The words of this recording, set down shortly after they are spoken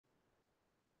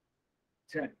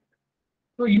சரி.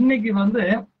 ஸோ இன்னைக்கு வந்து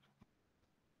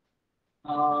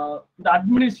இந்த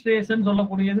அட்மினிஸ்ட்ரேஷன்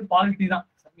சொல்லக்கூடியது பாலிட்டி தான்.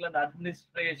 சரிங்களா? இந்த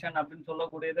அட்மினிஸ்ட்ரேஷன் அப்படின்னு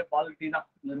சொல்லக்கூடியது பாலிட்டி தான்.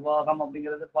 நிர்வாகம்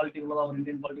அப்படிங்கிறது பாலிட்டிக்குள்ளதான் ஒரு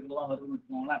இந்தியன் பாலிட்டிக்குள்ளதான் வருதுன்னு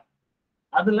வச்சுக்கோங்களேன்.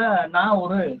 அதுல நான்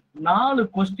ஒரு 4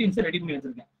 கொஸ்டின்ஸ் ரெடி பண்ணி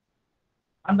வச்சிருக்கேன்.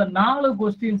 அந்த 4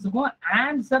 கொஸ்டின்ஸுக்கும்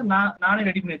ஆன்சர் நானே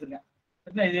ரெடி பண்ணி வச்சிருக்கேன்.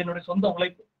 சரிங்களா? இது என்னுடைய சொந்த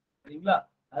உழைப்பு. சரிங்களா?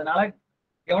 அதனால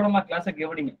கவனமா கிளாஸை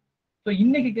கவனிங்க. ஸோ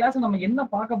இன்னைக்கு கிளாஸ் நம்ம என்ன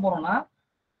பார்க்க போறோம்னா,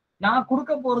 நான்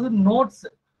கொடுக்க போறது notes.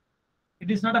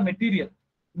 It is not a material.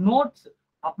 Notes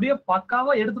அப்படியே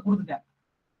பக்காவா எடுத்து கொடுத்துட்டேன்.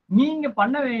 நீங்க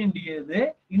பண்ண வேண்டியது,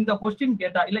 இந்த கொஸ்டின்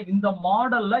கேட்டா இல்ல இந்த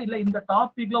மாடல்ல இல்ல இந்த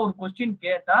டாபிக்ல ஒரு கொஸ்டின்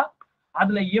கேட்டா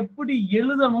அதுல எப்படி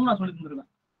எழுதணும்னு நான் சொல்லி தந்துருவேன்.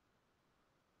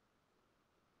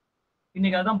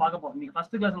 இன்னைக்கு அதான் பார்க்க போறோம். இன்னைக்கு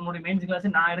ஃபர்ஸ்ட் கிளாஸ் நம்மளுடைய மெயின்ஸ் கிளாஸ்,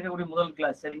 நான் எடுக்கக்கூடிய முதல்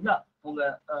கிளாஸ். சரிங்களா?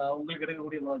 உங்களுக்கு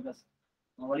எடுக்கக்கூடிய முதல் கிளாஸ்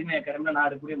வலிமை அகாடமில நான்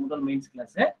எடுக்கக்கூடிய முதல் மெயின்ஸ்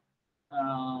கிளாஸ்.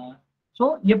 ஸோ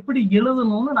எப்படி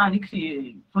எழுதணும்னு நான் இன்னைக்கு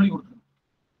சொல்லி கொடுத்துருவேன்.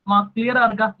 கிளியரா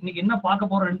இருக்கா? இன்னைக்கு என்ன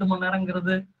பார்க்க போறோம் 2 மணி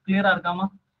நேரங்கிறது கிளியரா இருக்காமா?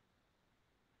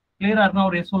 கிளியரா இருக்கா?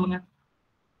 ஒரு எஸ் சொல்லுங்க.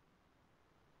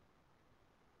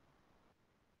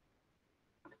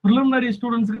 பிரிலிமினரி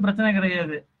ஸ்டூடெண்ட்ஸுக்கு பிரச்சனை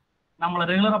கிடையாது, நம்மள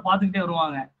ரெகுலரா பார்த்துக்கிட்டே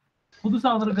வருவாங்க. புதுசா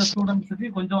வந்திருக்க ஸ்டூடெண்ட்ஸுக்கு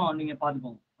கொஞ்சம் நீங்க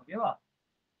பார்த்துக்கோங்க. ஓகேவா?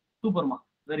 சூப்பர்மா,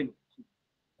 very good.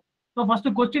 So first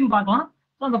question பார்க்கலாம்.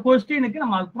 ஸோ அந்த கொஸ்டினுக்கு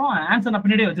நம்ம அப்புறம் ஆன்சர் நான்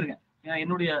பின்னாடியே வச்சிருக்கேன்.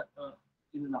 என்னுடைய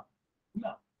இதுதான்.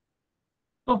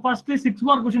 ஸோ ஃபர்ஸ்ட் 6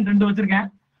 மார்க் கொஸ்டின் 2 வச்சிருக்கேன்.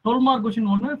 12 மார்க்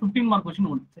கொஸ்டின் 1, 15 மார்க் கொஸ்டின்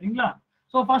 1. சரிங்களா?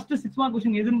 ஸோ ஃபர்ஸ்ட் 6 மார்க்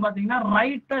கொஸ்டின் எதுன்னு பாத்தீங்கன்னா,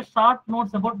 right a short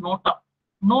notes about NOTA.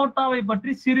 நோட்டாவை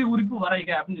பற்றி சிறு குறிப்பு வரைக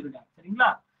அப்படின்னு இருக்காங்க. சரிங்களா?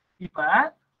 இப்ப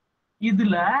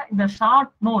இதுல இந்த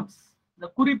ஷார்ட் நோட்ஸ், இந்த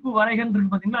குறிப்பு வரைகன்னு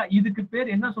இருக்கு பாத்தீங்களா, இதுக்கு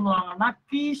பேர் என்ன சொல்லுவாங்கன்னா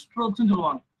கீ ஸ்ட்ரோக்ஸ்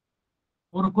சொல்லுவாங்க.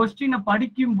 ஒரு கொஸ்டினை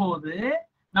படிக்கும் போது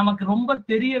நமக்கு ரொம்ப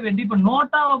தெரிய வேண்டிய, இப்ப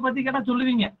நோட்டாவை பத்தி கேட்டா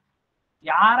சொல்லுவீங்க,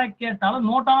 யாரை கேட்டாலும்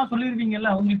நோட்டாவா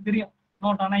சொல்லிருவீங்கல்ல, உங்களுக்கு தெரியும்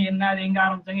நோட்டானா என்ன, அது எங்க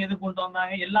ஆரம்பிச்சாங்க, எது கொண்டு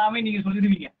வந்தாங்க, எல்லாமே நீங்க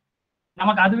சொல்லிடுவீங்க.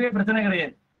 நமக்கு அதுவே பிரச்சனை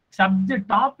கிடையாது. சப்ஜெக்ட்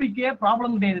டாபிக்கே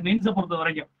ப்ராப்ளம் கிடையாது மெயின்ஸை பொறுத்த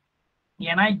வரைக்கும்.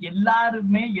 ஏன்னா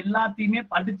எல்லாருமே எல்லாத்தையுமே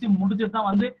படிச்சு முடிச்சுட்டு தான்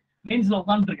வந்து மெயின்ஸ்ல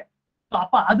உட்காந்துருக்கேன்.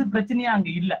 அப்ப அது பிரச்சனையா அங்க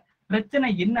இல்ல. பிரச்சனை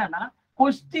என்னன்னா,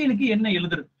 கொஸ்டினுக்கு என்ன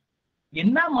எழுதுறது,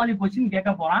 என்ன மாதிரி கொஸ்டின்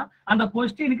கேட்க போறான், அந்த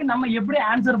கொஸ்டினுக்கு நம்ம எப்படி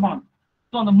ஆன்சர் பண்ணணும்.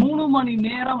 ஸோ அந்த 3 மணி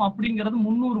நேரம் அப்படிங்கிறது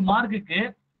 300 மார்க்குக்கு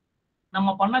நம்ம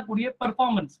பண்ணக்கூடிய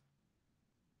பெர்ஃபார்மன்ஸ்.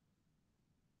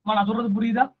 நான் சொல்றது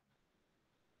புரியுதா?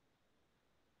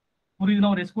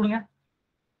 புரியுதுன்னா ஒரு எஸ் கொடுங்க.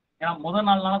 ஏன்னா முதல்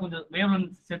 4 நாளா கொஞ்சம் வேவ்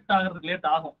செட் ஆகிறதுக்கு லேட்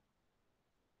ஆகும்,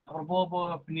 அப்புறம் போக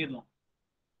போக பின்னிடலாம்.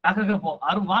 கககப்போ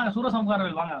வாங்க,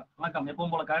 சூரசம்காரர்கள் வாங்க, வணக்கம்.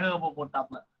 எப்பவும் போல கககப்போ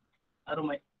போட்டாப்ல,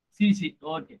 அருமை. CC,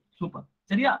 okay, super.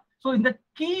 சரியா? சோ இந்த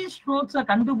கீ ஸ்ட்ரோக்ஸை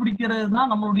கண்டுபிடிக்கிறது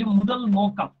தான் நம்மளுடைய முதல்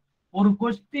நோக்கம். ஒரு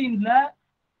கொஸ்டின்ல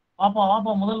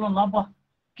வாப்பா முதல் ஒன் வாப்பா,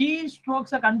 கீ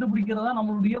ஸ்ட்ரோக்ஸை கண்டுபிடிக்கிறதா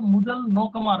நம்மளுடைய முதல்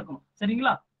நோக்கமா இருக்கணும்.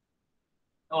 சரிங்களா?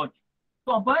 ஓகே. ஸோ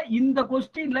அப்ப இந்த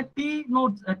கொஸ்டின்ல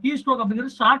கீ ஸ்ட்ரோக்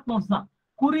அப்படிங்கிறது ஷார்ட் நோட்ஸ் தான்.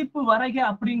 குறிப்பு வரைக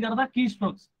அப்படிங்கிறதா கீ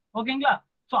ஸ்ட்ரோக்ஸ். ஓகேங்களா?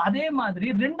 ஸோ அதே மாதிரி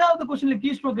 2வது கொஸ்டின்ல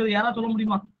கீ ஸ்ட்ரோக் எது, யாராவது சொல்ல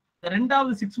முடியுமா?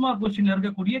 2வது 6 மார்க் கொஸ்டின்ல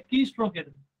இருக்கக்கூடிய கீ ஸ்ட்ரோக்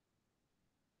எது?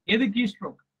 எது கீ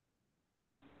ஸ்ட்ரோக்?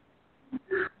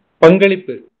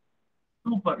 பங்களிப்பு.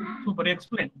 Super super,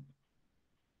 explain.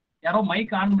 யாரோ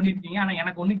மைக் ஆன் பண்ணிருக்கீங்க, ஆனா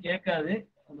எனக்கு ஒண்ணும் கேட்காது.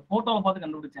 அந்த போட்டோவை பார்த்து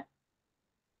கண்டுபிடிச்சேன்.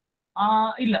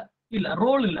 இல்ல இல்ல,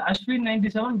 ரோல் இல்ல. அஸ்வின்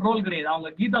 97 ரோல் கிடையாது. அவங்க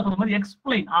கீதா சொல்ற மாதிரி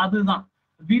எக்ஸ்பிளைன், அதுதான்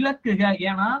விளக்குக.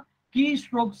 ஏன்னா கீ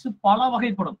ஸ்ட்ரோக்ஸ் பல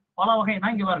வகைப்படும். பல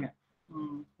வகைனா இங்க பாருங்க,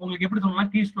 உங்களுக்கு எப்படி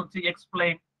சொல்லணும்னா key strokes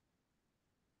explain,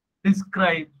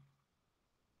 describe,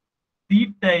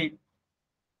 detail,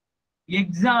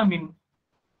 examine,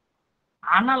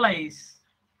 analyse,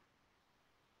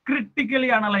 critically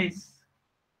analyse,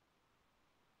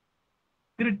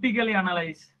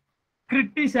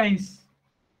 criticise.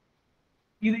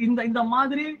 இது இந்த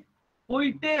மாதிரி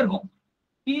போயிட்டே இருக்கும்.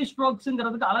 கீ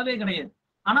ஸ்ட்ரோக்ஸ்ங்கிறதுக்கு அளவே கிடையாது.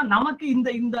 ஆனா நமக்கு இந்த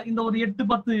இந்த இந்த ஒரு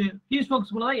 8-10 கீ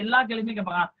ஸ்ட்ரோக்ஸ் கூட தான் எல்லா கேள்வியுமே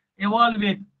கேட்பாங்க.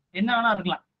 எவால்வேட் என்ன வேணா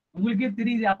இருக்கலாம், உங்களுக்கே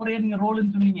தெரியுது. அப்புறம் நீங்க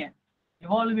ரோல்னு சொன்னீங்க,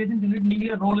 எவால்வேட்னு சொல்லிட்டு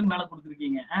நீங்களே ரோல்னு மேல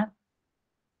கொடுத்துருக்கீங்க.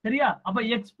 சரியா? அப்ப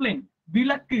எக்ஸ்பிளைன்,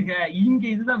 விளக்குக. இங்க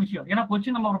இதுதான் விஷயம். ஏன்னா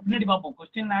கொஸ்டின் நம்ம பின்னாடி பார்ப்போம்,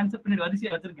 கொஸ்டின் ஆன்சர் பின்னாடி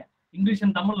வரிசையா வச்சிருக்கேன், இங்கிலீஷ்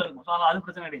அண்ட் தமிழ்ல இருக்கும். ஸோ அது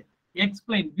பிரச்சனை கிடையாது.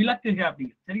 எக்ஸ்பிளைன், விளக்குக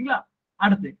அப்படிங்க. சரிங்களா?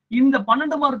 அடுத்து இந்த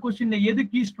 12 மார்க் கொஸ்டின்ல எது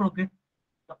கீ ஸ்ட்ரோக்?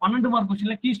 12 மார்க்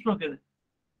கொஸ்டின்ல கீ ஸ்ட்ரோக் எது?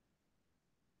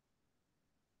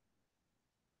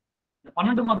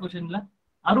 12 மார்க் கொஸ்டின்ல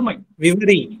அருமை,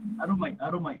 விவரி, அருமை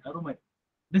அருமை அருமை,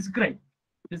 டிஸ்கிரைப்.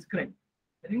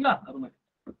 சரிங்களா? அருமை.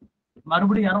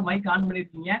 மறுபடியும் யாரும் மைக் ஆன்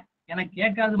பண்ணிருக்கீங்க, எனக்கு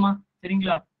கேட்காதுமா.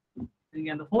 சரிங்களா? நீங்க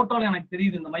அந்த போட்டோல எனக்கு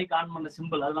தெரியுது இந்த மைக் ஆன் பண்ண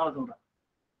சிம்பிள், அதனால சொல்றேன்.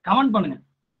 கமெண்ட் பண்ணுங்க.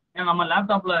 ஏன்னா நம்ம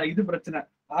லேப்டாப்ல இது பிரச்சனை,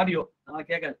 ஆடியோ அதனால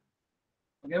கேட்காது.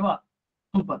 ஓகேவா?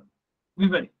 சூப்பர்,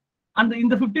 விவரி.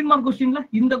 இந்த 15 மார்க் கொஸ்டின்ல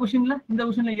இந்த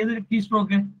கொஸ்டின்ல எது கீ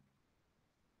ஸ்ட்ரோக்?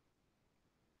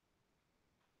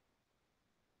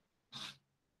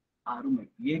 அருமை.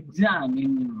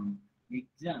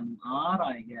 எக்ஸாம்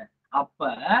ஆராய்க.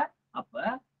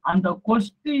 அப்ப அந்த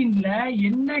கொஸ்டின்ல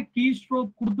என்ன கீ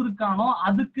ஸ்ட்ரோக் கொடுத்திருக்கானோ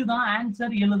அதுக்கு தான்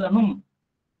ஆன்சர் எழுதணும்.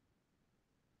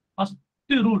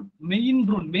 First rule, main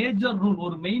rule, major rule.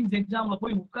 ஒரு மெயின்ஸ் எக்ஸாம்ல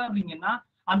போய் உட்கார்றீங்கன்னா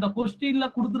அந்த கொஸ்டின்ல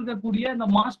கொடுத்திருக்கக்கூடிய இந்த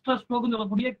மாஸ்டர் ஸ்ட்ரோக்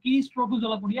சொல்லக்கூடிய கீ ஸ்ட்ரோக்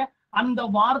சொல்லக்கூடிய அந்த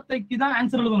வார்த்தைக்கு தான்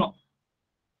ஆன்சர் எழுதணும்.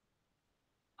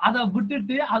 அதை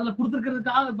விட்டுட்டு அதுல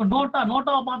கொடுத்திருக்கிறதுக்காக இப்ப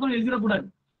நோட்டாவை பார்த்தோம் எழுதிடக்கூடாது.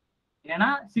 ஏன்னா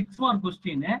 6 மார்க்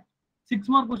கொஸ்டின்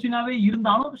 6 மார்க் கொஸ்டினாவே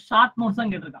இருந்தாலும் ஷார்ட் நோட்ஸ்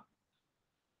தான் கேட்டிருக்கான்.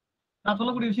 நான்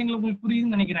சொல்லக்கூடிய விஷயங்கள் உங்களுக்கு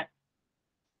புரியுதுன்னு நினைக்கிறேன்.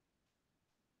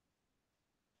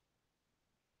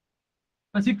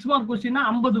 இப்ப 6 மார்க் கொஸ்டின்னா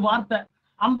 50 வார்த்தை.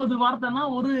 50 வார்த்தைன்னா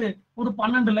ஒரு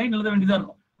 12 லைன் எழுத வேண்டியதா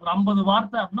இருக்கும். ஒரு 50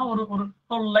 வார்த்தை அப்படின்னா ஒரு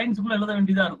 12 லைன்ஸ்க்குள்ள எழுத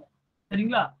வேண்டியதா இருக்கும்.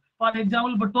 சரிங்களா? ஃபார்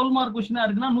எக்ஸாம்பிள் இப்ப 12 மார்க் கொஸ்டினா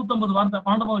இருக்குன்னா 150 வார்த்தை.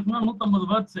 12 மார்க் கொஸ்டினா 150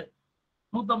 வேர்ட்ஸ்.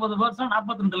 150 வேர்ட்ஸ்னா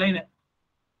 42 லைன்.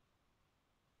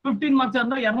 15 மார்க்ஸ்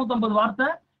இருந்தா 250 வார்த்தை,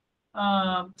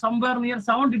 சம்வேர் நியர்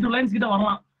 72 லைன்ஸ் கிட்ட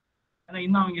வரலாம். ஏன்னா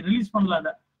இன்னும் அவங்க ரிலீஸ் பண்ணல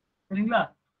அதை. சரிங்களா?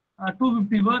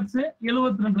 250 வேர்ட்ஸ்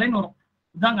 72 லைன் வரும்.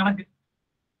 இதுதான் கணக்கு.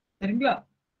 சரிங்களா?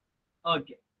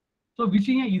 ஓகே. சோ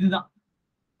விஷயம் இதுதான்.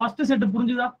 ஃபர்ஸ்ட் செட்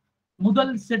புரிஞ்சுதா?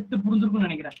 முதல் செட் புரிஞ்சிருக்கும்னு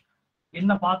நினைக்கிறேன்.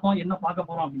 என்ன பார்த்தோம், என்ன பார்க்க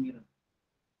போறோம் அப்படிங்கிறது.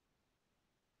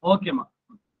 ஓகேமா,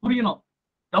 புரியணும்.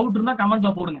 டவுட் இருந்தா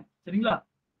கமெண்ட்ல போடுங்க. சரிங்களா?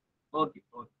 ஓகே.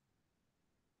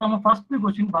 நம்ம ஃபர்ஸ்ட்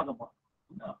கொஸ்டின் பார்க்க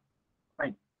போறோம்.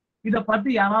 ரைட். இத பத்தி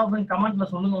யாராவது கமெண்ட்ல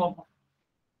சொல்லுங்க பார்ப்போம்.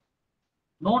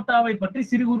 நோட்டாவை பற்றி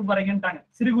சிறுகுறிப்பு வரைகின்றாங்க.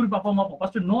 சிறுகுறிப்பு அப்போ பார்ப்போம்.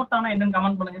 ஃபர்ஸ்ட் நோட்டானா என்னன்னு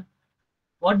கமெண்ட் பண்ணுங்க.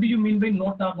 What to you mean by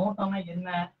NOTA? நோட்டானா என்ன?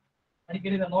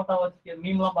 அடிக்கடி இந்த நோட்டா வச்சு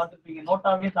மீம்லாம் பார்த்துருப்பீங்க.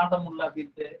 நோட்டாவே தாண்ட முடியல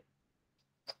அப்படின்ட்டு.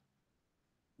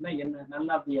 என்ன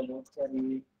நல்லா அப்படியோ? சரி,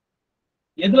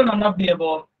 எதுல நல்லா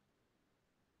அப்படியோ?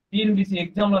 டிஎன்பிசி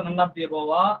எக்ஸாம்ல நல்லா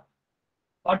அப்படியோவா?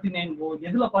 49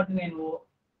 எதுல 49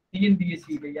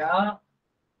 டிஎன்பிஎஸ்சி இல்லையா?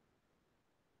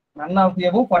 நல்லா அப்படியோ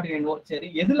 49 சரி,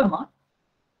 எதுலமா?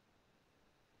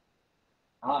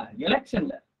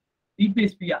 எலெக்ஷன்ல.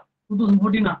 டிபிஎஸ்பியா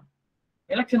 2014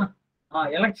 எலெக்ஷனா?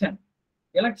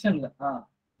 எலெக்ஷன்ல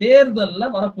தேர்தல்ல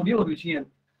வரக்கூடிய ஒரு விஷயம்.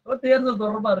 தேர்தல்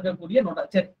தொடர்பா இருக்கக்கூடிய நோட்டா.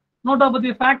 சரி, நோட்டா பத்தி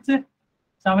ஃபேக்ட்ஸ்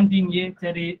 17A.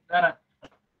 சரி, வேற?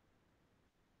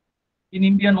 In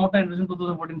India NOTA introduction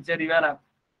 2014. சரி, வேற?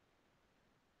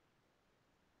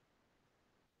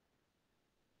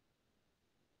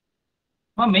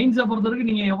 மெயின்ஸை பொறுத்த வரைக்கும்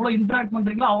நீங்க எவ்வளவு இன்டராக்ட்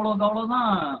பண்றீங்களோ அவ்வளவுதான்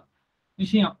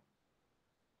விஷயம்.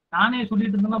 நானே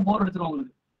சொல்லிட்டு இருந்தேன்னா போர் அடிச்சிடும்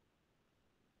உங்களுக்கு.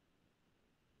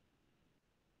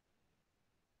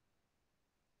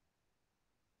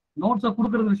 நோட்ஸை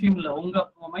கொடுக்கறது விஷயம் இல்லை, உங்க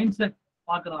மைண்ட் செட்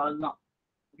பாக்குறது. அதுதான்.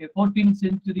 ஓகே. 14th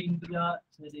century India.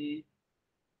 சரி,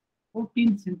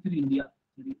 14th century இந்தியா.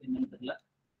 சரி, என்னன்னு தெரியல.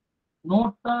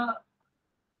 NOTA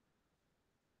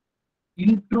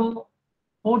intro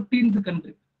 14th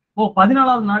country.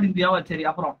 14வது நாடு இந்தியாவா? சரி,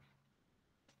 அப்புறம்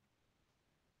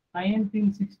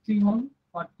 1961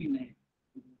 49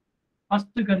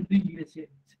 ஃபர்ஸ்ட் கண்ட்ரி யூஎஸ்ஏ.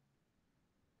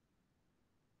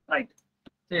 ரைட்.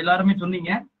 சரி, எல்லாருமே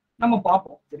சொன்னீங்க. நம்ம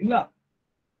பார்ப்போம். சரிங்களா?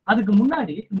 அதுக்கு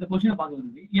முன்னாடி இந்த கொஸ்டினை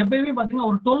பார்க்க எப்பயுமே பாத்தீங்கன்னா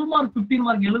ஒரு 12 மார்க் 15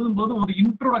 மார்க் எழுதும் போது ஒரு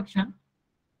இன்ட்ரோடக்ஷன்,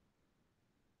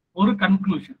 ஒரு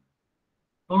கன்க்ளூஷன்.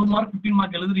 12 மார்க் 15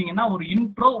 மார்க் எழுதுறீங்கன்னா ஒரு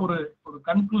இன்ட்ரோ, ஒரு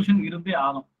கன்க்ளூஷன் இருந்தே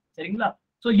ஆகும். சரிங்களா?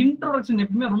 சோ இன்ட்ரோடக்ஷன்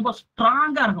எப்பவுமே ரொம்ப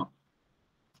ஸ்ட்ராங்கா இருக்கும்.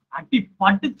 அடி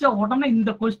படிச்ச உடனே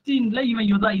இந்த கொஸ்டின்ல இவன்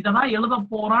இததான் எழுத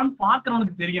போறான்னு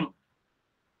பாக்குறவனுக்கு தெரியணும்.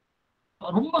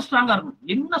 ரொம்ப ஸ்ட்ராங்கா இருக்கும்.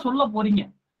 என்ன சொல்ல போறீங்க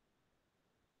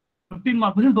 15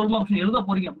 மார்க் 12 மார்க் எழுத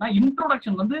போறீங்க அப்படின்னா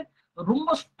இன்ட்ரோடக்ஷன் வந்து ரொம்ப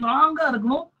ஸ்ட்ராங்கா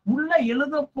இருக்கணும். உள்ள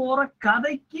எழுத போற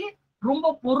கதைக்கு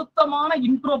ரொம்ப பொருத்தமான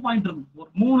இன்ட்ரோ பாயிண்ட் இருக்கும். ஒரு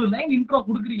 3 லைன் இன்ட்ரோ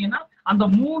கொடுக்குறீங்கன்னா அந்த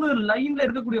 3 லைன்ல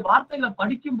இருக்கக்கூடிய வார்த்தைகளை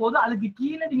படிக்கும் போது அதுக்கு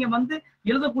கீழே நீங்க வந்து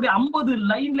எழுதக்கூடிய 50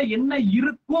 லைன்ல என்ன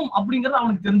இருக்கும் அப்படிங்கறது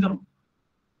அவனுக்கு தெரிஞ்சிடும்.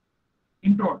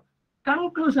 இன்ட்ரோ.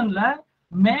 கன்க்ளூஷன்ல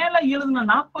மேல எழுதின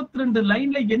 42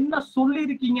 லைன்ல என்ன சொல்லி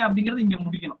இருக்கீங்க அப்படிங்கறது இங்க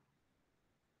முடிக்கணும்.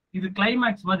 இது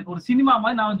கிளைமேக்ஸ் மாதிரி, ஒரு சினிமா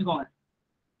மாதிரி நான் வச்சுக்கோங்க.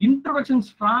 இன்ட்ரோடக்ஷன்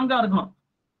ஸ்ட்ராங்கா இருக்கணும்.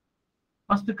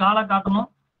 ஃபர்ஸ்ட் காலை காட்டணும்,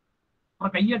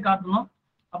 அப்புறம் கையை காட்டணும்,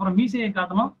 அப்புறம் மீசையை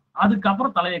காட்டணும்,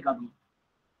 அதுக்கப்புறம் தலையை காட்டணும்.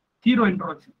 Hero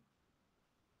introduction.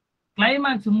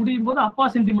 கிளைமேக்ஸ் முடியும் போது அப்பா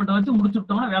சென்டிமெண்ட் வச்சு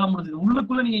முடிச்சுட்டோம்னா வேலை முடிஞ்சது.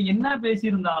 உள்ளுக்குள்ள நீங்க என்ன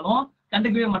பேசியிருந்தாலும்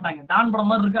கண்டுக்கவே மாட்டாங்க. டான்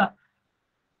படம் மாதிரி இருக்கா?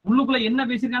 உள்ளுக்குள்ள என்ன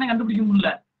பேசியிருக்கானே கண்டுபிடிக்க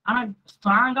முடியல. ஆனா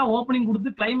ஸ்ட்ராங்கா ஓப்பனிங்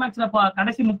கொடுத்து கிளைமேக்ஸ்ல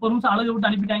கடைசி 30 நிமிஷம் அழுக விட்டு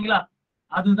அனுப்பிட்டாங்களா?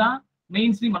 அதுதான்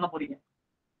மெயின் ஸ்ட்ரீம் பண்ண போறீங்க.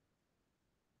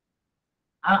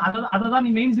 அததான்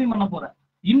நீ மெயின் ஸ்ட்ரீம் பண்ண போற.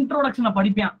 இன்ட்ரோடக்ஷனை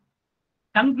படிப்பான்,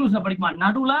 கன்க்ளூஷனை படிப்பான்,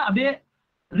 நடுவுல அப்படியே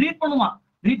ரீட் பண்ணுவான்.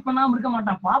 ரீட் பண்ணாம இருக்க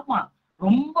மாட்டான், பார்ப்பான்.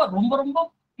 ரொம்ப ரொம்ப ரொம்ப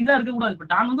இதா இருக்கக்கூடாது. இப்ப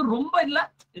நான் வந்து ரொம்ப இல்ல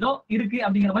ஏதோ இருக்கு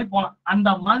அப்படிங்கிற மாதிரி போலாம், அந்த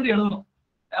மாதிரி எழுதணும்.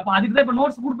 அப்ப அதுக்கு தான் இப்ப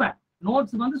நோட்ஸ் கொடுப்பேன்.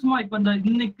 நோட்ஸ் வந்து சும்மா இப்ப இந்த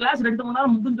இன்னைக்கு கிளாஸ் 2 மணி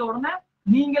நேரம் முடிஞ்ச உடனே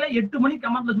நீங்களே 8 மணிக்கு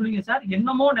கமெண்ட்ல சொல்லுவீங்க, சார்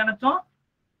என்னமோ நினைச்சோம்,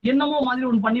 என்னமோ மாதிரி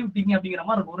ஒண்ணு பண்ணி விட்டீங்க அப்படிங்கிற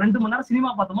மாதிரி இருக்கும். 2 மணி நேரம் சினிமா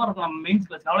பார்த்த மாதிரி இருக்கும் நம்ம மெயின்ஸ்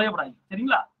கிளாஸ். கவலையப்படாதீங்க,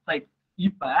 சரிங்களா? ரைட்.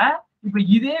 இப்ப இப்ப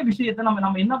இதே விஷயத்த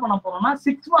நம்ம என்ன பண்ண போறோம்னா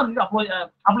 6 மார்க்கு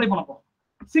அப்ளை பண்ண போறோம்.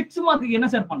 6 மார்க்கு என்ன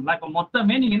சார் பண்ணலாம்? இப்ப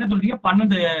மொத்தமே நீங்க என்ன சொல்றீங்க,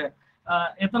 12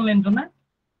 எத்தனை லைன் சொன்னேன்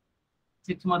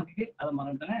 6 மார்க்குக்கு? அதை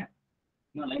மறந்துட்டேன்,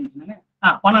 இன்னும் லைன் சொன்னேன்.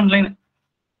 12 லைன்.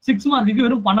 6 மார்க்குக்கு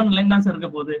வெறும் 12 லைன் தான் சார் இருக்க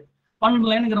போகுது. 12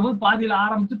 லைனுங்கிற போது பாதியில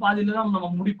ஆரம்பிச்சு பாதியில தான் நம்ம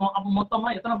முடிப்போம். அப்ப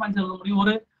மொத்தமா எத்தனை பாயிண்ட்ஸ் எழுத முடியும்?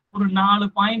 ஒரு 4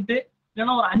 பாயிண்ட்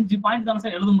இல்லைன்னா ஒரு 5 பாயிண்ட் தானே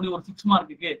சார் எழுத முடியும் ஒரு 6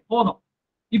 மார்க்குக்கு, போதும்.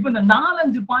 இப்ப இந்த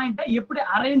 4-5 பாயிண்ட்டை எப்படி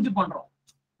அரேஞ்ச் பண்றோம்?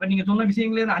 இப்ப நீங்க சொன்ன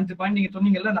விஷயங்களே 5 பாயிண்ட் நீங்க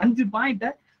சொன்னீங்கல்ல, அந்த 5 பாயிண்ட்டை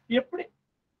எப்படி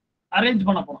அரேஞ்ச்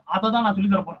பண்ண போறோம் அதை தான் நான் சொல்லி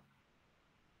தர போறேன்.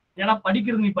 ஏன்னா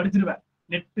படிக்கிறது நீ படிச்சிருவேன்,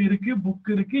 நெட் இருக்கு, புக்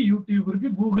இருக்கு, யூடியூப் இருக்கு,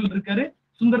 கூகுள் இருக்காரு,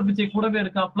 சுந்தர் பிச்சை கூடவே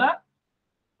இருக்காப்ல,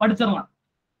 படிச்சிடலாம்.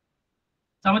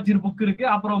 சமச்சீர் புக் இருக்கு,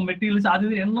 அப்புறம் மெட்டீரியல்ஸ் அது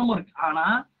என்னமோ இருக்கு. ஆனா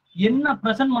என்ன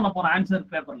பிரசன்ட் பண்ண போறோம் ஆன்சர்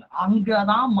பேப்பர்ல,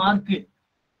 அங்கதான் மார்க்கு.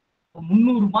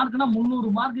 300 மார்க்னா 300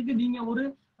 மார்க்குக்கு நீங்க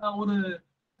ஒரு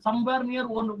சம்வேர் நியர்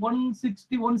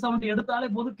 160 170 எடுத்தாலே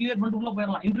போதும், கிளியர் பண்ணிட்டு உள்ள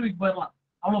போயிடலாம், இன்டர்வியூக்கு போயிடலாம்.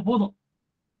 அவ்வளவு போதும்,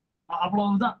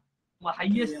 அவ்வளவுதான்.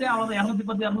 ஹையஸ்டே அவ்வளவு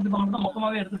 210 212 தான்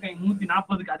மொத்தமாவே எடுத்திருக்காங்க,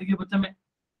 140க்கு அதிகபட்சமே.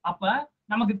 அப்ப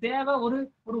நமக்கு தேவை ஒரு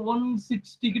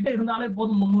 160 கிட்ட இருந்தாலே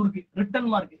போதும் 300க்கு ரிட்டன்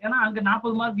மார்க். ஏன்னா அங்க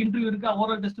 40 மார்க் இன்டர்வியூ இருக்கு,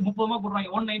 ஓரல் டெஸ்ட் 30 மார்க்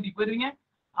கொடுறாங்க, 190 போயிருவீங்க,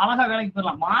 அழகா வேலைக்கு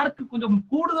போயிடலாம். மார்க் கொஞ்சம்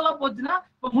கூடுதலா போச்சுன்னா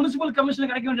இப்ப முனிசிபல்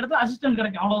கமிஷன் கிடைக்க வேண்டிய இடத்துல அசிஸ்டன்ட்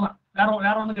கிடைக்கும், அவ்வளவுதான்.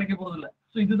 வேற ஒன்றும் கிடைக்க போறது இல்லை.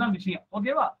 ஸோ இதுதான் விஷயம்,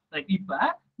 ஓகேவா? இப்ப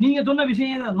நீங்க சொன்ன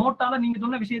விஷயம் நோட்டால நீங்க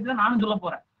சொன்ன விஷயத்துல நானும் சொல்ல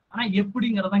போறேன். ஆனா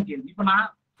எப்படிங்கறதான் கேள்வி. இப்ப நான்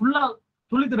ஃபுல்லா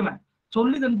சொல்லி தருவேன்,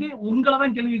 சொல்லி தந்து உங்களை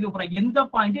தான் கேள்வி கேட்க போறேன். எந்த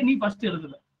பாயிண்ட நீ ஃபர்ஸ்ட்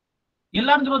எழுதுவ?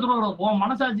 எல்லாரும் சொல்ல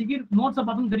மனசாட்சிக்கு நோட்ஸை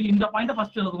பார்த்தும் தெரியும், இந்த பாயிண்ட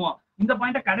ஃபர்ஸ்ட் எழுதுவோம், இந்த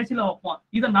பாயிண்ட கடைசியில வைப்போம்,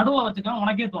 இதை நடுவில் வச்சுக்கலாம்,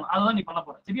 உனக்கே தோணும். அதான் நீ பண்ண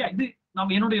போற, சரியா? இது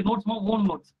நம்ம என்னுடைய நோட்ஸ், ஓன்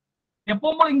நோட்ஸ்.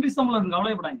 எப்பவும் இங்கிலீஷ் தமிழ்ல இருக்கு,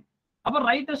 கவலைப்படாங்க. அப்ப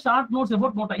right short notes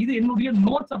about NOTA, இது என்னுடைய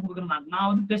நோட்ஸ் கொடுக்குறேன். நான்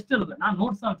வந்து டெஸ்ட் எழுதுறேன், நான்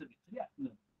நோட்ஸ் தான் வச்சிருக்கேன், சரியா?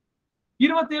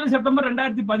 27 செப்டம்பர்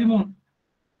 2013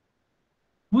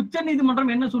 உச்ச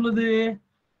நீதிமன்றம் என்ன சொல்லுது?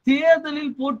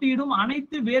 தேர்தலில் போட்டியிடும்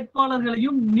அனைத்து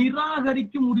வேட்பாளர்களையும்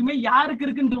நிராகரிக்கும் உரிமை யாருக்கு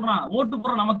இருக்குன்னு சொல்றான்? ஓட்டு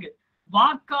போற நமக்கு,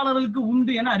 வாக்காளர்களுக்கு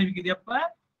உண்டு என அறிவிக்குது. எப்ப?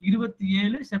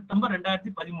 27 செப்டம்பர்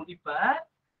 2013. இப்ப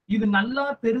இது நல்லா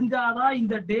தெரிஞ்சாதான்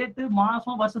இந்த டேட்டு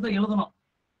மாசம் வருஷத்தை எழுதணும்.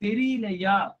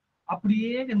 தெரியலையா?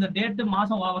 அப்படியே இந்த டேட்டு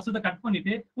மாசம் வருஷத்தை கட்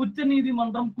பண்ணிட்டு உச்ச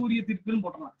நீதிமன்றம் கூறிய தீர்ப்புன்னு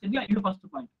போட்டலாம், சரியா? இது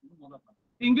first point.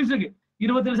 இங்கிலீஷுக்கு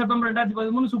 27 September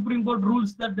 2013 supreme court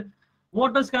rules that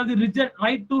voters have the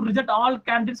right to reject all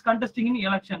candidates contesting in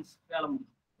elections.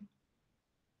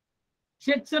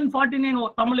 Section 49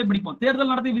 தமிழை படிப்போம்.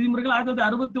 தேர்தல் நடத்தை விதிமுறைகள்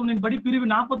 1961 படி பிரிவு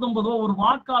 49 ஒரு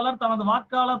வாக்காளர் தனது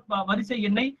வாக்காளர் வரிசை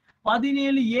எண்ணை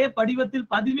 17A படிவத்தில்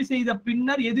பதிவு செய்த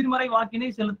பின்னர் எதிர்மறை வாக்கினை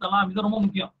செலுத்தலாம். இது ரொம்ப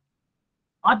முக்கியம்.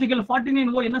 ஆர்டிகல்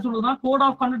 49 என்ன சொல்லுதுன்னா, code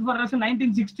of conduct for election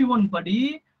 1961 படி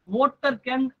voter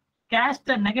can cast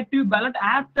a negative ballot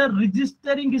after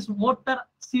registering his voter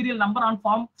serial number on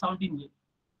form 17A.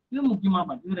 இது முக்கியமான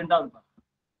பாயிண்ட். இது ரெண்டாவது பாயிண்ட்.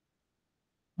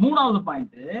 மூணாவது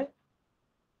பாயிண்ட்,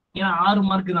 ஏன்னா 6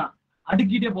 மார்க் தான்,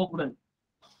 அடுக்கிட்டே போக கூடாது.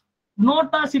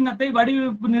 நோட்டா சின்னத்தை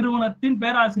வடிவமைப்பு நிறுவனத்தின்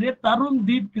பேராசிரியர் தருண்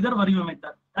தீப்கிதர்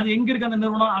வடிவமைத்தார். அது எங்க இருக்கு அந்த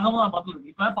நிறுவனம்? அகமதாபாத்ல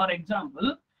இருக்கு. இப்ப ஃபார் எக்ஸாம்பிள்,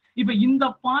 இப்ப இந்த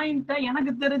பாயிண்ட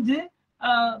எனக்கு தெரிஞ்சு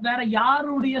வேற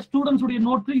யாருடைய ஸ்டூடெண்ட்ஸ் உடைய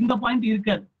நோட்டு இந்த பாயிண்ட்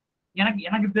இருக்காது.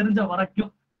 எனக்கு தெரிஞ்ச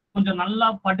வரைக்கும் கொஞ்சம் நல்லா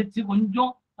படிச்சு கொஞ்சம்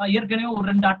ஏற்கனவே ஒரு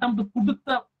 2 அட்டெம்ப்ட் கொடுத்த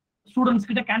ஸ்டூடெண்ட்ஸ்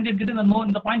கிட்ட, கேண்டிடேட் கிட்ட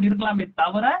இந்த பாயிண்ட் இருக்கலாமே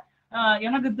தவிர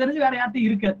எனக்கு தெரிஞ்சு வேற யார்ட்டும்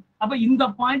இருக்காது. அப்ப இந்த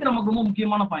பாயிண்ட் நமக்கு ரொம்ப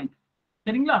முக்கியமான பாயிண்ட்,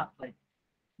 சரிங்களா?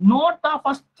 நோட்டா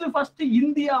ஃபர்ஸ்ட்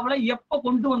இந்தியாவில எப்ப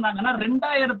கொண்டு வந்தாங்கன்னா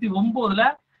 2009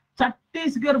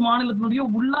 சத்தீஸ்கர் மாநிலத்தினுடைய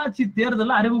உள்ளாட்சி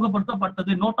தேர்தல்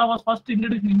அறிமுகப்படுத்தப்பட்டது. NOTA was first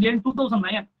introduced in India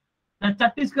 2009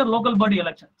 Chhattisgarh local body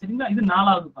election, சரிங்களா? இது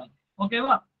 4வது பாயிண்ட்,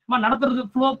 ஓகேவா? நடத்துறது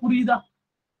ஃப்ளோ புரியுதா?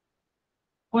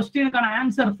 கொஸ்டினுக்கான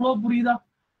ஆன்சர் ஃப்ளோ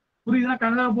புரியுதுன்னா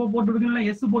கனடா போட்டு விடுங்க, இல்ல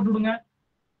எஸ் போட்டு விடுங்க,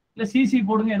 இல்ல சிசி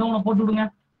போடுங்க, ஏதோ ஒண்ணு போட்டு விடுங்க.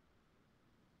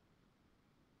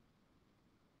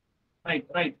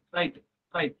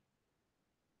 ரைட்.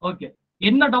 ஓகே.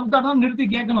 என்ன டவுட்டா இருந்தாலும் நிறுத்தி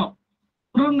கேட்கணும்.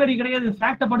 ப்ரிலிமினரி கிடையாது,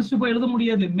 ஃபேக்ட படிச்சுட்டு போய் எழுத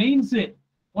முடியாது. மெயின்ஸ்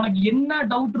உனக்கு என்ன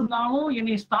டவுட் இருந்தாலும்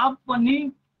என்னை ஸ்டாப் பண்ணி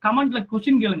கமெண்ட்ல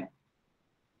கொஸ்டின் கேளுங்க.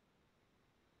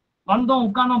 வந்தோம்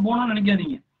உட்கார்ந்தோம் போனோம்னு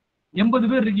நினைக்காதீங்க. 80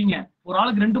 பேர் இருக்கீங்க, ஒரு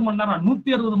ஆளுக்கு 2 மணி நேரம்,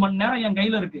 160 மணி நேரம் என்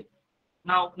கையில இருக்கு.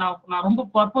 நான் ரொம்ப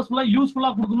பர்பஸ்ஃபுல்லா யூஸ்ஃபுல்லா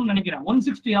கொடுக்கணும்னு நினைக்கிறேன்.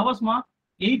 160 ஹவர்ஸ்மா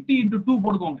 80 into 2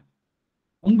 போட்டுக்கோங்க.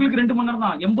 உங்களுக்கு 2 மணி நேரம்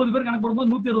தான், 80 பேர் கணக்கு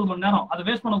போடும்போது 160 மணி நேரம். அதை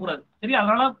வேஸ்ட் பண்ணக்கூடாது, சரி?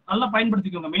 அதனால நல்லா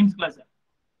பயன்படுத்திக்கோங்க மெயின்ஸ் கிளாஸ்.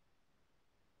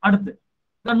 அடுத்து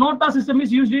the nota system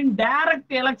is used in direct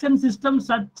election systems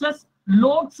such as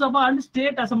Lok Sabha and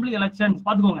state assembly elections.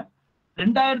 பாத்துக்கோங்க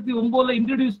 2009ல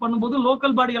இன்ட்ரோடியூஸ் பண்ணும்போது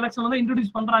லோக்கல் பாடி எலெக்ஷன் வந்து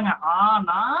இன்ட்ரோடியூஸ் பண்றாங்க.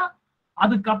 ஆனா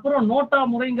அதுக்கப்புறம் நோட்டா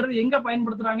முறைங்கிறது எங்க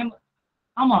பயன்படுத்துறாங்க?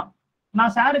 ஆமா,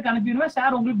 நான் சாருக்கு அனுப்பிடுவேன்,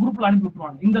 சார் உங்களுக்கு குரூப்ல அனுப்பி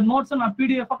விட்டுருவாங்க. இந்த நோட்ஸை நான்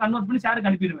பிடிஎஃப் கன்வெர்ட் பண்ணி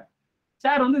சாருக்கு அனுப்பிடுவேன்,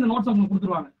 சார் வந்து இந்த நோட்ஸ் உங்களுக்கு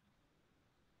கொடுத்துருவாங்க.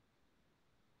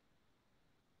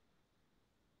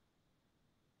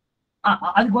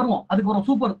 அதுக்கு வருவோம்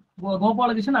சூப்பர்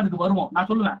கோபாலகிருஷ்ணன், அதுக்கு வருவோம். நான்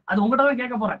சொல்லுவேன், அது உங்கள்கிட்ட தான்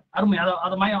கேட்க போறேன். அருமை,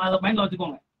 அதை மைண்ட்ல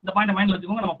வச்சுக்கோங்க, இந்த பாயிண்ட் மைண்ட்ல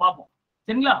வச்சுக்கோங்க, நம்ம பார்ப்போம்.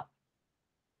 சரிங்களா?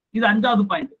 இது 5வது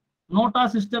point. NOTA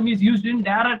system is used in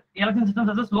direct election system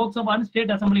such as Lok Sabha and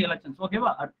state assembly elections.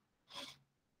 ஓகேவா?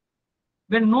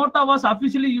 When nota was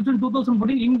officially used in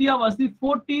 2014, India was the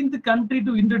 14th country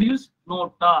to introduce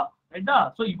nota. ரைட்டா?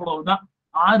 சோ இவ்வளவுதான்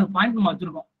 6 பாயிண்ட் நம்ம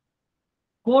வச்சிருக்கோம்.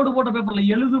 கோடு போட்ட பேப்பர்ல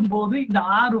எழுதும் போது இந்த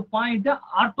 6 பாயிண்ட்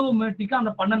ஆட்டோமேட்டிக்கா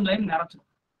அந்த 12 லைன் நிறைச்சிடும்.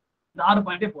 இந்த 6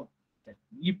 பாயிண்டே போதும்.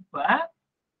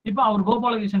 இப்ப அவர்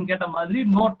கோபாலகிருஷ்ணன் கேட்ட மாதிரி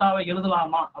நோட்டாவை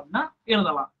எழுதலாமா அப்படின்னா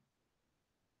எழுதலாம்,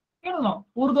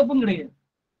 ஒரு தப்பும் கிடையாது.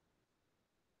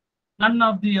 நன்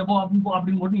ஆஃப் தி அபோ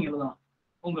அப்படின்னு போட்டு நீங்க எழுதலாம்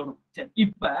உங்களோட. சரி,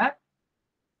 இப்ப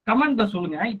கமெண்ட்ல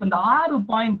சொல்லுங்க, இப்ப இந்த 6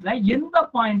 பாயிண்ட்ல எந்த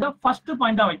பாயிண்ட ஃபர்ஸ்ட்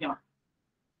பாயிண்டா வைக்கலாம்?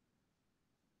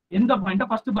 எந்த பாயிண்ட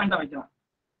ஃபர்ஸ்ட் பாயிண்டா வைக்கலாம்?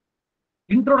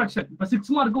 இன்ட்ரோடக்ஷன். இப்ப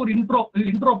 6 மார்க்கு ஒரு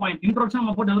இன்ட்ரோ பாயிண்ட், இன்ட்ரோடக்ஷன்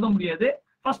நம்ம போட்டு எழுத முடியாது.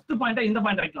 ஃபர்ஸ்ட் பாயிண்டா எந்த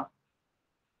பாயிண்ட் வைக்கலாம்?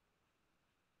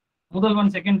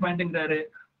 முதல்வன் செகண்ட் பாயிண்ட்ங்கிறாரு.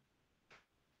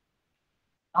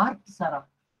 ஆர்ட் சாரா?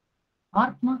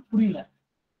 ஆர்ட்னா புரியல.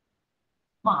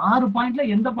 6 பாயிண்ட்ல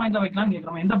எந்த பாயிண்ட்ல வைக்கலாம்னு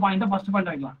கேக்குறோம். எந்த பாயிண்ட ஃபர்ஸ்ட்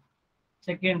பாயிண்ட் வைக்கலாம்?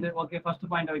 செகண்ட். ஓகே, ஃபர்ஸ்ட்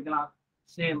பாயிண்ட் வைக்கலாம்.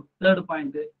 சேம். Third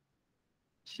point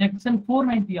section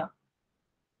 490.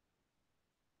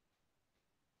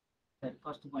 சரி,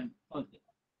 first point. Okay,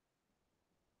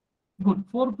 good.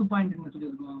 Fourth point என்ன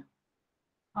சொல்லிருக்கோம்?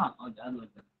 ஓகே, அது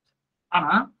ஓகே.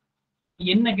 ஆனா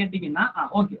என்ன கேட்டீங்கன்னா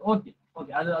ஓகே ஓகே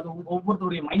ஓகே, அது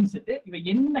ஒவ்வொருத்தருடைய மைண்ட் செட். இவ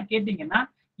என்ன கேட்டீங்கன்னா,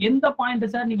 எந்த பாயிண்ட்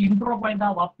சார் நீங்க இன்ட்ரோ பாயிண்டா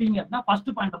வைப்பீங்க அப்படின்னா ஃபர்ஸ்ட்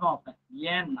பாயிண்ட் தான் வைப்பேன்.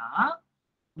 ஏன்னா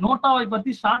நோட்டாவை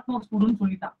பத்தி ஷார்ட் நோட் ஸ்டூடெண்ட்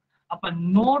சொல்லிட்டான். அப்ப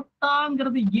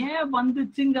நோட்டாங்கிறது ஏன்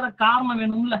வந்துச்சுங்கிற காரணம்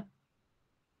வேணும்ல,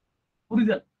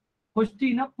 புரிதல்.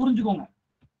 கொஸ்டினை புரிஞ்சுக்கோங்க.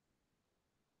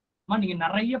 நீங்க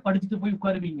நிறைய படிச்சுட்டு போய்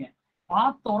உட்காருவீங்க,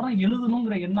 பார்த்த உடனே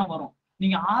எழுதணுங்கிற எண்ணம் வரும்.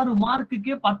 நீங்க 6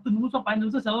 மார்க்குக்கே 10 நிமிஷம் 15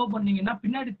 நிமிஷம் செலவு பண்ணீங்கன்னா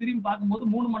பின்னாடி திரும்பி பார்க்கும்போது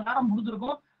 3 மணி நேரம்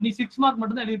முடிஞ்சிருக்கும். நீ 6 மார்க்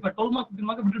மட்டும் தான் எழுதிப்ப, 12 மார்க் 15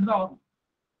 மார்க் விட்டுட்டு தான் வரும்.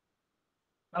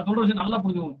 நான் சொல்ற விஷயம் நல்லா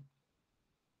புரிஞ்சுக்கோங்க.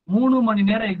 3 மணி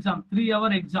நேரம் எக்ஸாம், 3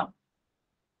 ஹவர் எக்ஸாம்.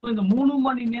 இந்த 3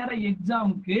 மணி நேரம்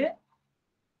எக்ஸாமுக்கு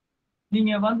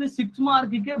நீங்க வந்து 6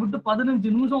 மார்க்குக்கே விட்டு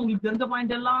 15 நிமிஷம் உங்களுக்கு தெரிஞ்ச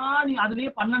பாயிண்ட் எல்லாம் நீங்க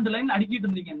அதுலயே 12 லைன் அடிக்கிட்டு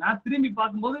இருந்தீங்கன்னா திரும்பி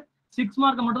பார்க்கும்போது 6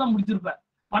 மார்க் மட்டும் தான் முடிச்சிருப்பேன்.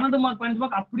 12 மார்க் 15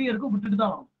 மார்க் அப்படியே இருக்கும், விட்டுட்டு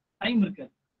தான் வரும். டைம் இருக்கு,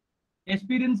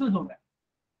 எக்ஸ்பீரியன்ஸ் சொல்றேன்.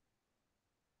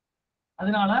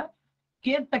 அதனால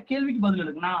கேட்ட கேள்விக்கு பதில்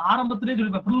இருக்கு. நான் ஆரம்பத்திலேயே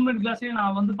சொல்லிப்பேன், ப்ரிலிமினரி கிளாஸ்லயே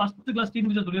நான் வந்து ஃபர்ஸ்ட் கிளாஸ்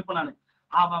டிஎன்பிஎஸ்சி சொல்லியிருப்பேன். நான்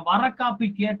அவன் வர காப்பி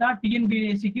கேட்டா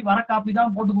டிஎன்பிஎஸ்சிக்கு வர காப்பி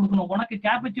தான் போட்டு கொடுக்கணும், உனக்கு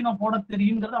கேப்பச்சினோ போட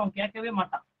தெரியுங்கிறத அவன் கேட்கவே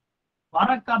மாட்டான். வர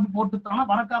காப்பி போட்டுட்டானா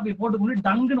வர காப்பி போட்டு கொண்டு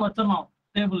டங்குன்னு வச்சிடணும்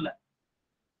டேபிள்ல,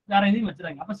 வேற எதையும்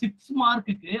வச்சிருக்காங்க. அப்ப 6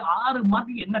 மார்க்குக்கு 6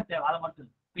 மார்க்குக்கு என்ன தேவை அதை மட்டும்.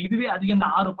 இதுவே அதிகம்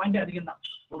தான், 6 பாயிண்ட் அதிகம் தான்.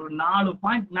 ஒரு 4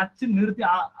 பாயிண்ட் நச்சு நிறுத்தி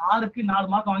 6க்கு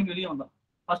 4 மார்க் வாங்கி வெளியே வந்தோம்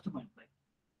ஃபர்ஸ்ட் பாயிண்ட்.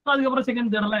 அதுக்கப்புறம்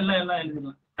செகண்ட் தேர்ட் எல்லாம்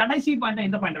எழுதிக்கலாம். கடைசி பாயிண்டா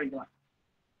எந்த பாயிண்ட் வைக்கலாம்?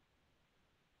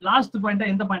 லாஸ்ட் பாயிண்டா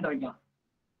எந்த பாயிண்ட் வைக்கலாம்?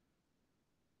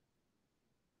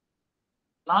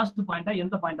 லாஸ்ட் பாயிண்டா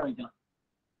எந்த பாயிண்டா வைக்கலாம்?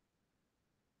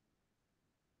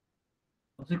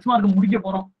 6 மார்க் முடிக்க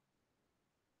போறோம்.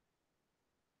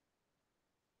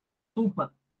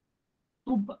 Super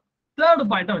super. தேர்ட்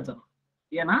பாயிண்டா வச்சிடலாம்.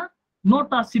 ஏன்னா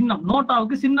நோட்டா சின்னம்,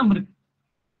 நோட்டாவுக்கு சின்னம் இருக்கு.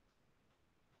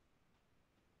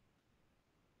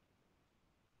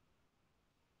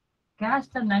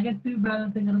 கேஸ்ட் நெகட்டிவ்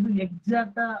பேலன்ஸ்ங்கிறது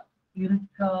எக்ஸாக்டா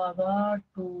இருக்காதா?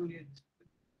 2x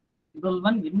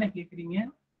முதல்வன் என்ன கேக்குறீங்க?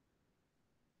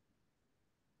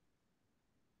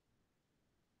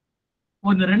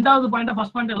 இந்த 2வது பாயிண்ட்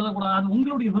ஃபர்ஸ்ட் பாயிண்ட் எழுதக்கூடாது, அது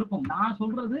உங்களுடைய விருப்பம். நான்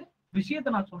சொல்றது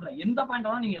விஷயத்த நான் சொல்றேன். எந்த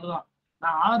பாயிண்ட் நீங்க எழுதலாம்.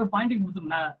 நான் 6 பாயிண்ட்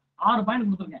கொடுத்துருக்கேன், 6 பாயிண்ட்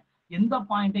கொடுத்துருக்கேன். எந்த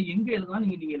பாயிண்ட் எங்க எழுதலாம்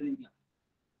நீங்க எழுதிக்கலாம்.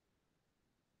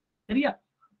 சரியா?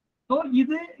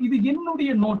 இது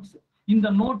என்னுடைய நோட்ஸ். இந்த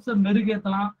நோட்ஸை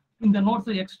மெருகேற்றலாம், இந்த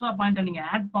நோட்ஸ் எக்ஸ்ட்ரா பாயிண்ட் நீங்க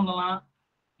ஆட் பண்ணலாம்,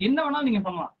 என்ன வேணாலும் நீங்க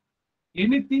பண்ணலாம்.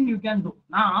 Anything you can to.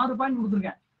 நான் 6 பாயிண்ட்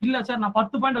கொடுத்துருக்கேன். இல்ல சார் நான்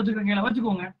 10 பாயிண்ட் வச்சுக்கிறேன்,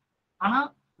 வச்சுக்கோங்க. ஆனா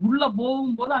உள்ள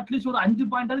போகும்போது அட்லீஸ்ட் ஒரு 5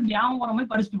 பாயிண்ட் ஞாபகம் வர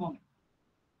மாதிரி படிச்சுட்டு போங்க.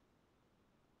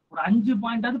 ஒரு 5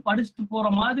 பாயிண்ட் படிச்சுட்டு போற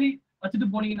மாதிரி வச்சுட்டு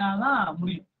போனீங்கன்னா தான்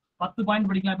முடியும். 10 பாயிண்ட்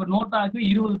படிக்கலாம். இப்ப நோட்டாக்கு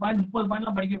 20 பாயிண்ட் 30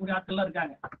 பாயிண்ட்லாம் படிக்கக்கூடிய ஆட்கள்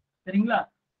இருக்காங்க. சரிங்களா?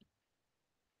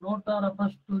 NOTA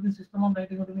refers to the system of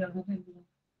writing.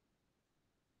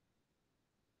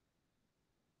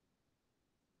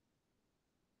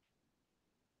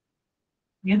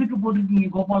 எதுக்கு போட்டிருக்கீங்க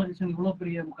கோபாலகிருஷ்ணன் இவ்வளவு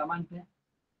பெரிய கமெண்ட்?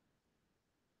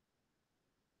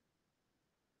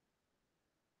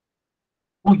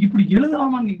 ஓ இப்படி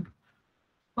எழுதலாமான்னு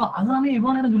அதானே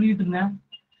இவ்வளவு நேரம் சொல்லிட்டு இருந்தேன்.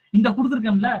 இந்த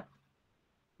கொடுத்துருக்கேன்ல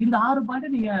இந்த 6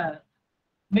 பாயிண்ட் நீங்க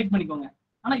மேக் பண்ணிக்கோங்க.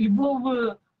 ஆனா இவ்வளவு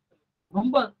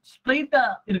ரொம்ப ஸ்ட்ரைட்டா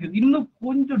இருக்குது. இன்னும்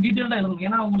கொஞ்சம் டீட்டெயில்டா எழுதணும்.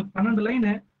 ஏன்னா உங்களுக்கு 12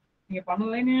 லைனு, நீங்க 12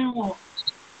 லைனையும்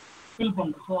ஃபில்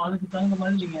பண்ணணும். ஸோ அதுக்கு தகுந்த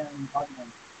மாதிரி நீங்க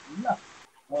பார்த்துக்கோங்க. சரிங்களா?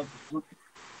 Okay okay.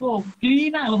 ஸோ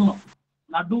கிளீனா எழுதணும்.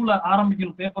 நடுவுல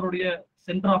ஆரம்பிக்கணும். பேப்பருடைய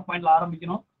சென்டர் ஆஃப் பாயிண்ட்ல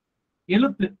ஆரம்பிக்கணும்.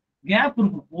 எழுத்து கேப்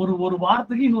இருக்கணும். ஒரு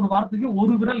வார்த்தைக்கு இன்னொரு வார்த்தைக்கு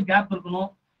ஒரு விரல் கேப் இருக்கணும்.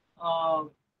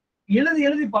 எழுதி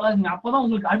எழுதி பழகுங்க. அப்பதான்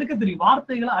உங்களுக்கு அடுக்க தெரியும்.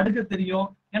 வார்த்தைகளை அடுக்க தெரியும்.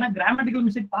 ஏன்னா கிராமட்டிக்கல்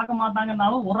மிஸ்டேக் பார்க்க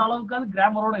மாட்டாங்கன்னாலும் ஒரு அளவுக்காவது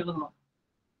கிராமரோட எழுதணும்.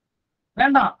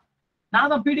 வேண்டாம், நான்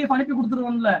தான் பிடிஎஃப் அனுப்பி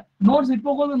கொடுத்துருவேன்ல. நோட்ஸ்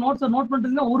இப்போ நோட்ஸ் நோட்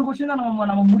பண்ணிட்டு ஒரு கொஸ்டின் தான்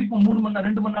நம்ம முடிப்போம் 3 மணி நேரம்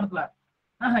 2 மணி நேரத்துல.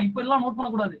 இப்ப எல்லாம் நோட்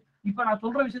பண்ணக்கூடாது. இப்ப நான்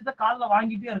சொல்ற விஷயத்த காலைல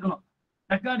வாங்கிட்டே இருக்கணும்.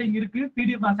 ரெக்கார்டிங் இருக்கு,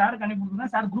 பிடிஎஃப் நான் சாருக்கு அனுப்பி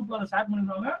கொடுத்துருக்கேன். சார் குரூப்ல அதை ஷேர்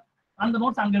பண்ணிடுவாங்க. அந்த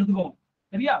நோட்ஸ் அங்க எடுத்துக்கோங்க.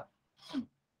 சரியா?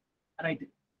 ரைட்.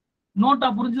 நோட்டா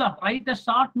புரிஞ்சுதா? ரைட்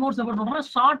ஷார்ட் நோட்ஸ் எப்படி சொல்றேன்?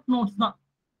 ஷார்ட் நோட்ஸ் தான்.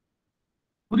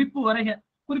 குறிப்பு வரைக,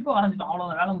 குறிப்பை வரைஞ்சிட்டோம்,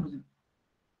 அவ்வளவு வேலை முடிஞ்சது.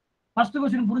 ஃபர்ஸ்ட்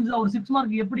கொஸ்டின் புரிஞ்சுதா? ஒரு 6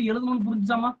 மார்க் எப்படி எழுதணும்னு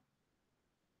புரிஞ்சுச்சாமா?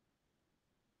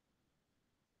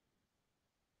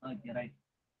 Okay right.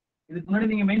 இதுக்கு முன்னாடி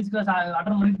நீங்க மெயின்ஸ் கிளாஸ்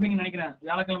அட்டன் பண்ணிருப்பீங்கன்னு நினைக்கிறேன்.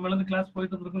 வியாழக்கிழமைல இருந்து கிளாஸ்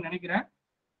போயிட்டு இருக்குன்னு நினைக்கிறேன்.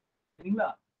 சரிங்களா?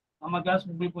 நம்ம கிளாஸ்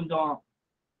உங்களுக்கு கொஞ்சம்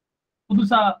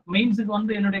புதுசா மெயின்ஸுக்கு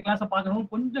வந்து என்னுடைய கிளாஸை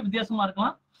பாக்குறவங்க கொஞ்சம் வித்தியாசமா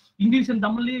இருக்கலாம். இங்கிலீஷ் அண்ட்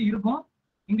தமிழ்லயே இருக்கும்.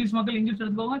 இங்கிலீஷ் மக்கள் இங்கிலீஷ்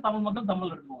எடுத்துக்கோங்க, தமிழ் மக்கள்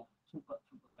தமிழ் எடுத்துக்கோங்க. Super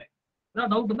super.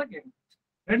 ஏதாவது டவுட் இருந்தா கேட்கணும்.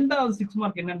 2வது 6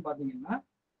 மார்க் என்னன்னு பாத்தீங்கன்னா,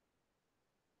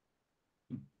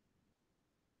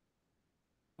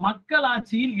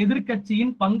 மக்களாட்சியில்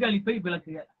எதிர்கட்சியின் பங்களிப்பை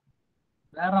விளக்குக.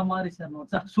 வேற மாதிரி சார்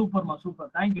நோட் சார். சூப்பர்மா super.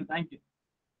 Thank you thank you.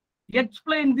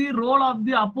 Explain the role of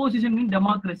the opposition in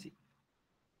democracy.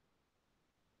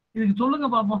 இதுக்கு சொல்லுங்க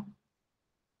பாப்போம்,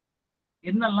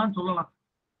 என்னெல்லாம் சொல்லலாம்.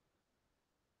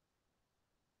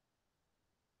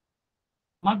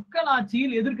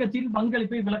 மக்களாட்சியில் எதிர்கட்சியின்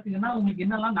பங்களிப்பை விளக்குங்கன்னா உங்களுக்கு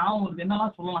என்னெல்லாம் நான் உங்களுக்கு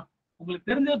என்னெல்லாம் சொல்லலாம்? உங்களுக்கு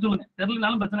தெரிஞ்சே சொல்லுங்க,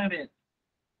 தெரியலனாலும் பிரச்சனை கிடையாது,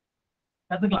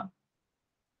 கத்துக்கலாம்.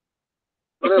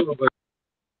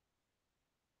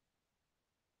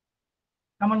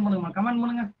 கமெண்ட் பண்ணுங்கம்மா, கமெண்ட்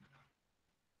பண்ணுங்க.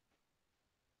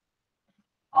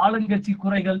 ஆளுங்கட்சி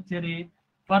குறைகள் சரி.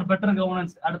 For better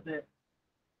governance. அடுத்து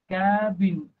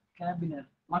கேபினர்.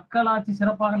 மக்களாட்சி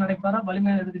சிறப்பாக நடைபெற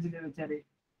வலிமையான எதிர்கட்சி சரி.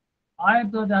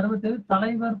 1967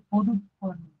 தலைவர் பொது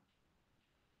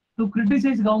டு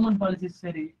கிரிட்டிசைஸ் கவர்மெண்ட் பாலிசிஸ்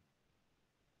சரி.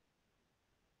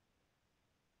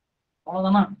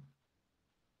 அவ்வளவுதானா?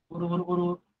 ஒரு ஒரு ஒரு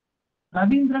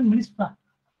ரவீந்திரன் மினிஸ்டரா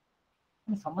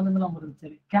சம்பந்தம் இல்லாம வருது.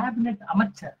 சரி. கேபினெட்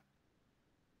அமைச்சர்.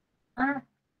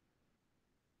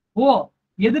 ஓ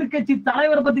எதிர்கட்சி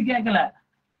தலைவரை பத்தி கேட்கல,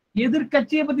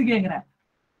 எதிர்கட்சியை பத்தி கேட்கிறேன்.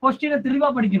 கொஸ்டினை தெளிவா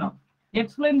படிக்கணும்.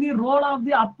 Explain the role of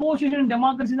the opposition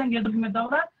democracy தான் கேட்டிருக்குமே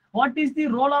தவிர what is the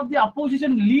role of the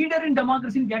opposition leader in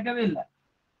டெமோக்ரஸின்னு கேட்கவே இல்லை.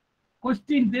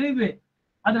 கொஸ்டின் தெளிவு,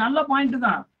 அது நல்ல பாயிண்ட்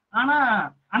தான். ஆனா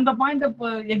அந்த பாயிண்ட்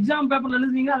எக்ஸாம் பேப்பர்ல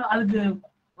எழுதுனீங்க, அதுக்கு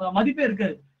மதிப்பே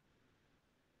இருக்காது.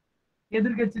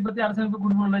 எதிர்கட்சி பத்தி அரசமைப்பு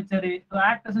குடும்பம் சரி.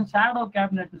 Actors shadow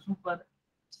cabinet super.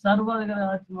 சர்வாதிகார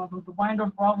ஆட்சி மாற்றம் பாயிண்ட்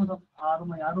அவுட் ப்ராப்ளம்ஸ்.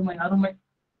 அருமை அருமை அருமை.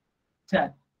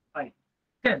 சரி ரைட்.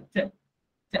 சரி சரி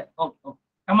சரி. Okay okay.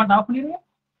 கமெண்ட் ஆஃப் பண்ணிடுங்க.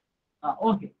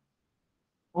 Okay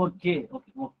okay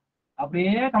okay okay.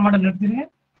 அப்படியே கமெண்ட் நிறுத்திடுங்க.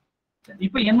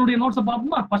 இப்ப என்னுடைய நோட்ஸை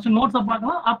பார்ப்போமா? ஃபர்ஸ்ட் நோட்ஸை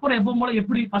பார்க்கலாம். அப்புறம் எப்போ போல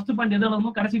எப்படி ஃபர்ஸ்ட் பாயிண்ட் எதை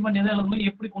எழுதணும், கடைசி பாயிண்ட் எதை எழுதணும்,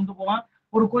 எப்படி கொண்டு போகலாம்,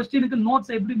 ஒரு கொஸ்டினுக்கு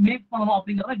நோட்ஸை எப்படி மேக் பண்ணணும்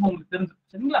அப்படிங்கறத இப்போ உங்களுக்கு தெரிஞ்சு.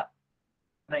 சரிங்களா?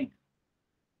 ரைட்.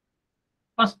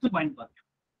 ஃபர்ஸ்ட் பாயிண்ட் பாருங்க.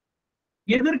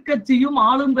 எதிர்கட்சியும்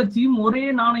ஆளும் கட்சியும் ஒரே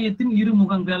நாணயத்தின் இரு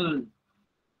முகங்கள்.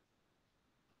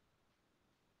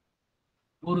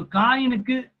 ஒரு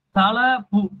காயினுக்கு தலை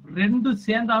பூ 2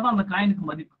 சேர்ந்தாதான் அந்த காயினுக்கு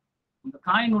மதிப்பு. அந்த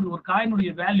காயினுடைய ஒரு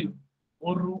காயினுடைய வேல்யூ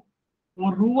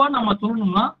ஒரு ரூபா நம்ம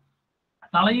சொல்லணும்னா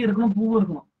தலையும் இருக்கணும், பூவும்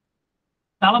இருக்கணும்.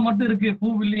 தலை மட்டும் இருக்கு பூ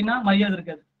இல்லைன்னா மரியாதை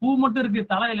இருக்காது. பூ மட்டும் இருக்கு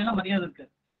தலை இல்லைன்னா மரியாதை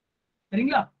இருக்காது.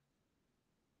 சரிங்களா?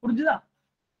 புரிஞ்சுதா?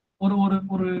 ஒரு ஒரு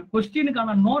ஒரு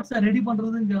கொஸ்டினுக்கான நோட்ஸை ரெடி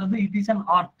பண்றதுங்கிறது இட் இஸ் அன்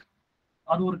ஆர்ட்.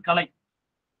 அது ஒரு கலை.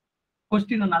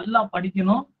 கொஸ்டினை நல்லா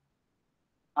படிக்கணும்.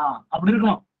 அப்படி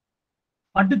இருக்கணும்.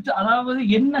 படிச்சு அதாவது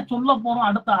என்ன சொல்ல போறோம்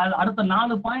அடுத்த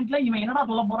 4 பாயிண்ட்ல இவன் என்னடா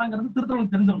சொல்ல போறாங்கிறது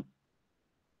திருத்தவனுக்கு தெரிஞ்சிடும்.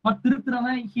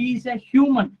 திருத்துறவன் ஹி இஸ் எ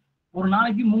ஹியூமன். ஒரு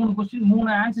நாளைக்கு 3 question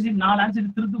 3 answer sheet 4 answer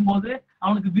sheet திருத்தும் போது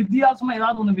அவனுக்கு வித்தியாசமா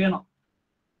ஏதாவது ஒண்ணு வேணும்.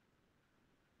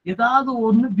 ஏதாவது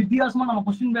ஒண்ணு வித்தியாசமா நம்ம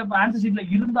கொஸ்டின் பேப்பர் ஆன்சர் ஷீட்ல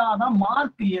இருந்தாதான்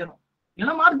மார்க் ஏறும்.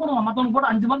 இல்லைன்னா மார்க் போடுவோம். மத்தவனுக்கு போட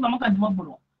 5 மார்க், நமக்கு 5 மார்க்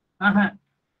போடுவோம்.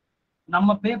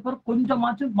 நம்ம பேப்பர்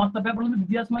கொஞ்சமாச்சும் மற்ற பேப்பர்ல இருந்து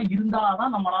வித்தியாசமா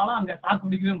இருந்தாதான் நம்மளால அங்க தாக்கு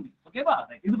பிடிக்கவே முடியும். ஓகேவா?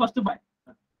 இது ஃபர்ஸ்ட் பாயிண்ட்.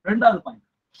 ரெண்டாவது point,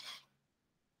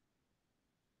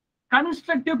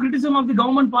 constructive criticism of the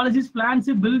government policies, plans,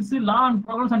 bills, law and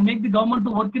programs and make the government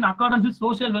to work in accordance with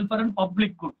social welfare and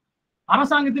public good.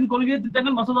 அரசாங்கத்தின் கொள்கை,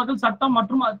 திட்டங்கள், மசோதாக்கள், சட்டம்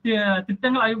மற்றும்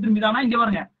திட்டங்கள் ஆகியவற்றின் மீதான இங்க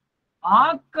பாருங்க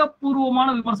ஆக்கப்பூர்வமான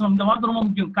விமர்சனம். இந்த வார்த்தை ரொம்ப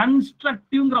முக்கியம்.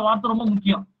 கன்ஸ்ட்ரக்டிவ்ங்கிற வார்த்தை ரொம்ப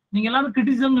முக்கியம். நீங்க எல்லாரும்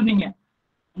கிரிட்டிசிசம் சொன்னீங்க,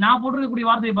 நான் போட்டிருக்கக்கூடிய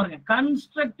வார்த்தையை பாருங்க,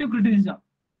 கன்ஸ்ட்ரக்டிவ் கிரிட்டிசிசம்.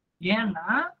 ஏன்னா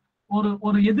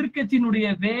ஒரு எதிர்கட்சியினுடைய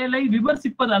வேலை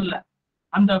விமர்சிப்பது அல்ல,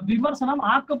 அந்த விமர்சனம்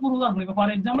ஆக்கப்பூர்வமா இருக்கும். இப்ப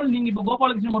ஃபார் எக்ஸாம்பிள், நீங்க இப்ப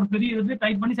கோபாலகிருஷ்ணன் ஒரு பெரிய எழுதி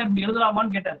டைப் பண்ணி சார் இப்படி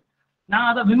எழுதலாமான்னு கேட்டாரு. நான்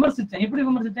அதை விமர்சிச்சேன். எப்படி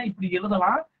விமர்சிச்சேன்? இப்படி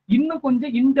எழுதலாம், இன்னும்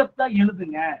கொஞ்சம் இன்டெப்தா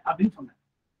எழுதுங்க அப்படின்னு சொன்னேன்.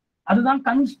 அதுதான்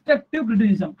கன்ஸ்ட்ரக்டிவ்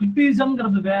கிரிட்டிசிசம்.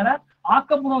 கிரிட்டிசிசம்ங்கிறது வேற,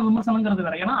 ஆக்கப்பூர்வ விமர்சனங்கிறது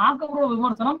வேற. ஏன்னா ஆக்கப்பூர்வ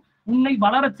விமர்சனம் உன்னை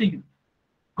வளர செய்யும்,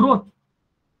 growth,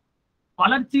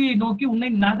 வளர்ச்சியை நோக்கி உன்னை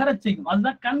நகர செய்யும்.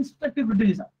 அதுதான் கன்ஸ்ட்ரக்டிவ்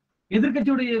கிரிட்டிசிசம்.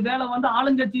 எதிர்கட்சியுடைய வேலை வந்து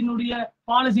ஆளுங்கட்சியினுடைய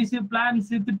பாலிசிஸ்,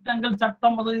 பிளான்ஸ், திட்டங்கள்,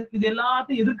 சட்டம், இது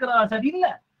எல்லாத்தையும் எதிர்க்கிறதா சரி இல்ல,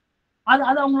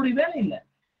 அது அவங்களுடைய வேலை இல்ல.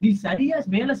 நீ சரியா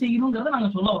வேலை செய்யணுங்கிறத நாங்க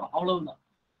சொல்ல வரோம், அவ்வளவுதான்.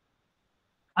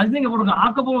 அது நீங்க போடுங்க,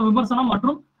 ஆக்கப்பூர்வ விமர்சனம்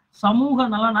மற்றும் சமூக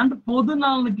நலன் அன்று பொது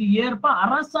நலனுக்கு ஏற்ப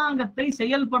அரசாங்கத்தை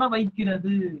செயல்பட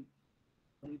வைக்கிறது.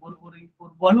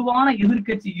 ஒரு வலுவான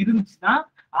எதிர்கட்சி இருந்துச்சுன்னா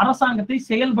அரசாங்கத்தை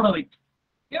செயல்பட வைக்கும்.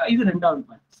 இது ரெண்டாவது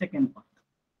பாயிண்ட். Second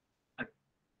point.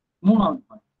 மூணாவது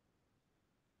பாயிண்ட்,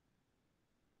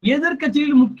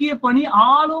 எதிர்கட்சியில் முக்கிய பணி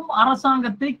ஆளும்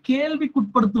அரசாங்கத்தை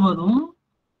கேள்விக்குட்படுத்துவதும்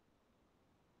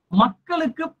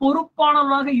மக்களுக்கு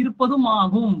பொறுப்பானவராக இருப்பதும்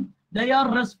ஆகும். They are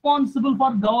responsible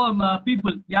for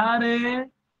people. யாரு?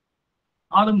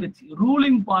 ஆளுங்கட்சி,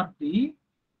 ruling party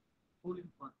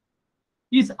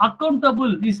is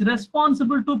accountable, is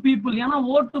responsible to people. ஏன்னா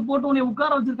ஓட்டு போட்டு உன்னை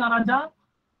உட்கார வச்சிருக்கான் ராஜா.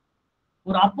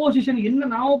 ஒரு அப்போசிஷன் என்ன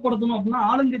ஞாபகப்படுத்தணும் அப்படின்னா,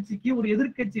 ஆளுங்கட்சிக்கு ஒரு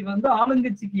எதிர்கட்சி வந்து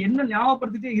ஆளுங்கட்சிக்கு என்ன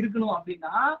ஞாபகப்படுத்திட்டே இருக்கணும்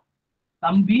அப்படின்னா,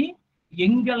 தம்பி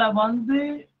எங்களை வந்து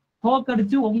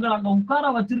தோக்கடிச்சு உங்களை அங்க உட்கார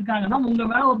வச்சிருக்காங்கன்னா உங்க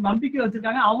மேல ஒரு நம்பிக்கை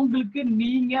வச்சிருக்காங்க, அவங்களுக்கு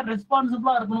நீங்க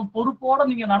ரெஸ்பான்சிபிளா இருக்கணும், பொறுப்போட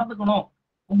நீங்க நடந்துக்கணும்.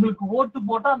 உங்களுக்கு ஓட்டு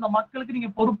போட்டா அந்த மக்களுக்கு நீங்க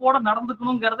பொறுப்போட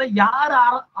நடந்துக்கணுங்கிறத யாரு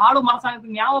ஆளும்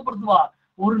அரசாங்கத்துக்கு ஞாபகப்படுத்துவா?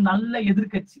 ஒரு நல்ல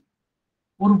எதிர்கட்சி,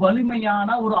 ஒரு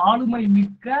வலிமையான ஒரு ஆளுமை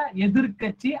மிக்க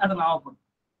எதிர்கட்சி அதை ஞாபகப்படுத்தும்.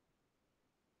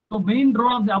 Main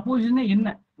role of the opposition என்ன?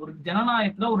 ஒரு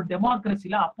ஜனநாயகத்துல, ஒரு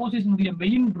டெமோக்ரஸில அப்போசிஷனுடைய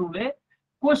மெயின் ரூலே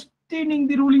கொஸ்டினிங்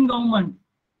தி ரூலிங் கவர்மெண்ட்.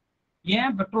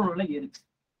 ஏன் பெட்ரோல் விலை ஏறுச்சு,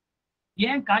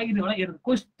 ஏன் காய்கறி விலை ஏறுது,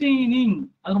 கொஸ்டினிங்,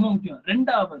 அது ரொம்ப முக்கியம்.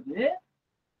 ரெண்டாவது,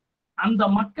 அந்த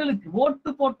மக்களுக்கு ஓட்டு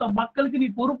போட்ட மக்களுக்கு நீ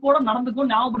பொறுப்போட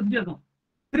நடந்துக்கும் ஞாபகப்படுத்திட்டே இருக்கணும்,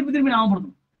 திருப்பி திருப்பி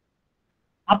ஞாபகப்படுத்தணும்.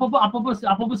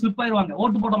 அப்பப்போ ஸ்லிப் ஆயிடுவாங்க,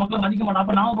 ஓட்டு போட்ட மக்களை மதிக்க மாட்டாங்க.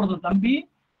 அப்ப ஞாபகப்படுத்தும், தம்பி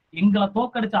எங்களை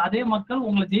தோக்கடிச்ச அதே மக்கள்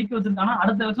உங்களை ஜெயிக்க வச்சிருக்காங்கன்னா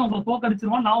அடுத்த வருஷம் உங்களை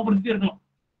தோக்கடிச்சிருவான்னு ஞாபகப்படுத்திட்டே இருக்கணும்.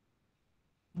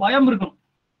 பயம் இருக்கணும்.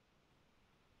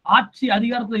 ஆட்சி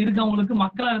அதிகாரத்துல இருக்கவங்களுக்கு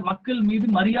மக்கள் மீது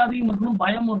மரியாதையும் இருக்கணும்,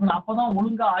 பயம் இருக்கணும். அப்பதான்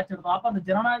ஒழுங்கா ஆட்சி இருக்கும். அப்ப அந்த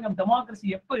ஜனநாயகம், டெமோக்ரஸி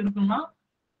எப்ப இருக்குன்னா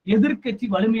எதிர்கட்சி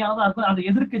வலிமையாக தான் இருக்கும். அந்த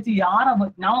எதிர்கட்சி யாரை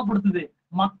ஞாபகப்படுத்துது?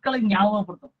 மக்களை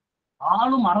ஞாபகப்படுத்தும்.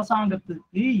 ஆளும்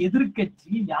அரசாங்கத்துக்கு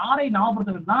எதிர்கட்சி யாரை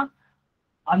ஞாபகப்படுத்துதுன்னா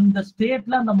அந்த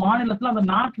ஸ்டேட்ல, அந்த மாநிலத்துல, அந்த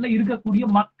நாட்டுல இருக்கக்கூடிய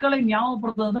மக்களை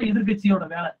ஞாபகப்படுத்துறதுதான் எதிர்கட்சியோட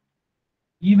வேலை.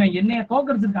 இவன் என்னைய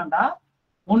தோக்கடிச்சிருக்காண்டா,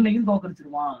 உன்னையும்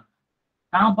தோக்கடிச்சிருவான்.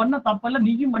 நான் பண்ண தப்பெல்லாம்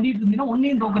நீயும் பண்ணிட்டு இருந்தீங்கன்னா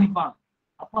உன்னையும் தோக்கடிப்பான்.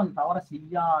 அப்ப அந்த தவறை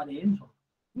செய்யாதேன்னு சொல்றேன்.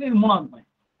 இது மூணாவது பாயிண்ட்.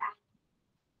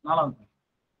 நாலாவது பாயிண்ட்,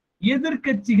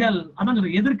 எதிர்கட்சிகள், அதான்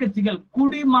சொல்றேன், எதிர்கட்சிகள்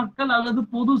குடிமக்கள் அல்லது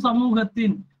பொது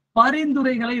சமூகத்தின்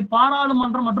பரிந்துரைகளை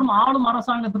பாராளுமன்றம் மற்றும் ஆளும்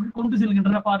அரசாங்கத்திற்கு கொண்டு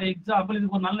செல்கின்றன. ஃபார் எக்ஸாம்பிள்,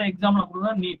 இதுக்கு ஒரு நல்ல எக்ஸாம்பிள்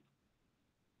கொடுத்தா NEET,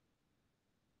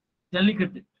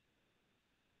 jallikattu,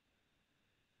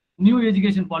 new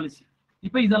education policy.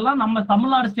 இப்ப இதெல்லாம் நம்ம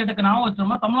தமிழ்நாடு ஸ்டேட்டுக்கு ஞாபகம்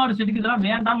வச்சோம்னா தமிழ்நாடு ஸ்டேட்டுக்கு இதெல்லாம்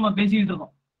வேண்டாம் நம்ம பேசிக்கிட்டு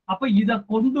இருக்கோம். அப்ப இதை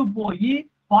கொண்டு போய்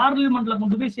பார்லிமெண்ட்ல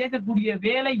கொண்டு போய் சேர்க்கக்கூடிய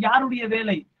வேலை யாருடைய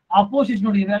வேலை?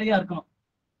 அப்போசிஷனுடைய வேலையா இருக்கணும்.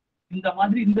 இந்த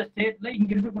மாதிரி இந்த ஸ்டேட்ல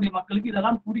இங்க இருக்கக்கூடிய மக்களுக்கு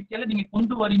இதெல்லாம் பிடிக்கல, நீங்க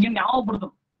கொண்டு வரீங்கன்னு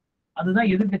ஞாபகப்படுத்தணும்.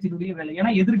 அதுதான் எதிர்கட்சியினுடைய வேலை.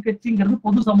 ஏன்னா எதிர்கட்சிங்கிறது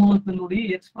பொது சமூகத்தினுடைய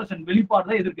எக்ஸ்பிரஷன்,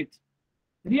 வெளிப்பாடுதான் எதிர்கட்சி.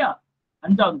 சரியா?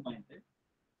 அஞ்சாவது பாயிண்ட்,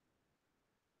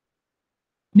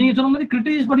 நீங்க சொன்ன மாதிரி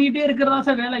கிரிட்டிசைஸ் பண்ணிக்கிட்டே இருக்கிறதா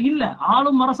சார் வேலை இல்ல.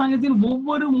 ஆளும் அரசாங்கத்தின்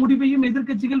ஒவ்வொரு முடிவையும்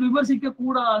எதிர்கட்சிகள் விமர்சிக்க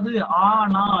கூடாது.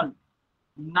 ஆனால்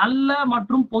நல்ல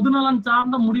மற்றும் பொதுநலன்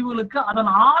சார்ந்த முடிவுகளுக்கு அதன்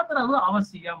ஆதரவு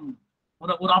அவசியம்.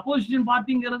 ஒரு அப்போசிஷன்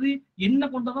பார்ட்டிங்கிறது என்ன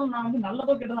கொண்டதும் நான் வந்து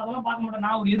நல்லதோ கெட்டதோ அதெல்லாம் பார்க்க மாட்டேன்.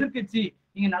 நான் ஒரு எதிர்கட்சி,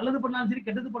 நீங்க நல்லது பண்ணாலும் சரி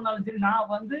கெட்டது பண்ணாலும் சரி நான்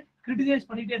வந்து கிரிட்டிசைஸ்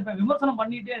பண்ணிட்டே இருப்பேன், விமர்சனம்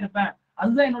பண்ணிட்டே இருப்பேன்.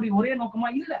 அதுதான் என்னுடைய ஒரே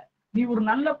நோக்கமா இல்ல. நீ ஒரு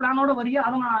நல்ல பிளானோட வரியா,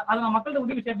 அதை நான் மக்கள்கிட்ட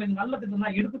உதவி சேர்ப்பேன். நல்ல திட்டம்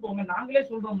தான் எடுத்துக்கோங்க, நாங்களே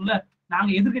சொல்றோம்ல,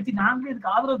 நாங்க எதிர்கட்சி, நாங்களே இதுக்கு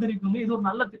ஆதரவு தெரிவிக்கோங்க, இது ஒரு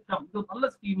நல்ல திட்டம், இது ஒரு நல்ல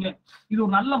ஸ்கீம், இது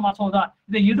ஒரு நல்ல மசோதா,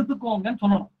 இதை எடுத்துக்கோங்கன்னு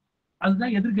சொல்லணும்.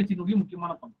 அதுதான் எதிர்கட்சியினுடைய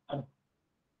முக்கியமான பங்கு.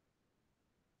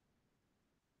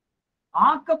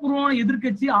 ஆக்கப்பூர்வமான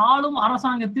எதிர்க்கட்சி ஆளும்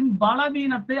அரசாங்கத்தின்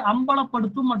பலவீனத்தை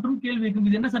அம்பலப்படுத்தும் மற்றும் கேள்வி கேட்கும்.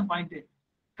 இது என்ன sir point?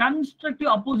 Constructive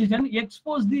opposition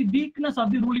expose the weakness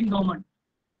of the ruling government.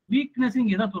 Weakness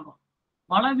இங்க எதை சொல்றோம்?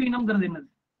 பலவீனம்ங்கிறது என்னது?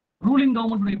 ரூலிங்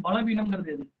கவர்மெண்ட்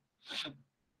பலவீனம்ங்கிறது எது?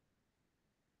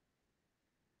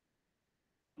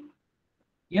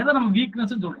 எதை நம்ம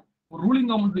வீக்னஸ் சொல்றோம்? ஒரு ரூலிங்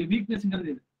கவர்மெண்ட் வீக்னஸ்ங்கிறது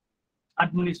எது?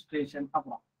 அட்மினிஸ்ட்ரேஷன்.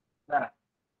 அப்புறம் வேற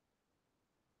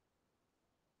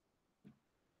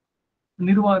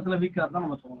நிர்வாகத்துல வீக்கா இருந்தா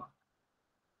நம்ம சொல்லலாம்.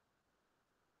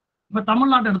 இப்ப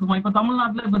தமிழ்நாட்டை எடுத்துப்போம். இப்ப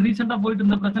தமிழ்நாட்டுல இப்ப ரீசெண்டா போயிட்டு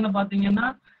இருந்த பிரச்சனை பாத்தீங்கன்னா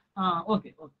ஓகே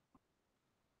ஓகே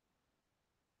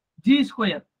ஜி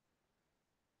ஸ்கொயர்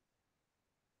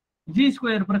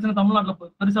பிரச்சனை தமிழ்நாட்டுல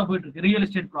பெருசா போயிட்டு இருக்கு. Real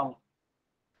estate problem.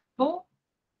 ஸோ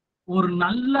ஒரு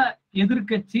நல்ல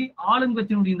எதிர்கட்சி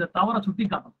ஆளுங்கட்சியினுடைய இந்த தவறை சுட்டி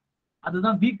காட்டும்.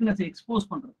 அதுதான் வீக்னஸ் எக்ஸ்போஸ்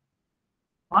பண்றது.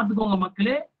 பாத்துக்கோங்க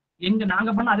மக்களே, எங்க நாங்க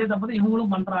பண்ண அதே தப்பு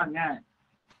இவங்களும் பண்றாங்க.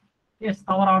 எஸ்,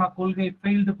 தவறான கொள்கை,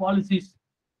 ஃபெயில்டு பாலிசிஸ்,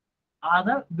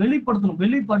 அதை வெளிப்படுத்தணும்.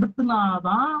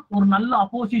 வெளிப்படுத்தினாதான் ஒரு நல்ல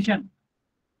அப்போசிஷன்.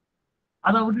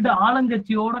 அதை விட்டுட்டு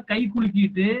ஆளுங்கட்சியோட கை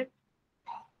குலுக்கிட்டு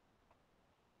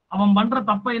அவன் பண்ற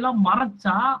தப்பையெல்லாம்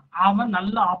மறைச்சா அவன்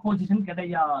நல்ல ஆப்போசிஷன்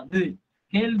கிடையாது.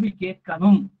 கேள்வி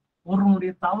கேட்கணும்,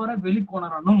 ஒருவனுடைய தவறை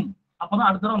வெளிக்கொணரணும். அப்பதான்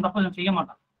அடுத்த தடவை தப்பை செய்ய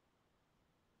மாட்டான்.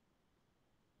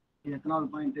 இது எத்தனாவது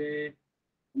பாயிண்ட்?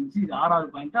 ஆறாவது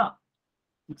பாயிண்டா?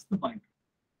 6th point.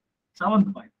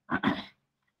 7th point.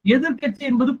 எதிர்கட்சி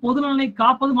என்பது பொதுநலனை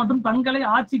காப்பது மற்றும் தங்களை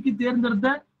ஆட்சிக்கு தேர்ந்தெடுத்த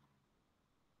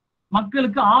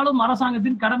மக்களுக்கு ஆளும்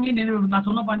அரசாங்கத்தின் கடமையை நிறைவேறும். நான்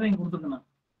சொன்ன பாயிண்ட் இங்க கொடுத்துருக்கேன்.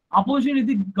 Opposition is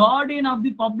the guardian of the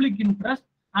public interest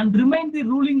and remain the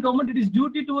ruling government. It is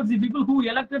duty towards the people who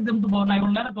elected them to power. நான்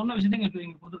இவ்வளவு நேரம் சொன்ன விஷயத்தை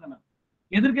இங்க கொடுத்துருக்கேன்.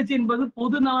 எதிர்கட்சி என்பது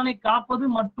பொது நலனை காப்பது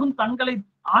மற்றும் தங்களை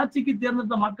ஆட்சிக்கு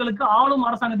தேர்ந்தெடுத்த மக்களுக்கு ஆளும்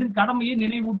அரசாங்கத்தின் கடமையை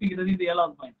நினைவூட்டுகிறது. இது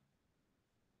 7வது பாயிண்ட்.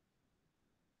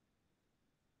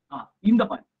 இந்த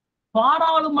பாயிண்ட்.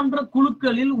 பாராளுமன்ற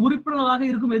குழுக்களில் உறுப்பினராக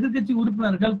இருக்கும் எதிர்கட்சி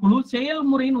உறுப்பினர்கள் குழு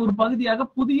செயல்முறையின் ஒரு பகுதியாக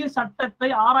புதிய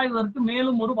சட்டத்தை ஆராய்வதற்கு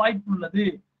மேலும் ஒரு வாய்ப்பு உள்ளது.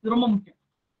 இது ரொம்ப முக்கியம்.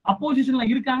 அப்போசிஷன்ல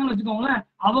இருக்காங்கன்னு வச்சுக்கோங்களேன்,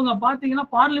 அவங்க பாத்தீங்கன்னா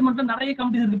பார்லிமெண்ட்ல நிறைய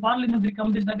கமிட்டிஸ் இருக்கு. பார்லிமெண்டரி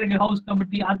கமிட்டிஸ், ஹவுஸ்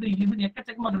கமிட்டி, அது இது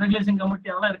எக்கச்சக்கமா ரெகுலேஷன்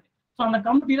கமிட்டி அதெல்லாம் இருக்கு. ஸோ அந்த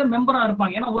கமிட்டியில மெம்பரா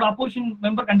இருப்பாங்க. ஏன்னா ஒரு அப்போசிஷன்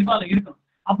மெம்பர் கண்டிப்பா அதுல இருக்கணும்.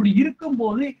 அப்படி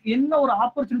இருக்கும்போது என்ன ஒரு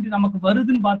ஆப்பர்ச்சுனிட்டி நமக்கு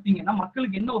வருதுன்னு பாத்தீங்கன்னா,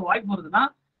 மக்களுக்கு என்ன ஒரு வாய்ப்பு வருதுன்னா,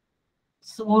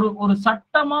 ஒரு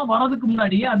சட்டமா வர்றதுக்கு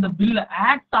முன்னாடியே அந்த பில்ல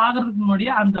ஆக்ட் ஆகிறதுக்கு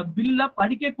முன்னாடியே அந்த பில்ல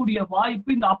படிக்கக்கூடிய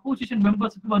வாய்ப்பு இந்த அப்போசிஷன்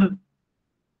மெம்பர்ஸுக்கு வருது.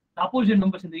 அப்போசிஷன்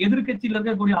மெம்பர்ஸ், இந்த எதிர்கட்சியில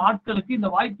இருக்கக்கூடிய ஆட்களுக்கு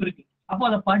இந்த வாய்ப்பு இருக்கு. அப்போ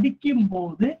அதை படிக்கும்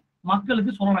போது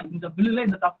மக்களுக்கு சொல்லலாம், இந்த பில்லுல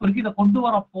இந்த தப்பு இருக்கு, இதை கொண்டு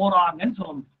வர போறாங்கன்னு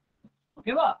சொல்லணும்.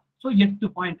 ஓகேவா? So 8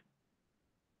 point.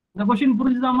 இந்த கொஸ்டின்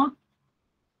புரிஞ்சுதாமா?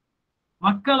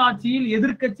 மக்களாட்சியில்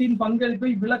எதிர்கட்சியின்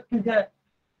பங்களிப்பை விளக்குக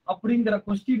அப்படிங்கிற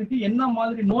கொஸ்டினுக்கு என்ன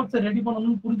மாதிரி நோட்ஸ் ரெடி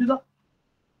பண்ணணும்னு புரிஞ்சுதா?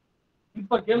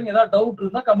 இப்ப கேளுங்க. ஏதாவது டவுட்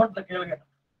இருந்தா கமெண்ட்ல கேளுங்க.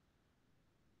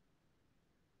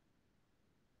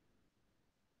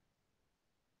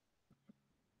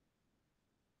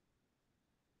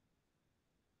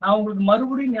 நான் உங்களுக்கு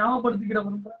மறுபடியும் ஞாபகப்படுத்திக்கிற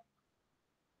விரும்புறேன்.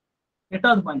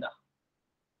 8வது பாயிண்டா?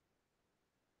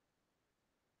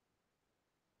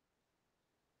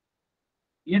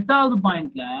 8வது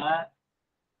பாயிண்ட்ல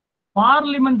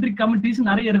பார்லிமெண்டரி கமிட்டிஸ்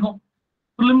நிறைய இருக்கும்.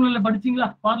 பிரிலிமினரில படிச்சீங்களா?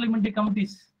 பார்லிமெண்டரி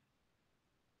கமிட்டிஸ்,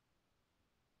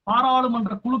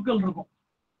 பாராளுமன்ற குழுக்கள் இருக்கும்.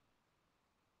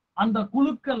 அந்த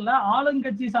குழுக்கள்ல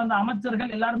ஆளுங்கட்சி சார்ந்த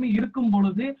அமைச்சர்கள் எல்லாருமே இருக்கும்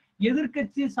பொழுது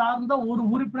எதிர்கட்சி சார்ந்த ஒரு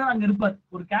உறுப்பினர் அங்க இருப்பார்.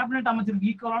 ஒரு கேபினெட் அமைச்சருக்கு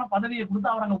ஈக்குவலான பதவியை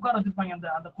கொடுத்து அவர் அங்க உட்கார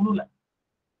வச்சிருப்பாங்க அந்த குழுல.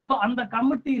 அந்த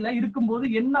கமிட்டியில இருக்கும்போது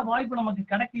என்ன வாய்ப்பு நமக்கு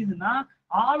கிடைக்குதுன்னா,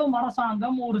 ஆளும்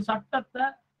அரசாங்கம் ஒரு சட்டத்தை,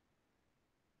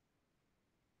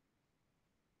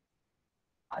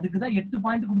 அதுக்குதான் 8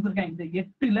 பாயிண்ட் கொடுத்துருக்கேன். இந்த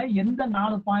 8ல எந்த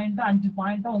 4 பாயிண்ட் 5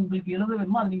 பாயிண்டா உங்களுக்கு எழுத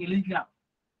வேணுமோ அதை நீங்க எழுதிக்கலாம்.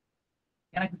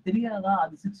 எனக்கு தெரியாதா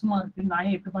அது 6 மார்க்கு, நான்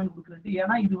 8 பாயிண்ட் கொடுக்குறேன்.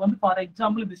 ஏன்னா இது வந்து ஃபார்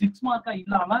எக்ஸாம்பிள் இது 6 மார்க்கா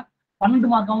இல்லாம 12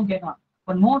 மார்க்காவும் கேட்கலாம்.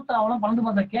 இப்ப நோட்டாவெல்லாம் 12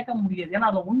 மார்க்கா கேட்க முடியாது. ஏன்னா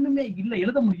அதுல ஒண்ணுமே இல்லை,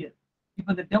 எழுத முடியாது.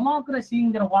 இப்ப இந்த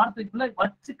டெமோக்ரஸிங்கிற வார்த்தைக்குள்ள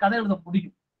வச்சு கதை எழுத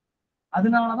முடியும்.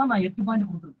 அதனாலதான் நான் 8 பாயிண்ட்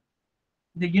கொடுத்துருக்கேன்.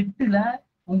 இந்த 8ல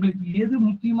உங்களுக்கு எது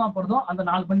முக்கியமா படுதோ அந்த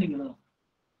 4 பாயிண்ட் நீங்க எழுதணும்.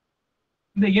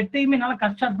 இந்த 8ஐயுமே நல்லா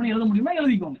கட் பண்ணி எழுத முடியுமா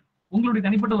எழுதிக்கோங்க. உங்களுடைய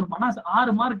தனிப்பட்ட ஒரு மனசு.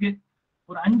 6 மார்க்கு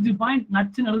ஒரு 5 பாயிண்ட்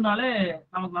நச்சுன்னு எழுதினாலே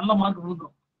நமக்கு நல்ல மார்க்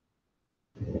விழுந்துடும்.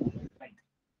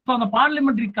 அந்த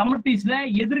பார்லிமெண்டரி கமிட்டிஸ்ல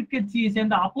எதிர்கட்சியை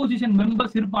சேர்ந்த அப்போசிஷன்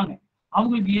மெம்பர்ஸ் இருப்பாங்க.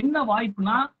 அவங்களுக்கு என்ன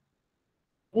வாய்ப்புனா,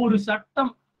 ஒரு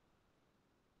சட்டம்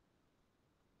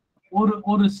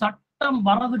ஒரு சட்டம்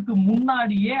வர்றதுக்கு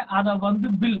முன்னாடியே அதை வந்து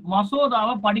பில்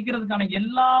மசோதாவை படிக்கிறதுக்கான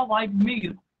எல்லா வாய்ப்புமே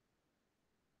இருக்கும்.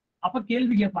 அப்ப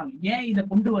கேள்வி கேட்பாங்க, ஏன் இதை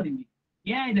கொண்டு வரீங்க,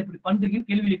 ஏன் இதை இப்படி பண்றீங்கன்னு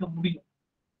கேள்வி கேட்க முடியும்.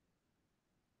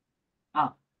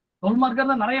 12 மார்க்கர்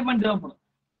தான் நிறைய பாயிண்ட் தேவைப்படும்.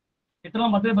 எத்தனை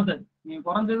பத்தே பத்தாது. நீங்க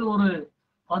குறைஞ்சது ஒரு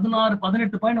 16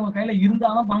 18 பாயிண்ட் உங்க கையில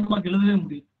இருந்தாலும் 12 மார்க் எழுதவே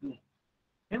முடியும்.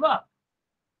 ஓகேவா?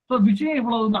 ஸோ விஷயம்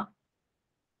இவ்வளவுதான்.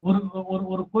 ஒரு ஒரு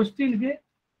ஒரு கொஸ்டினுக்கு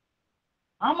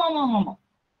ஆமா ஆமா ஆமா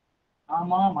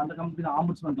ஆமா ஆமா அந்த கம்பெனி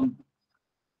ஆம்புட்ஸ்மேன் கம்பெனி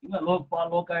இல்ல.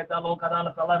 லோக் ஆயத்தா லோக்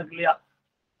அதாலத்தெல்லாம் இருக்கு இல்லையா?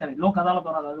 சரி, லோக் அதாலத்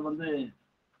வராது, அது வந்து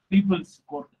பீப்புள்ஸ்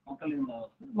கோர்ட், மக்களின்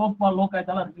லோக்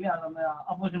ஆயத்தாலாம் இருக்கு இல்லையா? அந்த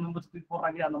அப்போசிஷன் மெம்பர்ஸ்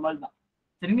போடுறாங்க அந்த மாதிரி தான்.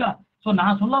 சரிங்களா? ஸோ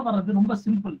நான் சொல்ல வர்றது ரொம்ப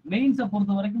சிம்பிள். மெயின்ஸை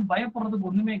பொறுத்த வரைக்கும் பயப்படுறதுக்கு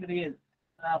ஒண்ணுமே கிடையாது.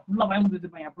 ஃபுல்லா பயமுறுத்தி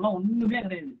வச்சிருப்பாங்க, அப்படிலாம் ஒண்ணுமே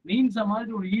கிடையாது. மெயின்ஸை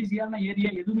மாதிரி ஒரு ஈஸியான ஏரியா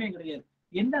எதுவுமே கிடையாது.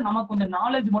 என்ன நமக்கு கொஞ்சம்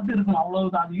நாலேஜ் மட்டும் இருக்கணும்,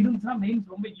 அவ்வளவுதான். அது இருந்துச்சுன்னா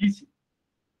மெயின்ஸ் ரொம்ப ஈஸி.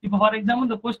 இப்ப ஃபார் எக்ஸாம்பிள்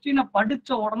இந்த கொஸ்டினை படிச்ச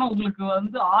உடனே உங்களுக்கு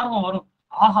வந்து ஆர்வம் வரும்,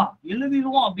 ஆஹா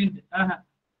எழுதிடுவோம் அப்படின்ட்டு.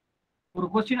 ஒரு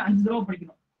கொஸ்டின் 5 தடவை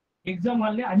படிக்கணும். எக்ஸாம்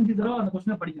ஹால்லே 5 தடவை அந்த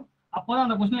கொஸ்டினை படிக்கணும். அப்பதான்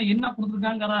அந்த கொஸ்டினை என்ன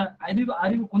கொடுத்துருக்காங்கிற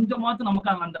அறிவு கொஞ்சமாவது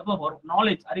நமக்கு அந்த இடத்துல வரும்.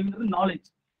 Knowledge, அறிவுங்கிறது knowledge.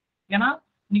 ஏன்னா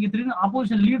நீங்க திடீர்னு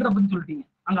அப்போசிஷன் லீடரை பத்தி சொல்லிட்டீங்க,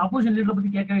 அங்க அப்போசிஷன் லீடரை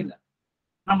பத்தி கேட்கவே இல்லை.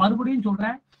 நான் மறுபடியும்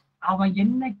சொல்றேன், அவன்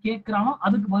என்ன கேட்கிறானோ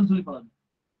அதுக்கு பதில் சொல்லி பழகு.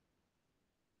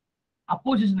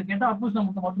 அப்போசிஷன் கேட்டா அப்போசிஷன்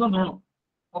மட்டும் தான் சொல்லணும்.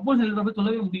 அப்போசிஷன் லீடரை பத்தி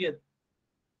சொல்லவே முடியாது.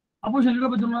 அப்போசிஷன் லீடரை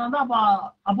பத்தி சொல்லணும், அப்ப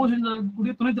அப்போசிஷன்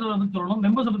கூடிய துணைத் தலைவரை பத்தி சொல்லணும்,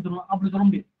 மெம்பர்ஸை பத்தி சொல்லணும். அப்படி சொல்ல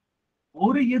முடியாது.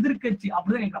 ஒரு எதிர்கட்சி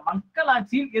அப்படிதான்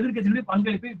மக்களாட்சியில் எதிர்கட்சியுடைய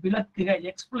பங்களிப்பை விளக்குக,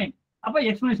 எக்ஸ்பிளைன். அப்ப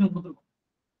எக்ஸ்பிளனேஷன் கொடுத்துருக்கோம்.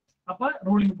 அப்ப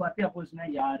ரூலிங் பார்ட்டி அப்போசிஷனா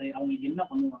யாரு, அவங்க என்ன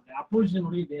பண்ணுவாங்க,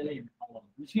 அப்போசிஷனுடைய வேலை என்ன,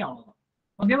 அவ்வளவு விஷயம், அவ்வளவுதான்.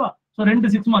 ஓகேவா? So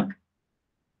 2 6 mark.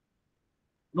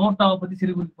 நோட்டாவை பத்தி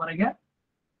சிறு குறிப்பு வரைங்க.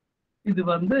 இது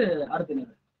வந்து அடுத்து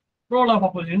என்னது, ரோல் ஆஃப்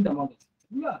அப்போசிஷன் டெமோக்ரஸி.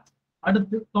 சரிங்களா?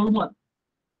 அடுத்து 12 மார்க்.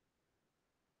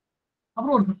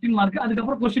 அப்புறம் ஒரு 15 மார்க்.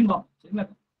 அதுக்கப்புறம் கொஸ்டின் பார்ப்போம். சரிங்களா?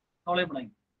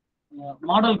 கவலைப்படாங்க.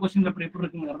 மாடல் கொஸ்டின் எப்படி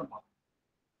இருக்குங்கிறத பார்ப்போம்.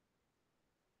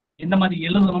 எந்த மாதிரி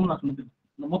எழுதணும்னு நான் சொல்லித்தரேன்.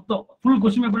 இந்த மொத்தம் ஃபுல்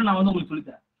கொஸ்டின் பேப்பர் நான் வந்து உங்களுக்கு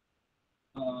சொல்லித்தரேன்.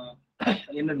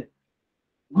 என்னது,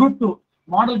 group 2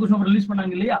 model question paper release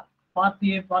பண்ணாங்க இல்லையா? Part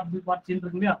A, part B, part C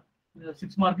இருக்கு இல்லையா?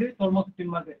 6 மார்க், 12 மார்க்,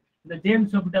 15 மார்க். இந்த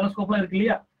ஜேம்ஸ் வெப் டெலஸ்கோப்லாம் இருக்கு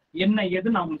இல்லையா? என்ன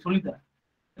ஏது நான் உங்களுக்கு சொல்லித்தரேன்.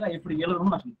 எப்படி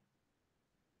எழுதணும்னு நான் சொல்லித்தரேன்.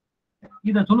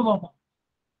 இதை சொல்லு பார்ப்போம்.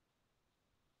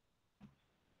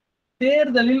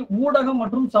 தேர்தலில் ஊடகம்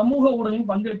மற்றும் சமூக ஊடகம்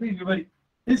பங்களிப்பை விவரி.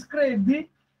 Describe the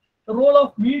role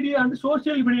of media and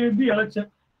social media in the election.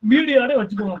 மீடியாவே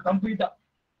வச்சுக்கோங்க கம்ப்ளீட்டா,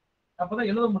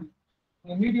 அப்பதான் எழுத முடியும்.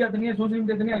 நீங்க மீடியா தனியா சோசியல்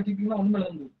மீடியா தனியா வச்சுக்கிட்டீங்கன்னா உண்மை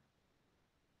எழுத முடியும்.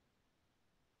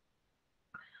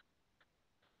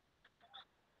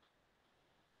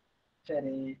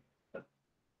 சரி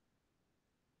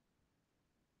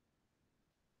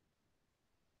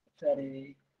சரி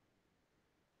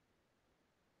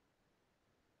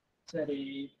சரி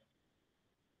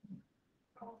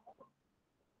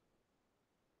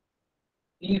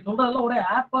நீங்க சொல்றதெல்லாம் ஒரே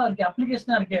ஆப்பா இருக்கு,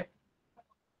 அப்ளிகேஷனா இருக்கு.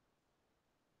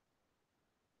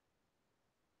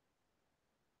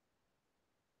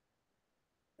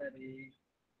 சரி,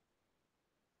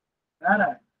 வேற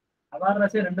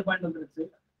அவேர்னஸே 2 பாயிண்ட் வந்துருச்சு.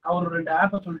 அவர் 2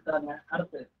 ஆப்பை சொல்லிட்டாங்க.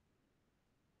 அடுத்து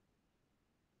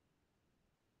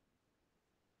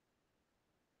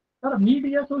வேற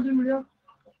மீடியா சோசியல் மீடியா.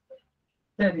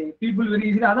 சரி, பீப்புள் வெரி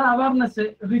ஈஸி, அதான் awareness,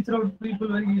 reach out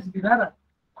people very easy. வேற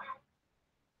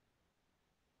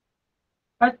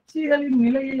கட்சிகளின்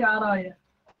நிலையை ஆராய.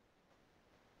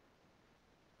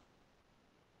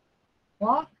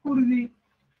 வாக்குறுதி,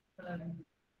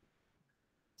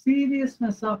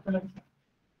 சீரியஸ்னஸ் ஆஃப் எலெக்ஷன்,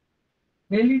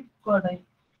 வெளிப்படை.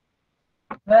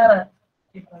 வேற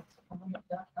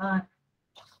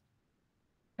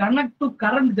connect to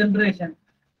current generation.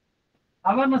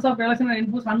 Awareness of election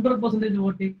இன்புஸ் 100%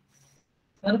 voting.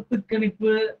 கருத்து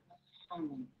கணிப்பு.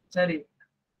 சரி,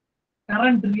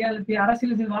 கரண்ட் ரியாலிட்டி,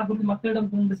 அரசியல் வாக்குறுதி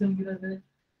மக்களிடம் கொண்டு செல்கிறது.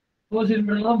 சோசியல்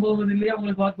மீடியாலாம் போகுது இல்லையா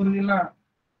உங்களுக்கு வாக்குறுதி எல்லாம்.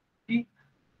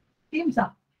 டீம்ஸா,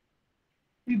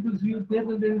 பீப்புள்ஸ் வியூ,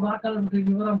 தேர்தல் வாக்காளர்களுக்கு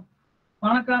விவரம்,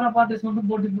 பணக்கார பார்ட்டிஸ்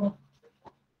மட்டும் போட்டுக்கிறோம்.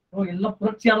 ஓ, எல்லாம்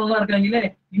புரட்சியாளர்களா இருக்காங்களே,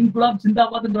 இன்குலாப்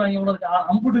சிந்தாபாத்ன்றாங்க இவ்வளவு இருக்கு.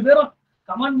 50 பேரும்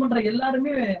கமெண்ட் பண்ற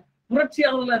எல்லாருமே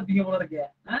புரட்சியாளர்களா இருக்கீங்க இவ்வளவு இருக்கு.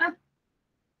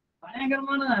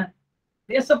 பயங்கரமான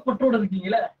தேசப்பற்றோடு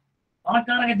இருக்கீங்களே.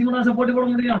 பணக்கார கட்சி கூட போட்டி போட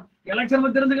முடியும்.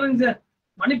 Election தெரிஞ்சுக்கணுங்க sir.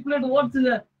 மணிப்புலேட் oats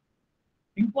sir,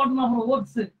 important of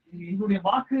oats, எங்களுடைய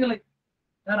வாக்குகளை.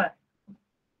 வேற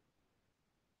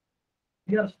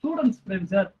ஸ்டூடெண்ட்ஸ் பிரேம்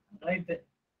சார். ரைட்,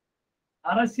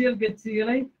 அரசியல்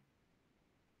கட்சிகளை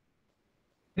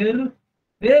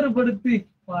வேறுபடுத்தி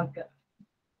பார்க்க.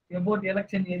 எபோட்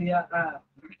எலெக்ஷன் ஏரியா,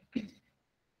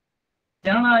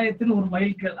 ஜனநாயகத்தின் ஒரு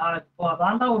மைல்கல்.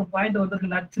 தாண்டா ஒரு பாயிண்ட்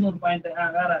வந்திருக்கு, நச்சுன்னு ஒரு பாயிண்ட்.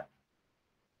 வேற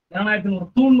ஜனநாயகத்தின் ஒரு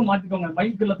தூண் மாத்திக்கோங்க,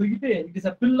 மைல்கல்ல தூக்கிட்டு it is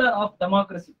a pillar of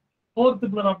democracy, 4th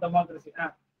pillar of democracy.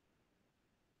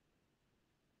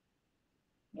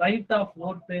 Right of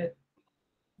ஓட்டு.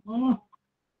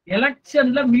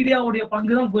 எலெக்ஷன்ல மீடியாவுடைய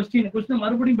பங்கு தான் கொஸ்டின்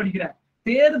மறுபடியும் படிக்கிறேன்.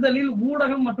 தேர்தலில்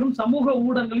ஊடகம் மற்றும் சமூக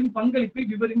ஊடகங்களின் பங்களிப்பை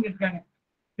விவரிங்க இருக்காங்க.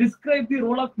 Describe the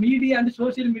role of media and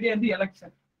social media in the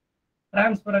election.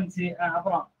 Transparency.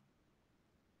 அப்புறம்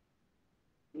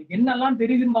என்னெல்லாம்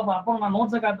தெரியுதுன்னு பாப்பா. அப்புறம் நான்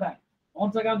நோட்ஸை காட்டுறேன்.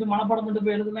 நோட்ஸை காட்டு மனப்பாடம் மட்டும்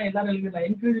போய் எழுதுனா எல்லாரும் எழுதிடலாம்.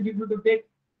 Encourage people to take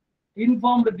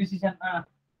informed decision.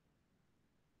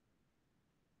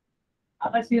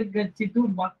 அரசியல் கட்சிக்கு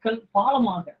மக்கள்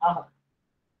பாலமாக. ஆஹா,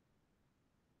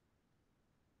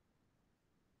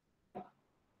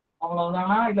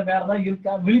 அவ்வளவுதானா இல்ல வேற ஏதாவது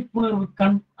இருக்கா? விழிப்புணர்வு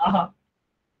கண். ஆஹா,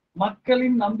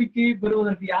 மக்களின் நம்பிக்கையை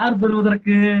பெறுவதற்கு. யார்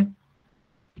பெறுவதற்கு?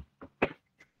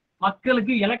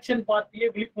 மக்களுக்கு எலெக்ஷன் பார்ட்டியே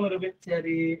விழிப்புணர்வு.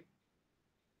 சரி,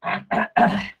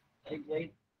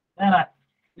 வேற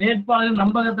வேட்பாளர்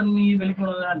நம்பகத்தன்மையை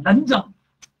வெளிக்கொணர்வு. லஞ்சம்.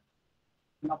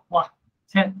 அப்பா,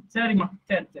 சரி சரிம்மா,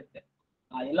 சரி சரி சரி.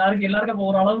 எல்லாருக்கும்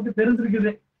ஒரு அளவுக்கு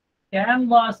தெரிஞ்சிருக்குது.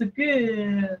 கேன்வாஸுக்கு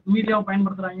மீடியாவை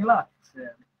பயன்படுத்துறாங்களா? சரி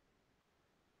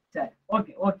சரி,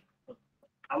 ஓகே ஓகே.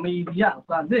 அமைதியா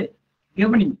உட்காந்து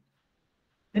கவனிங்க,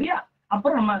 சரியா?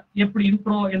 அப்புறம் நம்ம எப்படி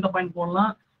இன்ட்ரோ எந்த பாயிண்ட்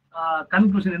போடலாம்,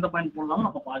 கன்க்ளூஷன் எந்த பாயிண்ட் போடலாம்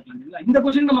நம்ம பார்க்கலாம். இல்ல இந்த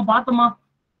கொஸ்டின் நம்ம பார்த்தோமா?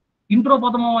 இன்ட்ரோ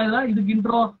பார்த்தோமா? இதுக்கு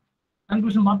இன்ட்ரோ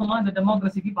கன்க்ளூஷன் பார்த்தோமா? இந்த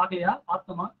டெமோக்ரஸிக்கு பார்க்கலையா?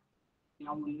 பார்த்தோமா?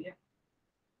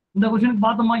 இந்த கொஸ்டினுக்கு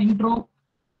பார்த்தோமா இன்ட்ரோ?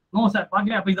 நோ சார்,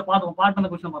 பார்க்கலையா? அப்ப இதை பார்த்தோம், பார்த்து அந்த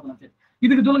கொஸ்டின் பார்த்தோம். சரி,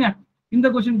 இதுக்கு சொல்லுங்க. இந்த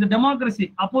கொஸ்டின், இந்த டெமோக்ரஸி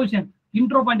அப்போசிஷன்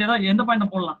இன்ட்ரோ பாயிண்ட் ஏதாவது எந்த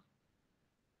பாயிண்ட் போடலாம்?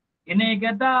 என்னைய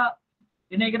கேட்டா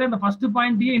இந்த ஃபர்ஸ்ட்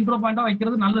பாயிண்ட்டையே இன்ட்ரோ பாயிண்டா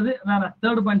வைக்கிறது நல்லது. வேற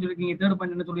தேர்ட் பாயிண்ட் இருக்கீங்க. தேர்ட்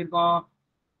பாயிண்ட் என்ன சொல்லியிருக்கோம்?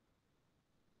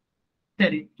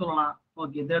 சரி சொல்லலாம்.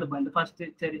 Okay, third point first.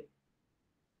 சரி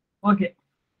ஓகே,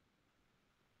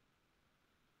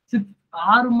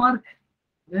 6 மார்க்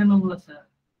வேணும்ல sir.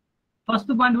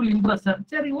 First point will Impress sir.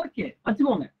 சரி ஓகே,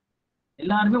 வச்சுக்கோங்க.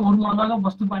 எல்லாருமே 1 மார்க்காக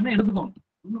ஃபர்ஸ்ட் பாயிண்ட் எடுத்துக்கோங்க.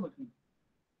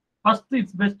 First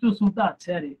it's best to சூட்டா.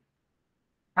 சரி,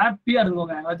 ஹாப்பியா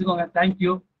இருந்துக்கோங்க, வச்சுக்கோங்க.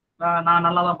 தேங்க்யூ. நான்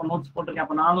நல்லா தான் நோட்ஸ் போட்டிருக்கேன்.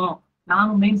 அப்ப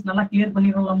நானும் மெயின்ஸ் நல்லா கிளியர்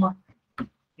பண்ணிடலாமா?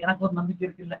 எனக்கு ஒரு நம்பிக்கை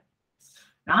இருக்கு. இல்ல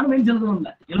நானும் மெயின்ஸ் எழுதணும்ல,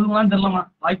 எழுதுவான்னு தெரியலாமா?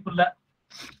 வாய்ப்பு இல்லை.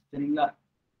 சரிங்களா?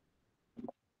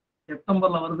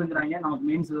 செப்டம்பர்ல வருதுங்கிறாங்க. நமக்கு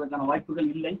மெயின்ஸ் எழுதுறதுக்கான வாய்ப்புகள்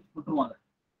இல்லை, விட்டுருவாங்க.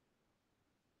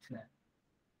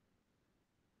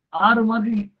 6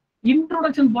 மாதிரி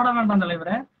இன்ட்ரோடக்ஷன் போட வேண்டாம்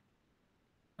தலைவரே.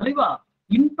 தலைவா,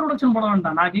 இன்ட்ரோடக்ஷன் போட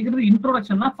வேண்டாம். நான் கேட்கறது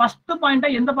இன்ட்ரோடக்ஷன் ஃபர்ஸ்ட்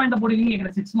பாயிண்டா எந்த பாயிண்ட போடுவீங்க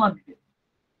கேட்கறேன். 6 மார்க்கு.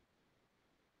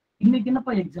 இன்னைக்கு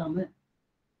என்னப்பா எக்ஸாம்?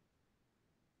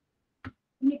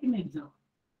 இன்னைக்கு என்ன எக்ஸாம்?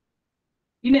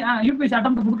 யூபிஎஸ்சி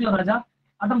அட்டெம்ப்ட் கொடுக்கல ராஜா.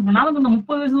 அட்டெம்ப்ட் நானும் இந்த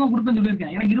 30 வயசு தான் கொடுப்பேன்னு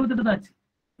சொல்லியிருக்கேன். எனக்கு 28 தான் ஆச்சு.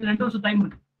 2 வருஷம் டைம்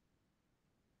இருக்கு.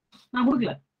 நான்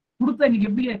கொடுக்கல. கொடுத்தா இன்னைக்கு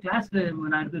எப்படி கிளாஸ்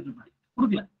நான் எடுத்துட்டு இருப்பேன்?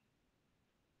 கொடுக்கல.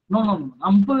 நோ நோ நோ,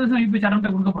 நான் 30 வயசு யூபிஎஸ்சி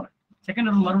அட்டெம்ப்ட் கொடுக்க போறேன். செகண்ட்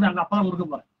இயர் மறுபடியும் அங்க அப்பதான் கொடுக்க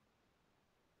போறேன்.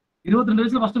 22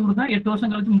 வயசுல ஃபர்ஸ்ட் கொடுத்தேன். 8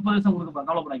 வருஷம் கழிச்சு 30 வருஷம் கொடுக்க போறேன்.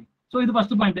 கவலைப்படாங்க. சோ இது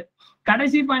ஃபர்ஸ்ட் பாயிண்ட்.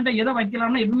 கடைசி பாயிண்ட் எதை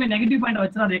வைக்கலாம்னா எதுவுமே நெகட்டிவ் பாயிண்ட்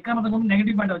வச்சிடாது. எக்காரணத்தை கொண்டு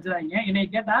நெகட்டிவ் பாயிண்ட் வச்சிடாங்க. என்னை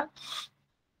கேட்டா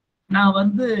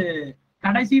நான்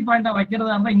கடைசி பாயிண்டா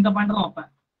வைக்கிறதா இருந்தா இந்த பாயிண்ட் தான் வைப்பேன்.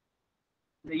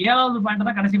 இந்த 7வது பாயிண்ட்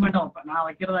தான் கடைசி பாயிண்டா வைப்பேன் நான்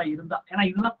வைக்கிறதா இருந்தா. ஏன்னா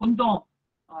இதெல்லாம் கொஞ்சம்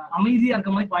அமைதியா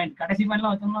இருக்க மாதிரி பாயிண்ட். கடைசி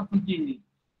பாயிண்ட்லாம் வச்சோம்னா தூக்கி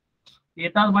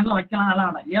 8வது பாயிண்ட்ல வைக்கலாம்.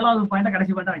 அதெல்லாம் 7வது பாயிண்டா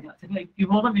கடைசி பாயிண்டா வைக்கலாம். சரிங்களா?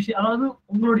 இவ்வளவுதான் விஷயம். அதாவது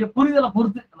உங்களுடைய புரிதலை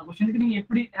பொறுத்து அந்த கொஸ்டினுக்கு நீங்க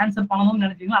எப்படி ஆன்சர் பண்ணணும்னு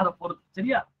நினைச்சீங்களோ அதை பொறுத்து.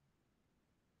 சரியா?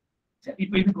 சரி,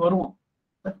 இப்ப இதுக்கு வருவோம்.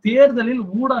 தேர்தலில்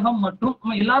ஊடகம்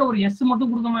மற்றும் எல்லாரும் ஒரு எஸ்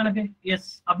மட்டும் கொடுக்கமா? எனக்கு எஸ்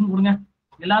அப்படின்னு கொடுங்க.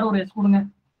 எல்லாரும் ஒரு எஸ் கொடுங்க.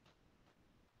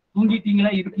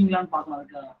 தூங்கிட்டீங்களா இருக்கீங்களான்னு பார்க்கலாம்.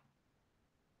 அதுக்காக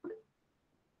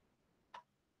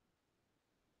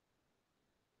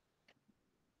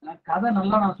கதை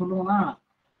நல்லா நான் சொல்லுவேன்னா,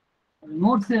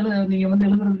 நோட்ஸ் நீங்க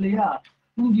எழுதுறது இல்லையா,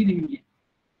 தூங்கிடுவீங்க.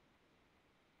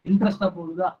 இன்ட்ரெஸ்டா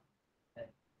போகுதா?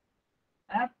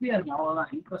 ஹாப்பியா இருக்கும்.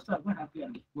 அவ்வளவுதான். இன்ட்ரெஸ்டா இருக்கும், ஹாப்பியா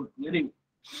இருக்கும். Very good.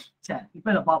 சரி, இப்ப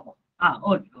இதை பார்ப்போம்.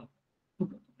 ஓகே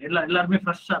ஓகே, எல்லாருமே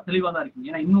ஃப்ரெஷ்ஷா தெளிவா தான் இருக்கீங்க.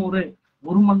 ஏன்னா இன்னும் ஒரு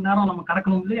 1 மணி நேரம் நம்ம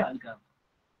கடக்கணும் இல்லையா? அதுக்காக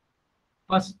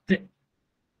ஃபர்ஸ்ட்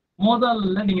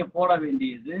முதல்ல நீங்க போட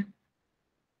வேண்டியது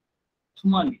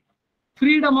சும்மா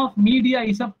freedom of media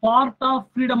is a part of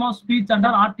freedom of speech under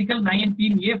article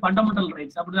 19A fundamental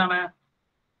rights. அப்படிதானே?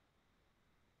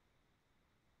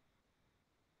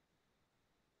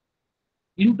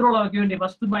 இன்ட்ரோல வைக்க வேண்டிய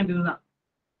ஃபர்ஸ்ட் பாயிண்ட் இதுதான்.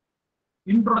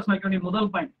 இன்ட்ரோடக்ஷன் வைக்க வேண்டிய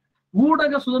முதல் பாயிண்ட்,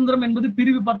 ஊடக சுதந்திரம் என்பது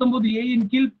பிரிவு 19A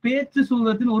கீழ் பேச்சு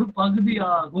சுதந்திரத்தின் ஒரு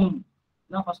பகுதியாகும்.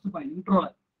 இதுதான் ஃபர்ஸ்ட் பாயிண்ட்.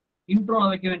 இன்ட்ரோல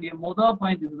வைக்க வேண்டிய முதல்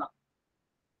பாயிண்ட் இதுதான்.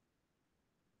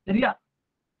 சரியா?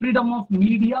 freedom of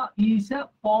media is a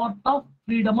part of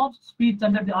freedom of speech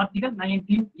under the article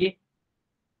 19A.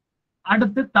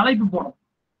 அடுத்து தலைப்பு போடும்.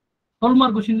 12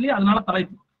 மார்க் கொஸ்டின்லயே, அதனால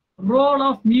தலைப்பு. Role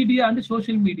of media and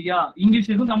social media. English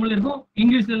இருக்கும், தமிழ் இருக்கும்.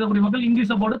 இங்கிலீஷ்ல எழுதக்கூடிய மக்கள்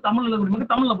இங்கிலீஷ்ல போட்டு, தமிழ்ல எழுதக்கூடிய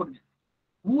மக்கள் தமிழ்ல போடுங்க.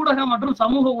 ஊடகம் மற்றும்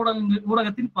சமூக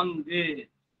ஊடகத்தின் பங்கு.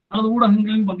 அல்லது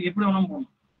ஊடகங்களின் பங்கு, எப்படி வேணாலும்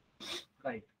போகணும்.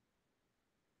 ரைட்.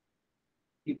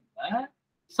 இப்ப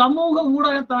சமூக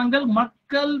ஊடகத்தளங்கள்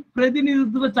மக்கள்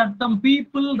பிரதிநிதித்துவ சட்டம்,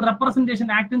 பீப்புள்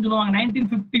ரெப்ரசன்டேஷன் ஆக்ட் சொல்லுவாங்க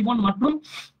 1951 மற்றும்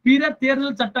பிற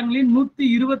தேர்தல் சட்டங்களின்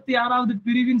 126வது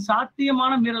பிரிவின்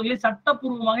சாத்தியமான மீறல்களை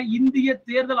சட்டப்பூர்வமாக இந்திய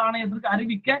தேர்தல் ஆணையத்திற்கு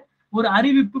அறிவிக்க ஒரு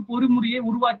அறிவிப்பு பொறிமுறையை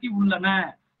உருவாக்கி உள்ளன.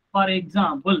 ஃபார்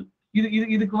எக்ஸாம்பிள்,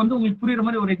 இதுக்கு வந்து உங்களுக்கு புரியுற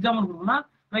மாதிரி ஒரு எக்ஸாம்பிள் கொடுக்கணும்னா,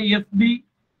 FB,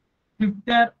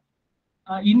 ட்விட்டர்,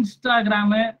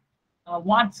 இன்ஸ்டாகிராமு,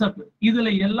 வாட்ஸ்அப்,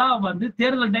 இதுல எல்லாம் வந்து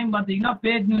தேர்தல் டைம் பாத்தீங்கன்னா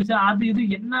ஃபேக் நியூஸ் அது இது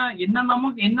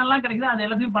என்னெல்லாம் கிடைக்குதோ அது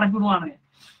எல்லாத்தையும் பரப்பிடுவானுங்க.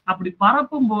 அப்படி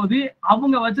பரப்பும் போது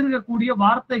அவங்க வச்சிருக்கக்கூடிய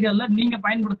வார்த்தைகள்ல நீங்க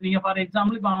பயன்படுத்துவீங்க. ஃபார்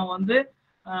எக்ஸாம்பிள், இப்ப அவன் வந்து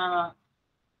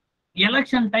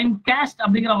எலெக்ஷன் டைம் கேஸ்ட்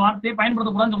அப்படிங்கிற வார்த்தையை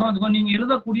பயன்படுத்தக்கூடாதுன்னு சொல்றாங்க. நீங்க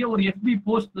எழுதக்கூடிய ஒரு FB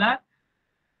போஸ்ட்ல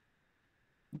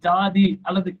ஜாதி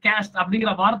அல்லது கேஸ்ட்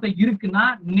அப்படிங்கிற வார்த்தை இருக்குன்னா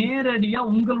நேரடியா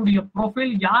உங்களுடைய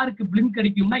ப்ரொஃபைல் யாருக்கு பிளிங்க்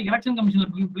அடிக்கும்னா எலெக்ஷன் கமிஷன்ல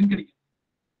பிளிங்க் அடிக்கும்.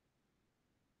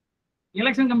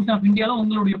 எலெக்ஷன் கமிஷன் ஆஃப் இந்தியால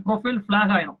உங்களுடைய ப்ரொஃபைல்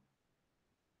பிளாக் ஆயிரும்,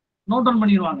 நோட் டவுன்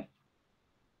பண்ணிடுவாங்க.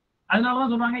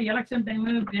 அதனாலதான் சொல்றாங்க எலெக்ஷன்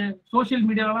டைம்ல சோசியல்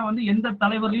மீடியாலாம் வந்து எந்த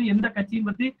தலைவரையும் எந்த கட்சியும்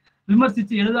பத்தி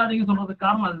விமர்சிச்சு எழுதாதீங்கன்னு சொல்றதுக்கு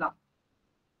காரணம் அதுதான்.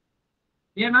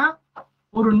 ஏன்னா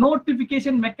ஒரு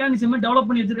நோட்டிபிகேஷன் மெக்கானிசம் டெவலப்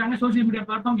பண்ணி வச்சிருக்காங்க சோசியல் மீடியா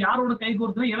பிளாட்ஃபார்ம். யாரோட கை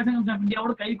கோர்த்து, எலெக்ஷன் கமிஷன் ஆஃப்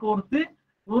இந்தியாவோட கை கோர்த்து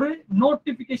ஒரு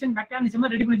நோட்டிபிகேஷன் மெக்கானிசம்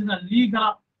ரெடி பண்ணி வச்சிருக்காங்க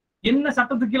லீகலா. என்ன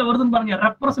சட்டத்துக்கு கீழே வருதுன்னு பாருங்க,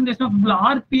 representation of people,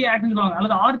 RP act சொல்லுவாங்க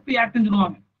அல்லது RP ஆக்ட்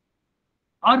சொல்லுவாங்க.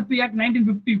 RP act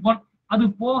 1951. அது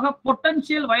போக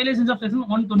பொட்டன்ஷியல் வயலேஷன்ஸ் ஆஃப் செக்ஷன்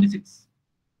 126.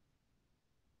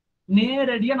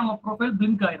 நேரடியா நம்ம ப்ரொஃபைல்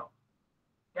பிளிங்க் ஆயிரும்.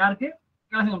 யாருக்கு?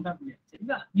 Election commission of India.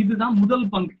 சரிங்களா? இதுதான் முதல்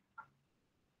பங்கு,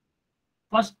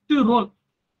 ஃபர்ஸ்ட் ரோல்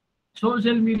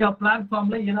சோசியல் மீடியா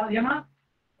பிளாட்ஃபார்ம்ல. ஏன்னா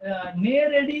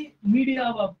நேரடி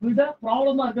மீடியாவை விட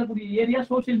ப்ராப்ளமா இருக்கக்கூடிய ஏரியா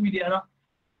சோசியல் மீடியா தான்.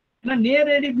 ஏன்னா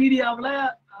நேரடி மீடியாவில்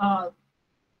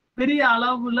பெரிய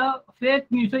அளவுல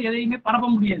ஃபேக் நியூஸை எதையுமே பரப்ப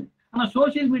முடியாது. ஆனா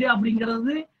சோசியல் மீடியா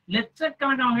அப்படிங்கிறது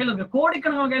லட்சக்கணக்கான வகையில் இருக்கு,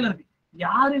 கோடிக்கணக்கான வகையில் இருக்கு.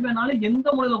 யாரு வேணாலும் எந்த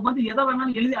முறையில் உட்காந்து எதை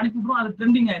வேணாலும் எழுதி அனுப்பிவிடும், அது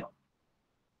ட்ரெண்டிங் ஆயிரும்.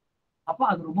 அப்ப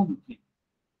அது ரொம்ப முக்கியம்.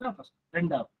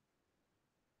 ரெண்டாவது,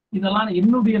 இதெல்லாம்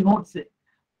என்னுடைய நோட்ஸ்.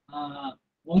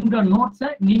 உங்க நோட்ஸை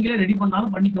நீங்களே ரெடி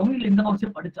பண்ணாலும் பண்ணிக்கோங்க, இல்ல இந்த நோட்ஸை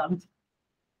படிச்சாலும்.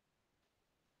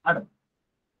 அடுத்து,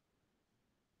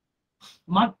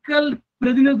 மக்கள்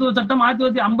பிரதிநிதித்துவ சட்டம்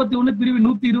 1951 பிரிவு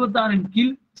 126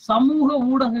 கீழ் சமூக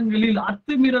ஊடகங்களில்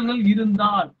அத்துமீறல்கள்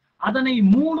இருந்தால் அதனை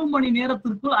 3 மணி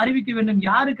நேரத்திற்குள் அறிவிக்க வேண்டும்.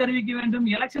 யாருக்கு அறிவிக்க வேண்டும்?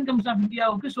 எலெக்ஷன் கமிஷன் ஆஃப்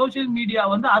இந்தியாவுக்கு சோசியல் மீடியா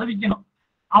வந்து அறிவிக்கணும்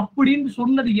அப்படின்னு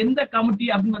சொன்னது எந்த கமிட்டி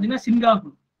அப்படின்னு பாத்தீங்கன்னா சின்ஹா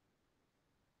குழு.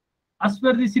 as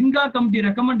per the Sinha committee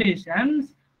recommendations,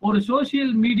 ஒரு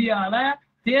சோசியல் மீடியால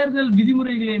தேர்தல்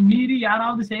விதிமுறைகளை மீறி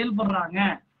யாராவது செயல்படுறாங்க,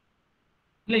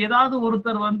 இல்ல ஏதாவது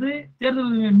ஒருத்தர் வந்து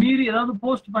தேர்தல் மீறி ஏதாவது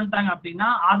போஸ்ட் பண்ணிட்டாங்க அப்படின்னா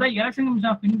அதை எலெக்ஷன்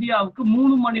கமிஷன் ஆஃப் இந்தியாவுக்கு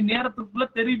 3 மணி நேரத்துக்குள்ள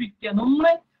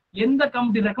தெரிவிக்கணும்னு எந்த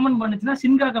கமிட்டி ரெக்கமெண்ட் பண்ணுச்சுன்னா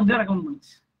சின்ஹா கமிட்டி ரெக்கமெண்ட்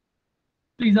பண்ணுச்சு.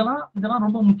 இதெல்லாம்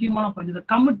ரொம்ப முக்கியமான பாயிண்ட். இந்த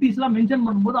கமிட்டிஸ் எல்லாம் மென்ஷன்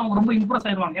பண்ணும்போது அவங்க ரொம்ப இம்ப்ரெஸ்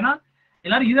ஆயிடுவாங்க. ஏன்னா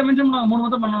எல்லாரும் இதை மென்ஷன் பண்ணுவாங்க, 3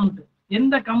 மதம் பண்ணணும்னு.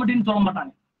 எந்த கமிட்டின்னு சொல்ல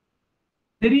மாட்டாங்க,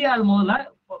 தெரியாது, முதல்ல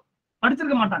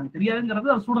படிச்சிருக்க மாட்டாங்க.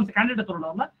 தெரியாதுங்கிறது ஸ்டூடெண்ட்ஸ் கேண்டிடேட்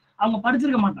சொல்றவங்க அவங்க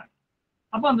படிச்சிருக்க மாட்டாங்க.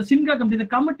 அப்போ அந்த சின்ஹா கமிட்டி, இந்த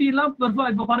கமிட்டி எல்லாம்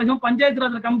இப்போ for example panchayat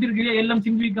Raj committee இருக்கு இல்லையா, LM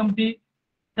Singhvi committee,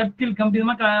 circle committee, இந்த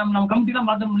மாதிரி நம்ம கமிட்டி எல்லாம்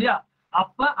பார்த்தோம் இல்லையா.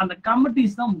 அப்ப அந்த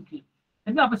கமிட்டிஸ் தான் முக்கியம்.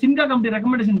 அப்ப சின்ஹா கமிட்டி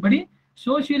ரெக்கமெண்டேஷன் படி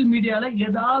சோசியல் மீடியால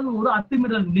ஏதாவது ஒரு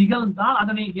அத்துமீறல் நிகழ்ந்தால்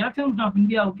அதனை எலெக்ஷன் கமிஷன் ஆஃப்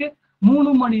இந்தியாவுக்கு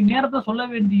 3 மணி நேரத்தை சொல்ல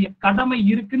வேண்டிய கடமை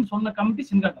இருக்குன்னு சொன்ன கமிட்டி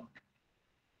சின்ஹா கமிட்டி.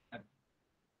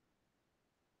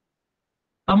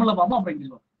 தமிழ்ல பார்ப்போம்.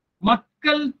 அப்படி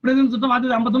மக்கள் பிரதிநிதி சட்டம்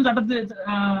 1951 சட்டத்து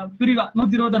பிரிவா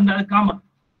 122 காமன்.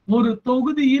 ஒரு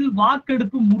தொகுதியில்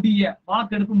வாக்கெடுப்பு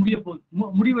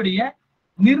முடிவடைய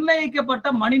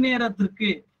நிர்ணயிக்கப்பட்ட மணி நேரத்திற்கு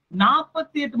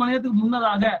 48 மணி நேரத்துக்கு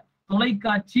முன்னதாக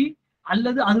தொலைக்காட்சி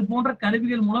அல்லது அது போன்ற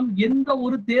கருவிகள் மூலம் எந்த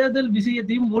ஒரு தேர்தல்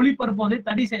விஷயத்தையும் ஒளிபரப்புவதை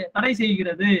தடை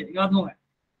செய்கிறது.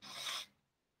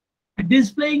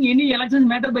 Displaying any election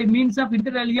matter by means of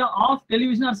inter alia of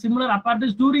television or similar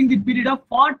apparatus during the period of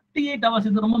 48 hours.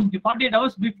 இது ரொம்ப முக்கியம். 48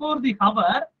 hours before the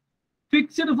hour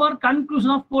fixed for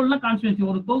conclusion of poll constituency.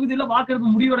 ஒரு தொகுதியில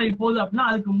வாக்கெடுப்பு முடிவடைய போகுது அப்படின்னா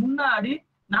அதுக்கு முன்னாடி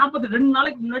 42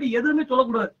 நாளைக்கு முன்னாடி எதுவுமே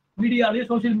சொல்லக்கூடாது. மீடியாலயோ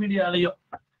சோசியல் மீடியாலயோ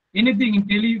எனிதிங்,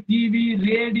 டிவி,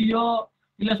 ரேடியோ,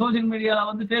 இல்ல சோசியல் மீடியால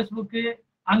வந்து Facebook,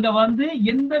 அங்க வந்து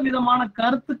எந்த விதமான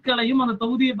கருத்துக்களையும் அந்த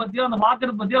தொகுதியை பத்தியோ அந்த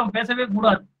வாக்கெடுப்பு பத்தியோ அவன் பேசவே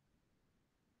கூடாது.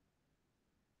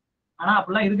 ஆனா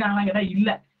அப்படிலாம் இருக்காங்களா கேட்டா இல்ல.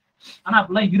 ஆனா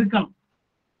அப்படிலாம் இருக்கணும்.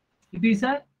 இட் இஸ்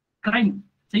அ கிரைம்,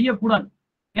 செய்யக்கூடாது.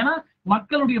 ஏன்னா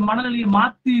மக்களுடைய மனநிலையை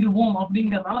மாத்திடுவோம்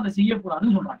அப்படிங்கறதுனால அதை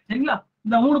செய்யக்கூடாதுன்னு சொல்றாங்க. சரிங்களா?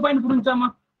 இந்த 3 பாயிண்ட் புரிஞ்சாமா?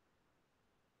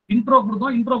 இன்ட்ரோ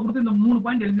கொடுத்து இந்த 3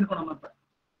 பாயிண்ட் எழுதிருக்கோம் நம்ம. இப்ப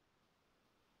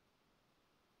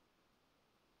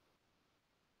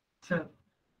சரி,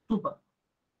 சூப்பர்.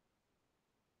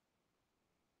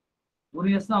 ஒரு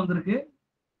எஸ் தான் வந்திருக்கு.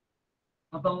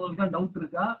 மற்றவங்களுக்கு தான் டவுட்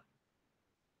இருக்கா?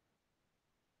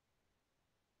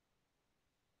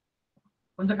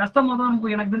 கொஞ்சம் கஷ்டமா தான்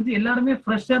இருக்கும். எனக்கு தெரிஞ்சு எல்லாருமே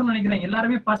ஃப்ரெஷர் நினைக்கிறேன்.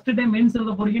 எல்லாருமே ஃபர்ஸ்ட் டைம் மெயின்ஸ்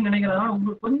எழுத போறீங்கன்னு நினைக்கிறேன்.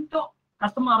 உங்களுக்கு கொஞ்சம்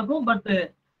கஷ்டமா இருக்கும். பட்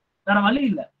வேற வழி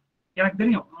இல்லை. எனக்கு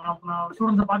தெரியும். நான்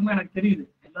ஸ்டூடெண்ட்ஸை பார்க்கும்போது எனக்கு தெரியுது.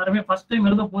 எல்லாருமே ஃபர்ஸ்ட் டைம்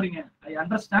எழுத போறீங்க. I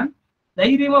understand.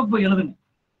 தைரியமா போய் எழுதுங்க.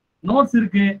 நோட்ஸ்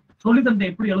இருக்கு, சொல்லி தந்த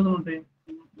எப்படி எழுதணும்ட்டு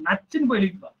நச்சுன்னு போய்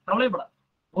எழுதிப்பா, கவலைப்படாது.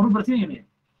 ஒரு பிரச்சனையும் கிடையாது.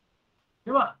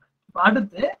 ஓகேவா?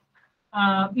 அடுத்து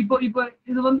இப்போ இப்போ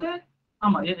இது வந்து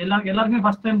ஆமா எல்லாருக்குமே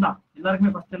ஃபர்ஸ்ட் டைம் தான்.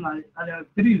 எல்லாருக்குமே ஃபர்ஸ்ட் டைம் தான். அது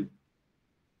எனக்கு தெரியுது.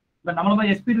 இப்ப நம்மள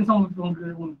மாதிரி எக்ஸ்பீரியன்ஸ்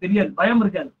உங்களுக்கு தெரியாது, பயம்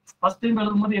இருக்காது. ஃபர்ஸ்ட் டைம்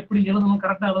எழுதும் போது எப்படி எழுதணும்,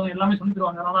 கரெக்டா எழுதணும் எல்லாமே சொல்லி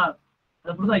தருவாங்க. அதனால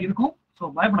அது அப்படிதான் இருக்கும்.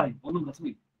 ஸோ பயப்படாது, ஒன்றும் பிரச்சனை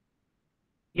இல்லை.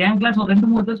 என் கிளாஸ் ஒரு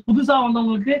 2-3 கிளாஸ் புதுசா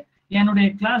வந்தவங்களுக்கு என்னுடைய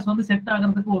கிளாஸ் வந்து செட்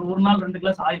ஆகிறதுக்கு ஒரு நாள் 2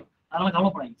 கிளாஸ் ஆயிரும். அதனால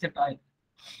கவலைப்படாது, செட் ஆயிரும்.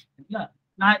 சரிங்களா?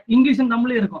 நான் இங்கிலீஷ்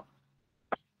நம்மளே இருக்கும்.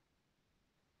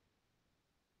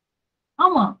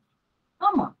 ஆமா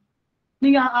ஆமா,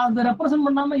 நீங்க அதை ரெப்ரசென்ட்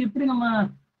பண்ணாம எப்படி நம்ம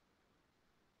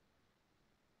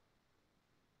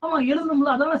ஆமா எழுதணும்ல.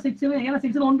 அதெல்லாம் செக்ஷன். ஏன்னா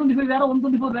செக்ஷன் 125 வேற,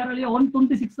 124 வேற இல்லையா?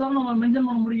 126 தான் நம்ம மென்ஷன்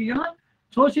பண்ண முடியும். ஏன்னா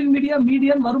சோசியல்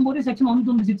மீடியன் வரும்போது செக்ஷன்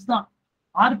 126 தான்.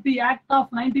 ஆர்பி ஆக்ட் ஆஃப்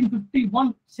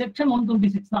 1951 செக்ஷன்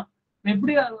 126 தான்.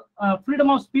 எப்படி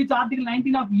freedom of speech article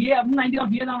 19 of ஏ அப்படின்னு 19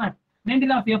 ஆஃப் ஏ தானே.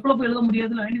 19 ஆஃப் எஃப்ல போய் எழுத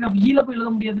முடியாது, 19 ஆஃப் ஈல போய்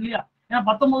எழுத முடியாது இல்லையா? ஏன்னா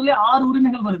 19லயே 6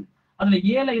 உரிமைகள் வருது. அதுல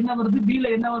ஏல என்ன வருது, பில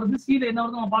என்ன வருது, சில என்ன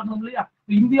வருது நம்ம பார்க்கணும் இல்லையா?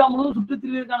 இந்தியா முழுவதும்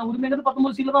சுற்றுத்திறனுக்கான உரிமைகள்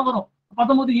 19 சில தான் வரும்.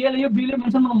 19 ஏலையோ பிலையோ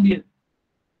மென்ஷன் பண்ண முடியாது.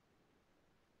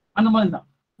 அந்த மாதிரிதான்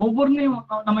ஒவ்வொன்றையும்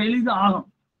நம்ம எழுதி ஆகணும்,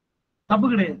 தப்பு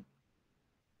கிடையாது.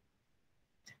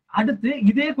 அடுத்து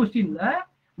இதே கொஸ்டின்ல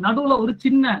நடுவுல ஒரு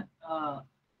சின்ன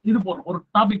இது போறோம், ஒரு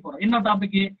டாபிக் போறோம். என்ன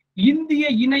டாபிக்? இந்திய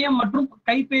இணையம் மற்றும்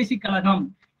கைபேசி கழகம்,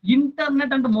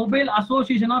 internet and mobile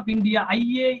association of India,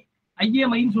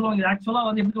 ஐஏஎம்ஐன்னு சொல்லுவாங்க. ஆக்சுவலா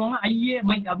வந்து எப்படி சொல்லுவாங்க,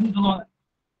 ஐஏஎம்ஐ அப்படின்னு சொல்லுவாங்க.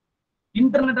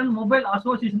 Internet and mobile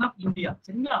association of India.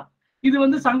 சரிங்களா? இது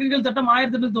வந்து சங்கங்கள் சட்டம்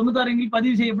 1896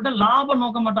 பதிவு செய்யப்பட்ட லாப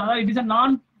நோக்கமற்ற, அதாவது இட் இஸ்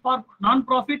நான்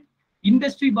ப்ராஃபிட்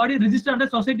இண்டஸ்ட்ரி பாடி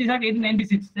ரிஜிஸ்டர்ட் சொசைட்டிஸ் ஆக்ட்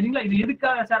 1896. சரிங்களா? இது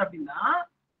எதுக்காக சார் அப்படின்னா,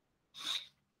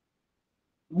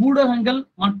 ஊடகங்கள்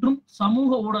மற்றும்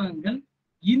சமூக ஊடகங்கள்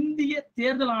இந்திய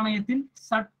தேர்தல் ஆணையத்தின்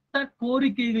சட்ட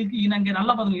கோரிக்கைகளுக்கு இணங்க,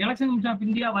 நல்லா பாருங்க, எலெக்ஷன் கமிஷன் ஆஃப்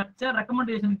இந்தியா வச்ச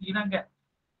ரெக்கமெண்டேஷனுக்கு இணங்க,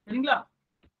 சரிங்களா,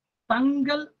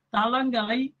 தங்கள்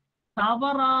தளங்களை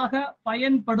தவறாக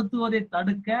பயன்படுத்துவதை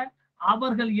தடுக்க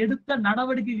அவர்கள் எடுத்த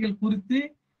நடவடிக்கைகள் குறித்து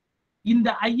இந்த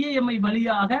ஐஏஎம்ஐ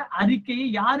வழியாக அறிக்கையை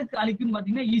யாருக்கு அளிக்கும்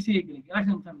பாத்தீங்கன்னா இசிஐ.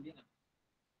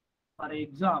 ஃபார்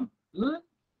எக்ஸாம்பிள்,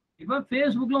 இப்ப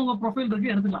பேஸ்புக்ல உங்க ப்ரொஃபைல்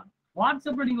இருக்கு எடுத்துக்கலாம்.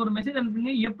 வாட்ஸ்அப்ல நீங்க ஒரு மெசேஜ்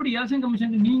அனுப்புனீங்க, எப்படி எலெக்ஷன்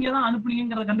கமிஷன் நீங்க தான்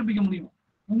அனுப்புனீங்கிறத கண்டுபிடிக்க முடியும்?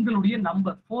 உங்களுடைய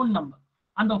நம்பர், போன் நம்பர்.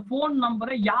 அந்த போன்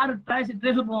நம்பரை யாரு ட்ரேஸ்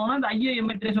பண்ணுவாங்கன்னா இந்த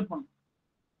ஐஏஎம்ஐ ட்ரேஸ் பண்ணும்.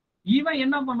 இவன்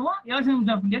என்ன பண்ணுவான், எலெக்ஷன்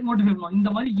கமிஷன் ஆஃப் இந்தியாக்கு நோட்டிஃபை பண்ணுவான்.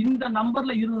 இந்த மாதிரி இந்த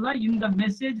நம்பர்ல இருந்துதான் இந்த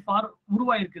மெசேஜ்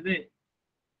உருவாயிருக்குது,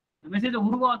 மெசேஜை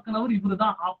உருவாக்குனவர்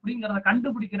இவருதான் அப்படிங்கறத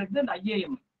கண்டுபிடிக்கிறதுக்கு இந்த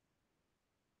ஐஏஎம்.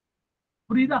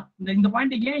 புரியுதா? இந்த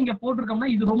பாயிண்ட் ஏன் இங்க போட்டிருக்கோம்னா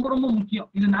இது ரொம்ப ரொம்ப முக்கியம்.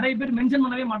 இது நிறைய பேர் மென்ஷன்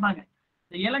பண்ணவே மாட்டாங்க.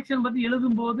 இந்த எலெக்ஷன் பத்தி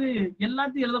எழுதும் போது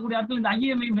எல்லாத்தையும் எழுதக்கூடிய ஆட்கள் இந்த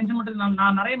ஐஏஎம்ஐ மென்ஷன் பண்றது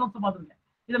நான் நிறைய நோட்ஸ் பார்த்திருக்கேன்.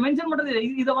 இதை மென்ஷன் பண்றது,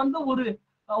 இதை வந்து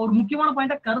ஒரு முக்கியமான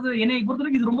பாயிண்டா கருது. என்னை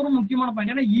பொறுத்தவரைக்கும் இது ரொம்ப ரொம்ப முக்கியமான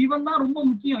பாயிண்ட். ஏன்னா இவன் தான் ரொம்ப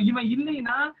முக்கியம். இவன்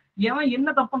இல்லைன்னா எவன் என்ன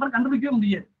தப்பு பண்ற கண்டுபிடிக்கவே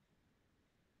முடியாது.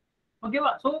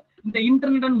 ஓகேவா? சோ இந்த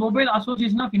internet and mobile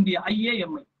association of India,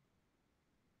 ஐஏஎம்ஐ.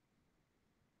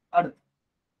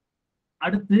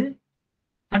 அடுத்து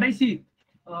கடைசி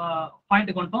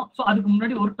பாயிண்ட் கொண்டோம். சோ அதுக்கு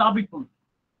முன்னாடி ஒரு டாபிக் போகணும்.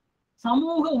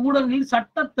 சமூக ஊடகங்களில்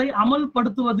சட்டத்தை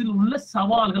அமல்படுத்துவதில் உள்ள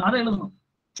சவால்கள், அதை எழுதணும்.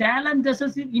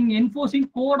 Challenges in enforcing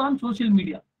code on social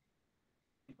media.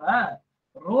 இப்ப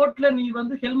ரோட்ல நீ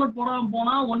வந்து ஹெல்மெட் போடாம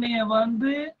போனா உன்னைய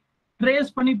வந்து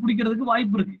ட்ரேஸ் பண்ணி பிடிக்கிறதுக்கு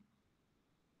வாய்ப்பு இருக்கு,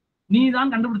 நீ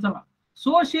தான் கண்டுபிடிச்சிடலாம்.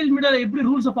 சோசியல் மீடியால எப்படி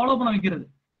ரூல்ஸை ஃபாலோ பண்ண வைக்கிறது?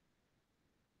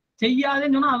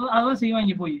 செய்யாதேன்னு சொன்னா அதான்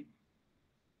செய்வாங்க. போய்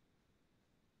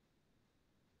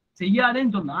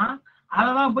செய்யாதேன்னு சொன்னா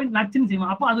அதெல்லாம் போய் நச்சுன்னு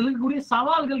செய்வான். அப்ப அதுல இருக்கக்கூடிய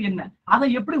சவால்கள் என்ன, அதை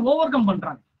எப்படி ஓவர் கம்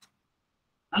பண்றாங்க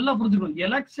நல்லா புரிஞ்சுக்கணும்.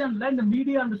 எலெக்ஷன்ல இந்த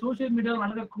மீடியா, அந்த சோசியல் மீடியாவில்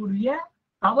நடக்கக்கூடிய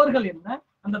தவறுகள் என்ன,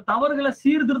 அந்த தவறுகளை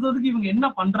சீர்திருத்தத்துக்கு இவங்க என்ன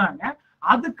பண்றாங்க,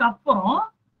 அதுக்கப்புறம்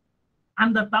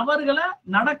அந்த தவறுகளை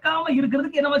நடக்காம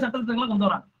இருக்கிறதுக்கு என்ன மாதிரி சட்டத்திட்டங்களை கொண்டு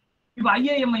வராங்க. இப்ப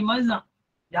ஐஏஎம்ஐ மாதிரி தான்,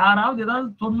 யாராவது ஏதாவது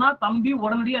சொன்னா தம்பி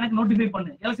உடனடியாக எனக்கு நோட்டிஃபை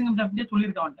பண்ணு, எலெக்ஷன் கமிஷன்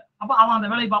சொல்லியிருக்கான். அப்ப அவன் அந்த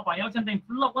வேலையை பார்ப்பான். எலெக்ஷன் டைம்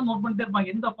ஃபுல்லா உட்காந்து நோட் பண்ணிட்டே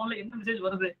இருப்பாங்க, எந்த போன்ல என்ன மெசேஜ்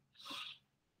வருது,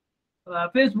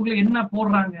 பேஸ்புக்ல என்ன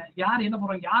போடுறாங்க, யார் என்ன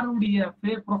போடுறாங்க, யாருடைய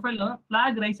ப்ரொஃபைல்ல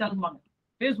பிளாக் ரைஸ் ஆகுவாங்க.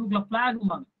 பேஸ்புக்ல பிளாக்,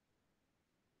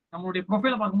 நம்மளுடைய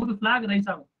ப்ரொஃபைல பார்க்கும்போது பிளாக் ரைஸ்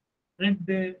ஆகும்.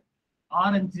 ரெட்டு,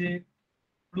 ஆரஞ்சு,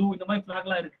 ப்ளூ, இந்த மாதிரி பிளாக்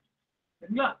எல்லாம் இருக்கு.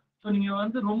 சரிங்களா? ஸோ நீங்க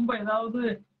வந்து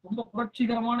ரொம்ப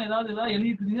புரட்சிகரமான ஏதாவது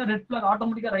எழுதிட்டு இருந்தீங்கன்னா ரெட் ஃபிளாக்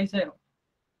ஆட்டோமேட்டிக்கா ரைஸ் ஆயிடும்.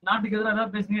 நாட்டுக்கு எதிராக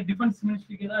ஏதாவது பேசுங்க, டிஃபென்ஸ்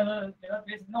மினிஸ்ட்ரிக்கு ஏதாவது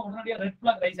பேசுங்கன்னா உடனடியாக ரெட்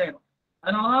ஃபிளாக் ரைஸ் ஆயிடும்.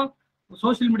 அதனாலதான்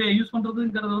சோசியல் மீடியா யூஸ்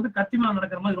பண்றதுங்கிறது வந்து கத்தி மேல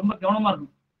நடக்கிற மாதிரி ரொம்ப கவனமா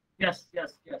இருக்கும். S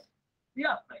S yes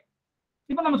yeah right.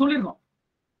 இப்ப நம்ம சொல்லியிருக்கோம்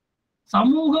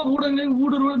சமூக ஊடகங்களின்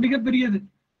ஊடுருவல் மிகப்பெரியது.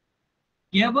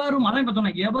 எவரும் அதான் இப்ப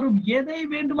சொன்னேன், எவரும் எதை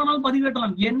வேண்டுமானாலும்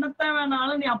பதிவேற்றலாம், என்னத்தை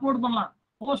வேணாலும் நீ அப்லோட் பண்ணலாம்,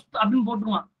 போஸ்ட் அப்படின்னு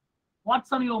போட்டுருவான்.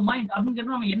 வாட்ஸ் ஆன் யுவர் மைண்ட் அப்படின்னு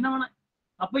கேட்டா நம்ம என்ன வேணா.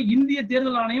 அப்ப இந்திய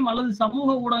தேர்தல் ஆணையம் அல்லது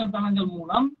சமூக ஊடக தளங்கள்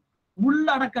மூலம்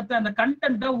உள்ளடக்கத்தை அந்த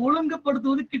கண்டென்ட்டை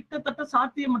ஒழுங்குபடுத்துவது கிட்டத்தட்ட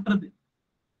சாத்தியமற்றது.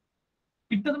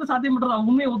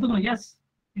 உண்மையை ஒத்துக்கணும். S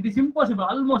it is impossible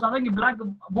almost. அதான் இங்க பிளாக்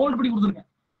போல்ட் படி கொடுத்துருக்கேன்.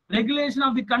 Regulation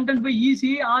of the content by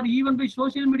ECA R even by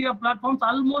social media platforms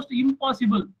almost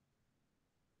impossible.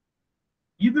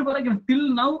 இதுவரைக்கும் டில்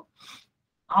நவ்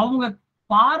அவங்க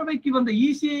பார்வைக்கு வந்த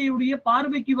ECA உடைய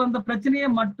பார்வைக்கு வந்த பிரச்சனையை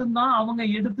மட்டும்தான் அவங்க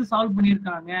எடுத்து சால்வ்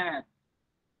பண்ணியிருக்காங்க.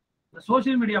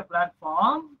 Social media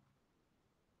platform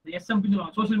SMP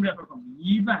social media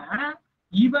platform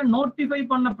இவன் நோட்டிஃபை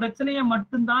பண்ண பிரச்சனையை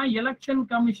மட்டும்தான் எலெக்ஷன்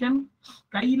கமிஷன்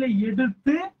கையில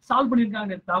எடுத்து சால்வ்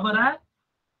பண்ணிருக்காங்க. தவிர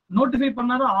நோட்டிஃபை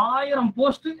பண்ணாத 1000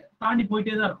 போஸ்ட் தாண்டி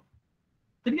போயிட்டே தான் இருக்கும்.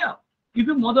 சரியா?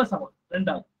 இது முதல் சவால்.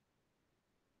 ரெண்டாவது,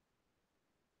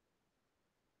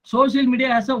 social media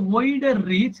has a wider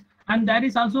reach and there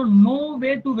is also no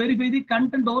way to verify the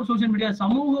content over social media.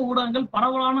 சமூக ஊடகங்கள்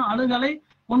பரவலான அணுகலை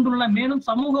கொண்டுள்ள, மேலும்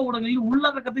சமூக ஊடகங்களில்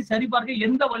உள்ளடக்கத்தை சரிபார்க்க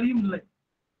எந்த வழியும் இல்லை.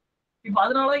 இப்ப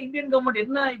அதனால இந்தியன் கவர்மெண்ட்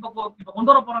என்ன இப்ப கொண்டு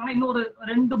வர போறாங்கன்னா இன்னும் ஒரு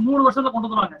 2-3 வருஷத்துல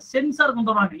கொண்டு வருவாங்க. சென்சார்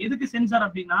கொண்டு வருவாங்க. எதுக்கு சென்சார்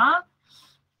அப்படின்னா,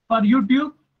 ஃபார்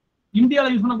யூடியூப்,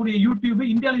 இந்தியாவில் யூஸ் பண்ணக்கூடிய யூடியூப்,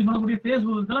 இந்தியாவில் யூஸ் பண்ணக்கூடிய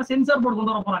ஃபேஸ்புக் எல்லாம் சென்சார் போர்டு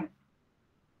கொண்டு வர போறாங்க.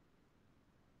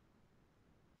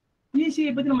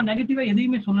 ECA பத்தி நம்ம நெகட்டிவா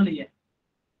எதையுமே சொல்லலையே.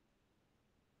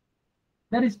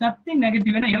 there is nothing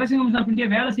negative. ஏன்னா எலெக்ஷன் கமிஷன் ஆஃப் இந்தியா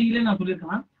வேலை செய்யலன்னு நான்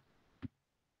சொல்லியிருக்கேன்.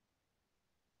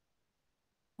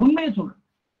 உண்மையை சொல்றேன்.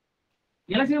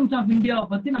 எலெக்ஷன் கமிஷன் ஆஃப் இந்தியாவை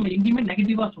பத்தி நம்ம எங்கேயுமே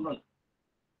நெகட்டிவா சொல்லல.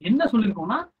 என்ன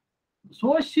சொல்லியிருக்கோம்னா,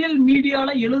 சோசியல் மீடியால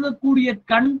எழுதக்கூடிய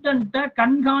கண்டென்ட்டை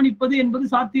கண்காணிப்பது என்பது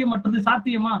சாத்தியமற்றது.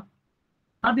 சாத்தியமா?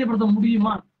 சாத்தியப்படுத்த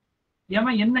முடியுமா?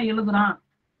 எவன் என்ன எழுதுறான்,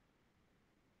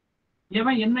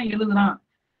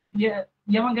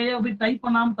 எவன் கையை போய் டைப்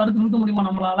பண்ணாம தடுத்து நிறுத்த முடியுமா?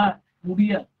 நம்மளால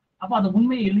முடியாது. அப்ப அந்த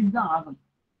உண்மையை எழுதிதான் ஆகணும்.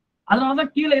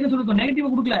 அதனாலதான் கீழே என்ன சொல்லிருக்கோம்,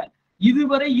 நெகட்டிவ் கொடுக்கல.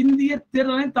 இதுவரை இந்திய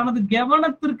தேர்தலை தனது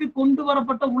கவனத்திற்கு கொண்டு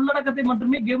வரப்பட்ட உள்ளடக்கத்தை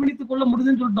மட்டுமே கவனித்துக் கொள்ள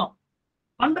முடியுதுன்னு சொல்லிட்டோம்.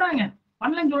 பண்றாங்க,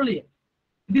 பண்ணலன்னு சொல்லலையே.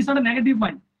 It is not negative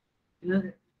point.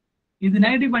 இது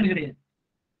நெகட்டிவ் பாயிண்ட் கிடையாது.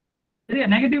 சரியா?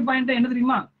 நெகட்டிவ் பாயிண்ட் என்ன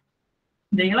தெரியுமா?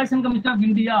 இந்த எலெக்ஷன் கமிஷன் ஆஃப்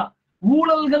இந்தியா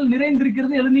ஊழல்கள்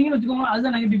நிறைந்திருக்கிறது எழுந்தீங்கன்னு வச்சுக்கோங்க,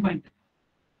 அதுதான் negative point.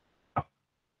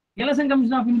 Election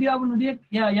commission of இந்தியாவுடைய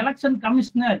எலெக்ஷன்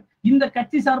கமிஷனர் இந்த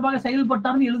கட்சி சார்பாக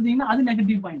செயல்பட்டார்னு எழுதிங்கன்னா அது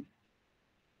நெகட்டிவ் பாயிண்ட்.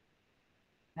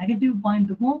 நெகட்டிவ்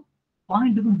பாயிண்ட்டுக்கும்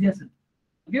வித்தியாசம்.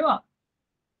 ஓகேவா?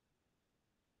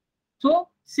 சோ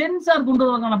சென்சார் கொண்டு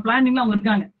வரதுக்கான பிளானிங்ல அவங்க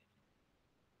இருக்காங்க.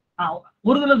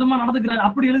 ஒரு தடவை சும்மா நடந்துக்கிறாரு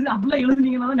அப்படிலாம்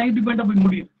எழுதுனீங்கன்னா நெகட்டிவ் பாயிண்டா போய்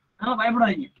முடியும். அதனால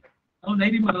பயப்படாதீங்க,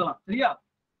 தைரியமா எழுதலாம். சரியா?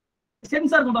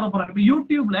 சென்சார் கொண்டு வர போறாங்க. இப்ப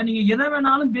யூடியூப்ல நீங்க எதை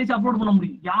வேணாலும் பேசி அப்லோட் பண்ண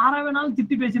முடியும், யாரை வேணாலும்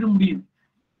திட்டி பேசிட முடியும்.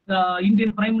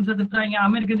 இந்தியன் பிரைம் மினிஸ்டர் திட்டுறாங்க,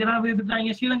 அமெரிக்கன் ஜனாதிபதி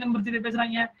திட்டுறாங்க, ஸ்ரீலங்கன் பிரச்சனை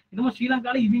பேசுறாங்க. இன்னமும்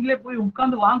ஸ்ரீலங்கால இவங்களே போய்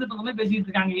உட்கார்ந்து வாழ்ந்துட்டு இருந்தோமே பேசிட்டு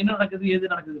இருக்காங்க, என்ன நடக்குது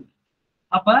எது நடக்குது.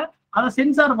 அப்ப அதை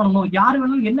சென்சார் பண்ணணும். யாரு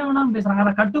வேணாலும் என்ன வேணாலும் பேசுறாங்க,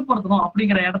 அதை கட்டுப்படுத்தணும்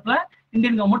அப்படிங்கிற இடத்துல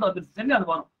இந்தியன் கவர்மெண்ட் வந்துருச்சு. சரி, அது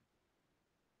வரும்.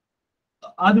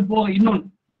 அது போக இன்னொன்று,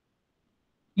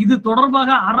 இது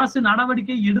தொடர்பாக அரசு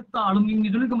நடவடிக்கை எடுத்தாலும்,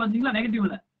 நீங்க சொல்லிருக்க பாத்தீங்களா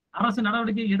நெகட்டிவ்ல, அரசு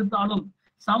நடவடிக்கை எடுத்தாலும்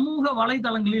சமூக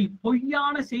வலைதளங்களில்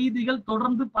பொய்யான செய்திகள்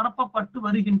தொடர்ந்து பரப்பப்பட்டு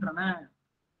வருகின்றன.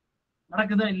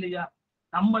 நடக்குதா இல்லையா?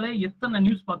 நம்மளே எத்தனை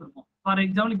நியூஸ் பார்த்திருப்போம். ஃபார்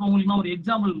எக்ஸாம்பிள், இப்ப உங்களுக்கு நான் ஒரு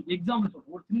எக்ஸாம்பிள் சொல்றேன்.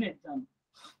 ஒரு சின்ன எக்ஸாம்பிள்,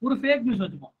 ஒரு ஃபேக் நியூஸ்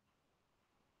வச்சுப்போம்.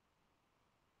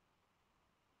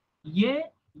 ஏ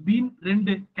பி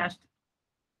 2 கேஸ்ட்,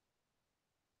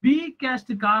 பி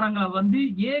கேஸ்ட் காரங்களை வந்து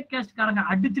ஏ கேஸ்ட் காரங்க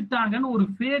அடிச்சுட்டாங்கன்னு ஒரு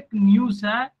ஃபேக் நியூஸ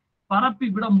பரப்பி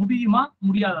விட முடியுமா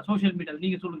முடியாதா? சோசியல் மீடியாவில்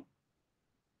நீங்க சொல்லுங்க.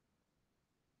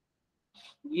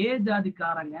 ஏ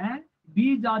ஜாதிக்காரங்க பி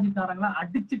ஜாதிக்காரங்களை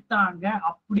அடிச்சுட்டாங்க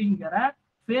அப்படிங்கிற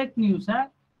ஃபேக் நியூஸ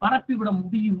பரப்பி விட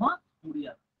முடியுமா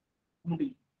முடியாது?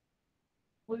 முடியும்.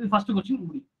 ஃபர்ஸ்ட் கொஸ்டின்,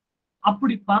 முடியும்.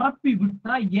 அப்படி பரப்பி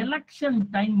விட்டா எலெக்ஷன்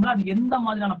டைம்ல அது எந்த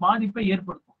மாதிரியான பாதிப்பை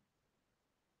ஏற்படுத்தும்?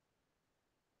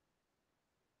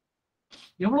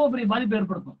 எவ்வளவு பெரிய பாதிப்பு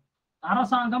ஏற்படுத்தும்?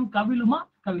 அரசாங்கம் கவிழுமா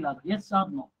கவிழாது? S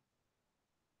R no?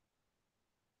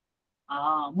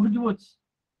 முடிஞ்சு போச்சு.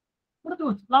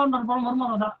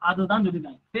 அதுதான்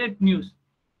சொல்லிருக்காங்க. ஃபேக் நியூஸ்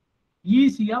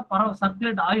ஈஸியா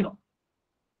சர்க்குலேட் ஆயிரும்.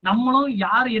 நம்மளும்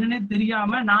யாரு என்னன்னே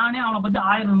தெரியாம நானே அவனை பத்தி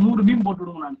 1000-100 மீம் போட்டு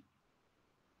விடுவோம். நான்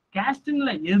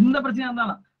கேஸ்டிங்ல எந்த பிரச்சனையா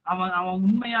இருந்தாலும் அவன் அவன்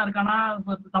உண்மையா இருக்கானா,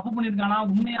 தப்பு பண்ணிருக்கானா,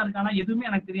 உண்மையா இருக்கானா எதுவுமே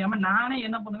எனக்கு தெரியாம நானே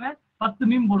என்ன பண்ணுவேன், 10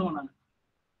 மீம் போடுவேன் நான்.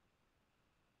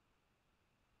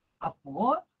 அப்போ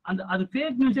அந்த அது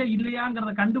ஃபேக் நியூஸே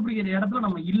இல்லையாங்கிறத கண்டுபிடிக்கிற இடத்துல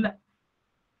நம்ம இல்ல.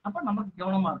 அப்ப நமக்கு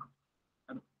கவனமா இருக்கும்.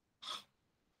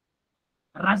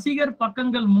 ரசிகர்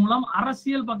பக்கங்கள் மூலம்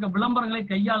அரசியல் பக்க விளம்பரங்களை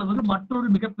கையாளுவது மற்றொரு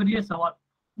மிகப்பெரிய சவால்.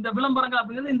 இந்த விளம்பரங்கள்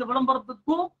அப்படிங்கிறது, இந்த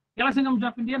விளம்பரத்துக்கும் எலெக்ஷன் கமிஷன்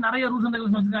ஆஃப் இந்தியா நிறைய ரூல்ஸ் அண்ட்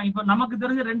ரெகுலேஷன் வச்சிருக்காங்க. இப்ப நமக்கு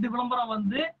தெரிஞ்ச 2 விளம்பரம்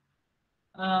வந்து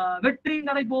வெற்றி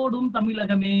நடை போடும்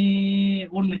தமிழகமே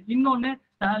ஒண்ணு, இன்னொன்னு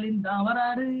ஸ்டாலின் தான்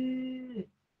வராரு,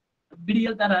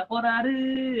 விடியல் தர போறாரு.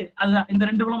 அதுதான் இந்த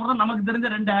 2 விளம்பரம் தான் நமக்கு தெரிஞ்ச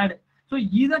 2 ஆடு. ஸோ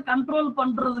இதை கண்ட்ரோல்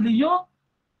பண்றதுலயும்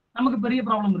நமக்கு பெரிய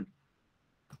ப்ராப்ளம் இருக்கு.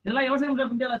 இதெல்லாம் எலெக்ஷன் கமிஷன்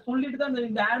ஆஃப் இந்தியால சொல்லிட்டு தான்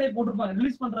இந்த ஆடே போட்டிருப்பாங்க.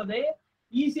 ரிலீஸ் பண்றதே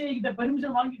இசிஐ கிட்ட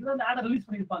பெர்மிஷன் வாங்கிட்டு தான் இந்த ஆடை ரிலீஸ்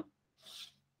பண்ணிருப்பாங்க.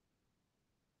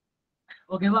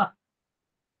 ஓகேவா?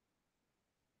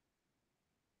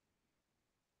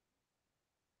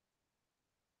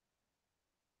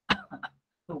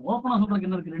 ஓப்பனா சொல்றதுக்கு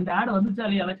என்ன இருக்கு, 2 ஆடு வந்துச்சா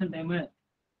இல்லையா எலெக்ஷன் டைம்,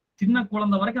 சின்ன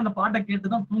குழந்தை வரைக்கும் அந்த பாட்டை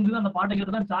கேட்டுதான் தூங்குது, அந்த பாட்டை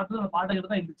கேட்டுதான் சாப்பிட்டு, அந்த பாட்டை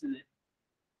கேட்டுதான் எந்திரிச்சுது.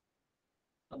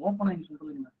 ஓப்பனா நீங்க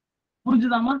சொல்றது என்ன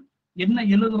புரிஞ்சுதாமா? என்ன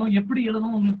எழுதணும், எப்படி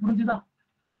எழுதணும் உங்களுக்கு புரிஞ்சுதா?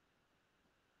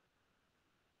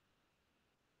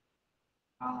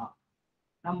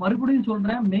 நான் மறுபடியும்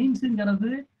சொல்றேன்,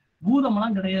 மெயின்ஸ்ங்கிறது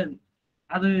பூதமெல்லாம் கிடையாது.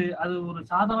 அது அது ஒரு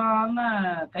சாதாரண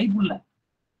கைப்புள்ள.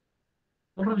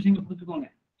 சொல்ற விஷயங்களை புரிஞ்சுக்கோங்க.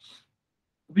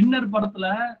 வின்னர் படத்துல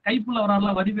கைப்புள்ள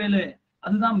வராருல வடிவேலு,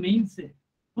 அதுதான் மெயின்ஸ்.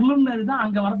 புலிமினரி தான்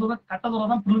அங்க வரதோட கட்டதோட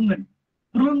தான் புலிமினரி.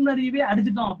 புலிமினரியே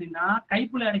அடிச்சிட்டோம் அப்படின்னா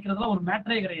கைப்புள்ள அடிக்கிறதுல ஒரு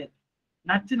மேட்டரே கிடையாது.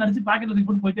 நடிச்சு பாக்கெட்ல தூக்கி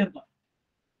போட்டு போயிட்டே இருக்கலாம்.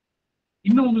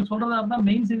 இன்னும் உங்களுக்கு சொல்றதா இருந்தா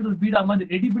மெயின்ஸ்ங்கிறது பீடா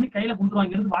மாதிரி ரெடி பண்ணி கையில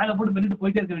கொடுத்துருவாங்க, எடுத்து வாயில போட்டு பண்ணிட்டு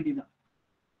போயிட்டே இருக்க வேண்டியதுதான்.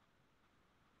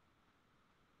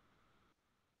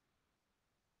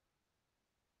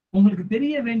 உங்களுக்கு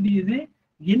தெரிய வேண்டியது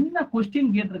என்ன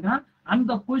கொஸ்டின் கேட்டிருக்கான்,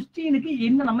 அந்த கொஸ்டினுக்கு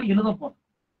என்ன நம்ம எழுத போறோம்.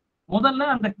 முதல்ல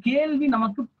அந்த கேள்வி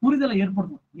நமக்கு புரிதலை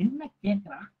ஏற்படுத்தணும். என்ன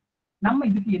கேட்கிறான், நம்ம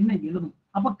இதுக்கு என்ன எழுதணும்.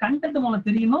 அப்ப கண்டென்ட் முதல்ல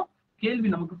தெரியணும், கேள்வி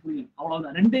நமக்கு புரியணும்.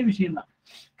 அவ்வளவுதான், 2 விஷயம் தான்.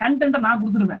 கண்டென்ட்டை நான்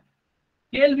கொடுத்துருவேன்,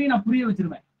 கேள்வியை நான் புரிய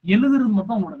வச்சிருவேன். எழுதுறது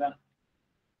மட்டும் உங்களோட வேலை.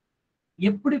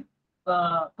 எப்படி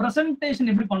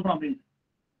பிரசன்டேஷன் எப்படி பண்றோம் அப்படின்னு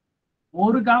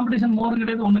ஒரு காம்படிஷன் மோர்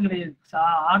கிடையாது, ஒண்ணும் கிடையாது.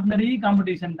 ஆர்டினரி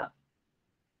காம்படிஷன் தான்,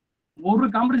 ஒரு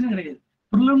காம்படிஷன் கிடையாது.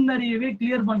 ப்ரிலிமினரியவே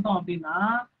கிளியர் பண்ணிட்டோம் அப்படின்னா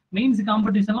மெயின்ஸ்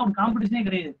காம்படிஷன்லாம் ஒரு காம்படிஷனே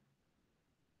கிடையாது.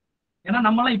 ஏன்னா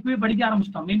நம்மளாம் இப்பவே படிக்க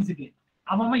ஆரம்பிச்சிட்டோம் மெயின்ஸுக்கு.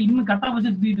 அவன் இன்னும் கட்டா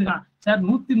வச்சு சுத்திட்டு இருக்கான். சார்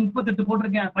 138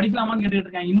 போட்டிருக்கேன், படிக்கலாமான்னு கேட்டுட்டு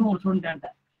இருக்கேன். இன்னும் ஒரு ஸ்டூடெண்ட்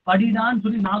படிடான்னு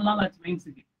சொல்லி 4 நாள் ஆச்சு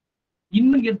மெயின்ஸுக்கு.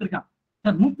 இன்னும் கேட்டிருக்கான்,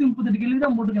 சார் 138 கேள்வி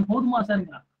தான் போட்டிருக்கேன், போதுமா சார்?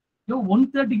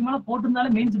 130க்கு மேல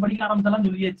போட்டிருந்தாலே மெயின்ஸ் படிக்க ஆரம்பிச்சாலாம்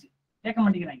சொல்லியாச்சு. கேட்க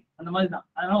மாட்டேங்கிறாங்க. அந்த மாதிரிதான்.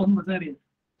 அதனால ஒன்றும் பிரச்சனை கிடையாது.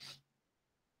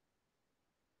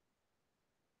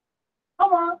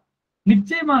 ஆமா,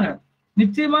 நிச்சயமாக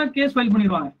நிச்சயமாக கேஸ் ஃபைல்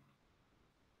பண்ணிடுவாங்க.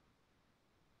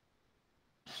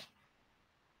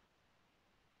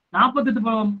 நாற்பத்தெட்டு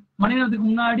மணி நேரத்துக்கு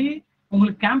முன்னாடி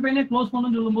உங்களுக்கு கேம்பெயினே க்ளோஸ்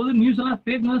பண்ணணும்னு சொல்லும்போது நியூஸ் எல்லாம்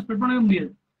ஃபேக் நியூஸ் ஸ்ப்ரெட் பண்ணவே முடியாது.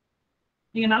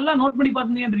 நீங்க நல்லா நோட் பண்ணி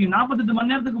பார்த்துட்டீங்க, 48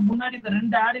 மணி நேரத்துக்கு முன்னாடி இந்த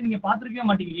 2 ஆடு நீங்க பார்த்துருக்கவே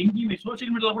மாட்டீங்க. எங்கேயுமே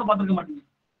சோசியல் மீடியால கூட பார்த்துருக்க மாட்டீங்க.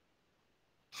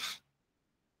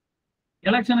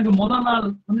 எலெக்ஷனுக்கு முதல் நாள்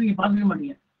வந்து நீங்க பார்த்துக்க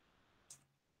மாட்டீங்க.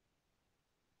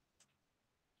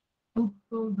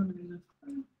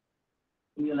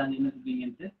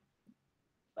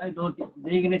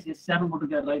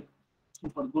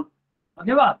 Super good.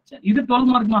 ஓகேவா? இது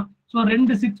 12 மார்க்மா. சோ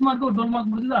 2 6 மார்க் ஒரு 12 மார்க்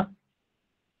முடிஞ்சதா?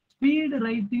 ஸ்பீடு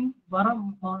ரைட்டிங் வர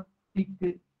மாட்டிக்கு.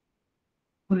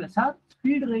 புரியல சார்,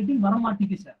 ஸ்பீடு ரைட்டிங் வர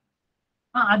மாட்டிக்கு சார்.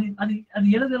 அது அது அது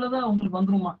எழுத உங்களுக்கு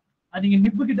வந்துருமா? அது நீங்க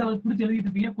நிப்பு கிட்ட பிடிச்சி எழுதிட்டு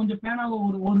இருப்பீங்க, கொஞ்சம் பேனாவை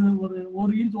ஒரு ஒரு ஒரு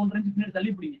 1 இன்ச் 1.5 இன்ச் பின்னாடி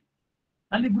தள்ளி பிடிங்க,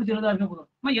 தள்ளி பிடிச்சி எழுதா இருக்க போதும்.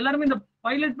 எல்லாருமே இந்த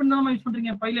பைலட் பென் தானமா யூஸ்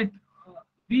பண்றீங்க, பைலட்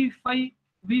V5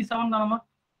 V7 தானமா?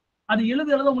 அது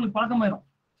எழுத உங்களுக்கு பழக்கமாயிரும்.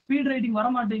 ஸ்பீட் ரைட்டிங் வர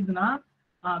மாட்டேங்குதுன்னா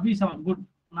V7 குட்,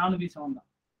 நானும் V7 தான்.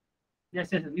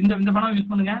 எஸ் எஸ், இந்த படம் யூஸ்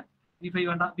பண்ணுங்க. V5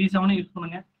 வேண்டாம், V7 யூஸ்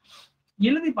பண்ணுங்க.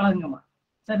 எழுதி பழகுங்கம்மா.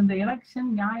 சார் இந்த எலெக்ஷன்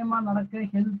நியாயமா நடக்க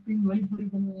ஹெல்பிங்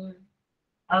வைப்புரிக்கணும்,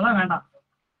 அதெல்லாம் வேண்டாம்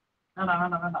வேண்டாம்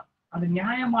வேண்டாம் வேண்டாம். அது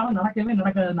நியாயமான நடக்கவே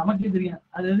நடக்காது, நமக்கே தெரியும்.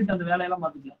 அது எதுக்கு அந்த வேலையெல்லாம்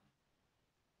பார்த்துக்கலாம்.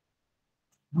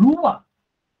 ப்ளூவா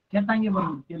கேட்டாங்க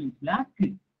பாருங்க கேள்வி. பிளாக்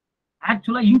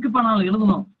ஆக்சுவலா இங்கு பேனால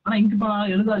எழுதணும், ஆனா இங்கு பேனால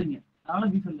எழுதாதீங்க. அதனால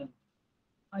வீட்டு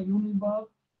யூனிபா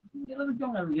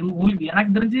எழுதிக்கோங்க. உங்களுக்கு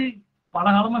எனக்கு தெரிஞ்சு பல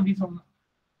காலமா வீசம்.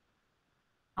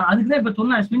 அதுக்குதான் இப்ப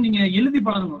சொன்ன ஆக்சுவலி நீங்க எழுதி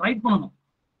பழகணும், ரைட் பண்ணணும்,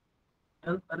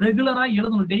 ரெகுலரா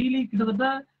எழுதணும். டெய்லி கிட்டத்தட்ட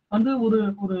வந்து ஒரு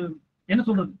ஒரு என்ன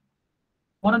சொல்றது,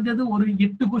 குறைஞ்சது ஒரு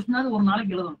 8 கொஸ்டினாவது ஒரு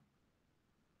நாளைக்கு எழுதணும்.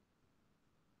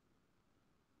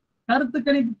 கருத்து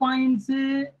கணிப்பு பாயிண்ட்ஸ்,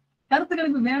 கருத்து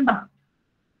கணிப்பு வேண்டாம்,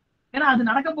 ஏன்னா அது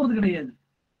நடக்க போறது கிடையாது.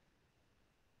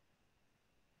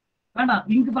 வேண்டாம்,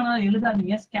 இங்க் பண்ண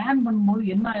எழுதாதீங்க. ஸ்கேன் பண்ணும்போது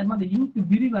என்ன ஆயிருமா, அந்த இங்க்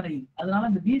விரிவடையுது. அதனால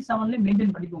இந்த V7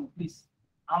 மெயின்டைன் பண்ணிக்கோங்க ப்ளீஸ்.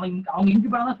 அவங்க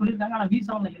இங்க் பண்ண தான் சொல்லியிருக்காங்க. ஆனா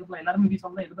V7 எழுதலாம். எல்லாருமே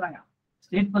V7 தான் எழுதுறாங்க.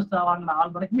 ஸ்டேட் ஃபர்ஸ்ட் வாங்கின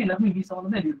ஆள் வரைக்குமே எல்லாருமே V7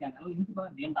 தான் எழுதியிருக்காங்க. அதனால இங்க் பண்ண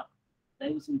வேண்டாம்,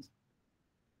 தயவு செஞ்சு.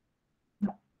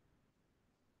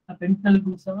 பென்சில்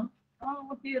V7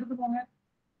 ஓகே எடுத்துக்கோங்க.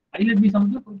 Highlight V7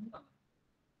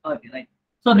 okay right.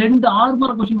 So 2 6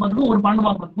 mark question பார்த்துருக்கோம், ஒரு 12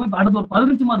 மார்க் பார்த்துருக்கோம். இப்போ அடுத்து ஒரு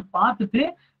 15 மார்க் பார்த்துட்டு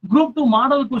குரூப் 2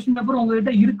 மாடல் கொஸ்டின் பேப்பர்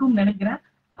உங்ககிட்ட இருக்கும்னு நினைக்கிறேன்.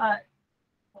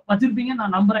 வச்சிருப்பீங்க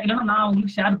நான் நம்புறேன். இல்லைன்னா நான்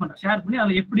உங்களுக்கு ஷேர் பண்றேன். ஷேர் பண்ணி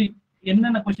அதில் எப்படி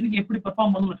என்னென்ன கொஸ்டினுக்கு எப்படி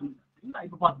பெர்ஃபார்ம் பண்ணணும்னு சொல்லுங்க. சரிங்களா?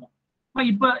 இப்போ பார்ப்போம்.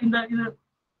 இப்போ இந்த இது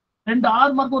 2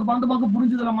 6 மார்க் ஒரு 12 மார்க்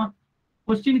புரிஞ்சுதுலாமா?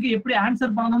 கொஸ்டினுக்கு எப்படி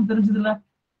ஆன்சர் பண்ணணும்னு தெரிஞ்சதுல?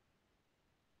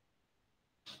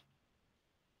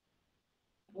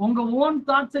 உங்க ஓன்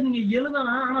தாட்ஸை நீங்க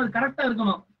எழுதலாம், ஆனா அது கரெக்டா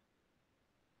இருக்கணும்.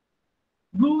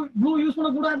 ப்ளூ ப்ளூ யூஸ்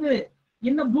பண்ணக்கூடாது.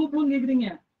 என்ன ப்ளூ ப்ளூன்னு கேக்குறீங்க?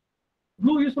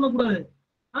 ப்ளூ யூஸ் பண்ணக்கூடாது.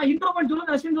 இன்ட்ரோ பாயிண்ட்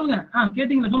சொல்லுங்க, அஸ்வின் சொல்லுங்க.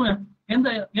 கேட்டீங்களா? சொல்லுங்க.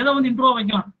 எதை வந்து இன்ட்ரோ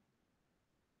வைக்கலாம்?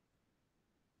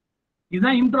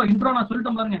 இதுதான் இன்ட்ரோ நான்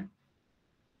சொல்லிட்டேன் பாருங்க.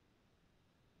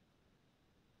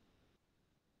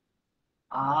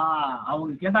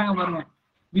 அவங்க கேட்டாங்க பாருங்க.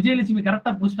 விஜயலட்சுமி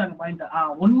கரெக்டா புடிச்சிட்டாங்க பாயிண்ட்.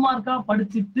 1 மார்க்கா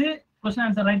படிச்சுட்டு கொஸ்டின்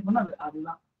ஆன்சர் ரைட் பண்ண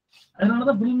அதுதான்.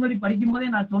 அதனாலதான் பிரிலிமினரி படிக்கும் போதே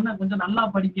நான் சொன்னேன் கொஞ்சம் நல்லா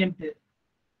படிக்கேன்ட்டு.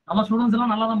 நம்ம ஸ்டூடெண்ட்ஸ்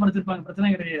எல்லாம் நல்லா தான் படிச்சிருப்பாங்க, பிரச்சனை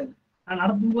கிடையாது. நான்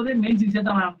நடத்தும் போதே மெயின்ஸ்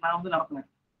சேர்த்தா நான் வந்து நடத்தினேன்.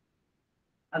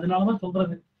 அதனாலதான்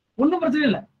சொல்றது. ஒன்றும் பிரச்சனை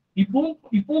இல்லை.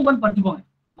 இப்பவும் வந்து படிச்சுக்கோங்க,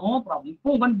 நோ ப்ராப்ளம்.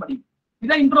 இப்பவும் வந்து படி.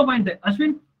 இதான் இன்ட்ரோ பாயிண்ட்.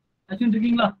 அஸ்வின்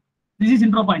இருக்கீங்களா? This is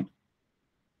intro point.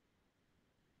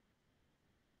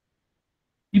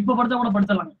 இப்ப படிச்சா கூட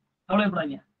படிச்சிடலாங்க,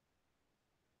 கவலைப்படாதீங்க.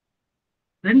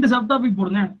 2 சப் டாபிக்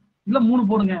போடுங்க, இல்ல 3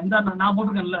 போடுங்க. இந்த நான்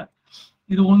போட்டிருக்கேன்ல,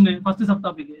 இது 1 ஃபர்ஸ்ட் சப்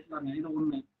டாபிக். இது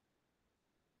 1.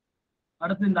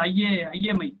 அடுத்து இந்த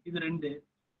ஐஎம்ஐ இது 2.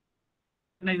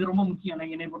 ஏன்னா இது ரொம்ப முக்கியம்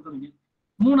என்னை பொறுத்த வரைக்கும்.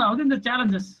 3வது இந்த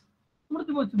சேலஞ்சஸ்.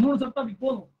 முடிச்சு போச்சு. 3 சப் டாபிக்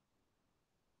போதும்.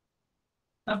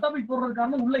 சப் டாபிக்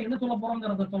போடுறதுக்காக உள்ள என்ன சொல்ல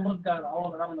போறோங்கிறத சொல்றதுக்காக,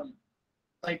 அவ்வளவுதான்.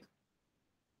 ரைட்.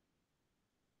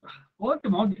 ஓகே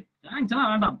ஓகே, தேங்க்ஸ்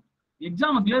எல்லாம் வேண்டாம்.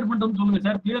 எக்ஸாம் கிளியர் பண்ணிட்டு சொல்லுங்க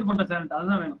சார், கிளியர் பண்ண சார்,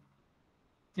 அதுதான் வேணும்.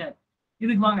 சரி,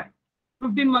 இதுக்கு வாங்க.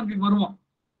 15 மார்க்குக்கு வருவோம்.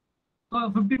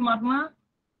 15 மார்க்னா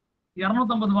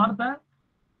 250 வார்த்தை,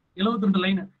 72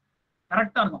 லைன்.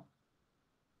 கரெக்டா இருக்கும்.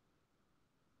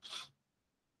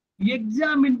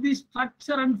 Examine the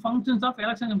structure and functions of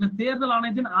election commission. தேர்தல்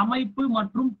ஆணையத்தின் அமைப்பு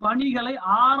மற்றும் பணிகளை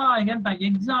ஆராய்க.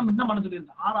 எக்ஸாமின் தான் பண்ண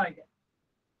சொல்லியிருக்கேன், ஆராய்க.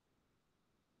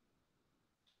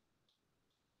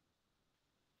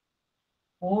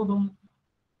 போதும்.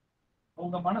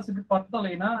 உங்க மனசுக்கு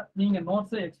பத்தலைன்னா நீங்க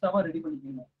நோட்ஸ் எக்ஸ்ட்ராவா ரெடி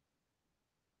பண்ணிக்கீங்க.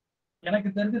 எனக்கு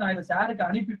தெரிஞ்சு நான் இந்த சாருக்கு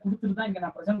அனுப்பி கொடுத்துட்டு தான் இங்க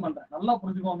நான் ப்ரெசென்ட் பண்றேன். நல்லா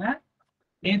புரிஞ்சுக்கோங்க.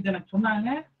 நேற்று எனக்கு சொன்னாங்க,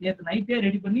 நேற்று நைட்டே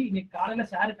ரெடி பண்ணி இன்னைக்கு காலையில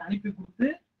சாருக்கு அனுப்பி கொடுத்து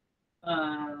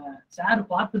சார்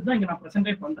பார்த்துட்டு தான் இங்க நான்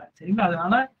ப்ரெசென்டேட் பண்றேன். சரிங்களா?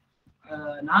 அதனால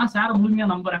நான் சாரை முழுமையா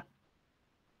நம்புறேன்.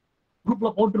 குரூப்ல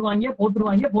போட்டுருவாங்க.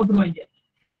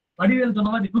 வடிவேல்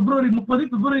சொன்ன மாதிரி பிப்ரவரி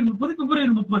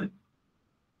 30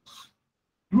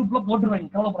 குரூப்ல போட்டுருவாங்க,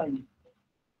 கவலைப்படாதீங்க.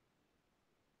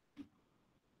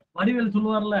 வடிவேல்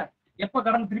சொல்லுவார்ல, எப்ப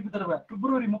கடன் திருப்பி தருவேன்?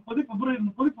 பிப்ரவரி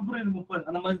 30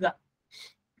 அந்த மாதிரிதான்.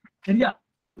 சரியா?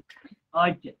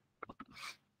 ஓகே.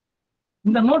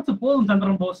 இந்த நோட்ஸ் போதும்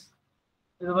சந்திரன் போஸ்.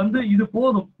 இது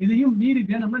போதும். இதையும் மீறி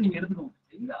வேணும்னா நீங்க எடுத்துக்கோங்க.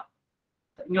 சரிங்களா?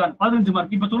 இங்க 15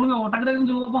 மார்க். இப்ப சொல்லுங்க, டக்கு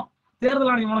சொல்லுவோம்.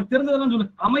 தேர்தல் ஆணையம் உனக்கு தெரிஞ்சதெல்லாம் சொல்லு.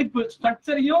 அமைப்பு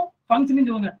ஸ்ட்ரக்சரையும் ஃபங்க்ஷனையும்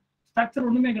சொல்லுங்க. ஸ்ட்ரக்சர்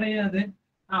ஒண்ணுமே கிடையாது.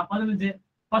 15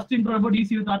 first intro about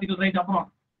easy with article right. அப்புறம்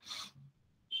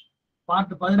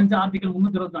பார்ட் 15 ஆர்டிகல்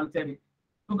 324. சரி,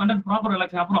 டு கண்டக்ட் ப்ராப்பர்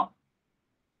எலெக்ஷன். அப்புறம்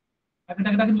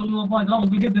டக்கு சொல்லுவோம். இதெல்லாம்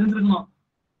உங்களுக்கே தெரிஞ்சிருக்கணும்.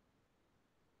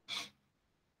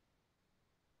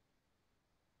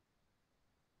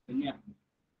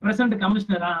 பிரசிடென்ட்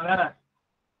கமிஷனர் வேற,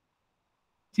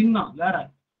 சின்னம் வேற,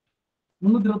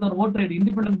 326 ஓட்டர் ஐடி,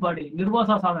 இண்டிபெண்டன்ட் பாடி,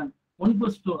 நிர்வாசா சாதன்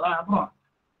 1+2. அப்புறம்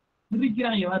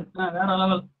இருக்கிறாங்க வேற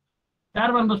லெவல்.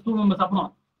 சேர் மெம்பர்ஸ் 2 மெம்பர்ஸ்.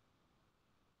 அப்புறம்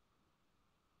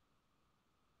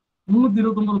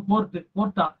 329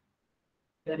 கோர்ட்டா.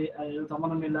 சரி, அது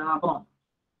சம்பந்தம் இல்லை. அப்புறம்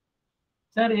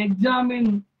சார்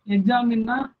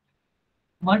எக்ஸாமின்னா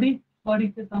மடி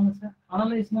படித்தாங்க சார்.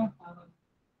 அனலைஸ்னா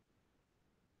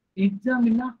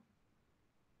எக்ஸாமின்னா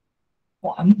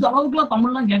அந்த அளவுக்குலாம்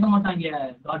தமிழ்லாம் கேட்க மாட்டாங்க.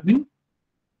 Godwin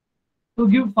to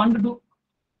give fund to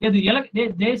எது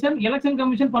election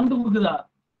commission fund கொடுக்குதா?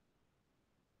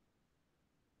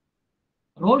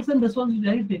 Roles and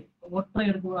responsibility ஒற்றை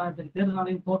எடுக்க தேர்தல்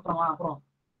ஆணையம் தோற்றமா. அப்புறம்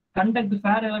conduct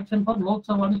fair election for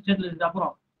Lok Sabha state legislature.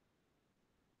 அப்புறம்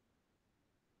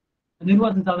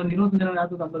நிர்வாக சாதனை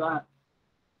 25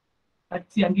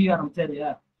 கட்சி அங்கீகாரம்.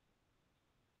 சரியா?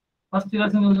 ஃபர்ஸ்ட்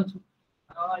எலெக்ஷன்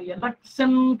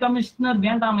எலெக்ஷன் கமிஷனர்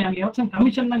வேண்டாமே, அங்க எலெக்ஷன்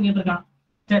கமிஷன் தான் கேட்டிருக்கான்.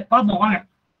 சரி பார்ப்போம் வாங்க.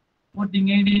 voting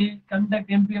ID,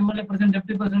 conduct MP, MLA, president,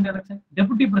 deputy president election.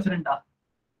 Deputy பிரசிடென்டா?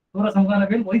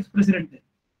 சூரசம்ஹாரவேல் vice president.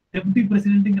 Deputy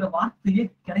பிரசிடென்ட்ங்கிற வார்த்தையே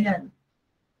கிடையாது.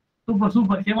 சூப்பர்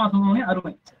சூப்பர், ஹேமா சொன்னோனே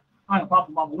அருமை. வாங்க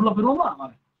பாப்போம் உள்ள போயிருவோமா?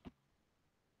 வாங்க.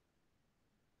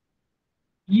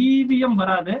 இவிஎம்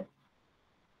வராது.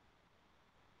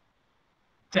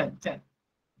 சரி சரி,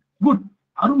 குட்,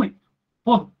 அருமை,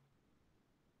 போதும்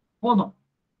போதும்,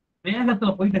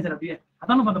 வேகத்துல போயிட்டேன் சார். அப்படியே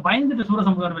அதான பார்த்து பயந்துட்டு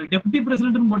சூரசம்ஹாரவேல் டெப்டி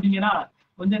பிரசிடென்ட்னு போட்டீங்கன்னா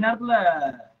கொஞ்ச நேரத்துல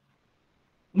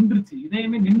நின்றுச்சு,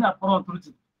 இதையுமே நின்று அப்புறம்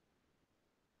துடிச்சு.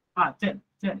 சரி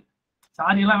சரி,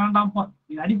 சாரி எல்லாம் வேண்டாம்ப்பா,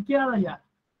 நீ அடிக்காத ஐயா.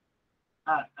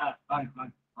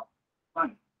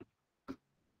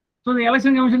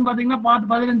 எலெக்ஷன் கமிஷன் பாத்தீங்கன்னா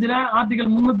பார்ட் 15 ஆர்டிகல்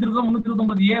 320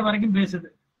 329A வரைக்கும் பேசுது.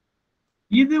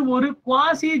 இது ஒரு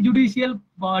குவாசி ஜுடிஷியல்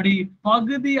பாடி,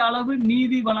 பகுதி அளவு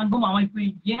நீதி வழங்கும் அமைப்பு.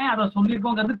 ஏன் அதை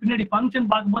சொல்லியிருக்கோங்கிறது பின்னாடி ஃபங்க்ஷன்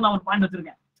பார்க்கும்போது நான் ஒரு பாயிண்ட்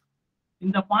வச்சிருக்கேன்.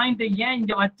 இந்த பாயிண்டை ஏன்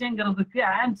இங்க வச்சேங்கிறதுக்கு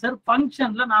ஆன்சர்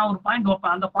ஃபங்க்ஷன்ல நான் ஒரு பாயிண்ட்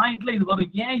வைப்பேன். அந்த பாயிண்ட்ல இது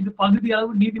வரும், ஏன் இது பகுதி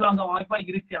அளவு நீதி வழங்கும் அமைப்பா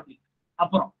இருக்கு அப்படின்னு.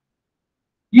 அப்புறம்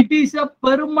it is a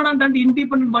permanent and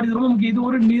independent பாடி, ரொம்ப முக்கியம். இது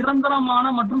ஒரு நிரந்தரமான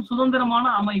மற்றும் சுதந்திரமான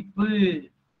அமைப்பு.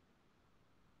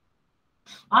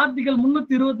 ஆர்டிகல்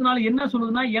 324 என்ன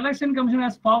சொல்லுதுன்னா, election commission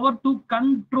has power to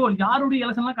control. யாருடைய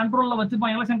எலெக்ஷன்லாம் கண்ட்ரோல்ல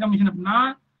வச்சிருப்பாங்க எலெக்ஷன் கமிஷன் அப்படின்னா?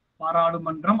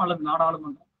 பாராளுமன்றம் அல்லது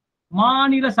நாடாளுமன்றம்,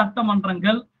 மாநில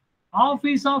சட்டமன்றங்கள்,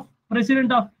 office of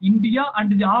president of India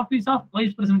and the office of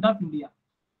vice president of India.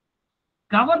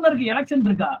 கவர்னருக்கு எலெக்ஷன்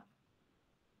இருக்கா?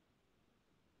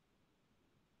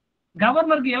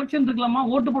 கவர்னருக்கு எலெக்ஷன் இருக்கலாமா?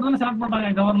 ஓட்டு போட்டு செலக்ட்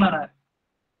பண்றாங்க கவர்னரை.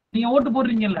 நீங்க ஓட்டு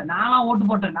போடுறீங்கல்ல, நான்லாம் ஓட்டு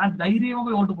போட்டேன். நான் தைரியமா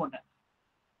போய் ஓட்டு போட்டேன்.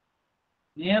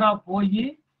 நேரா போய்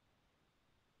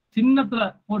சின்னத்துல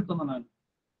போட்டு வந்தேன் நான்.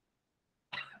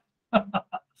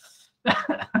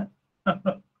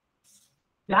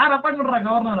 யார் அப்பாயிண்ட் பண்றா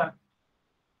கவர்னரை?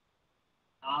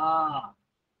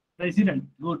 பிரசிடென்ட்.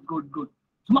 குட் குட் குட்,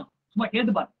 சும்மா சும்மா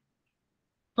கேட்டு பாரு.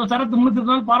 சரத்து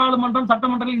 324 பாராளுமன்றம்,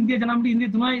 சட்டமன்றங்கள், இந்திய ஜனாதிபதி, இந்திய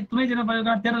துணை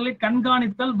ஜனாதிபதி தேர்தலை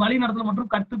கண்காணித்தல், வழிநடத்தல்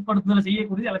மற்றும் கட்டுப்படுத்துதல்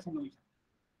செய்யக்கூடிய எலெக்ஷன் கமிஷன்.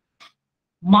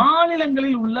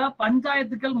 மாநிலங்களில் உள்ள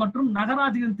பஞ்சாயத்துக்கள் மற்றும்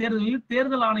நகராட்சிகள் தேர்தலில்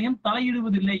தேர்தல் ஆணையம்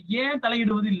தலையிடுவதில்லை. ஏன்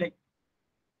தலையிடுவதில்லை?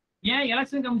 ஏன்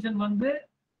எலெக்ஷன் கமிஷன் வந்து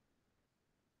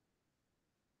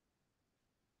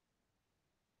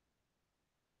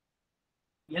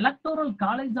எலக்டோரல்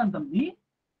காலேஜ் தான் தம்பி,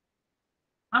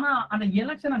 ஆனா அந்த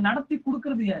எலெக்ஷனை நடத்தி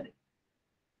கொடுக்கிறது யாரு?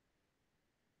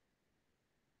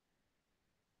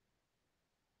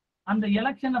 அந்த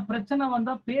எலெக்ஷன்ல பிரச்சனை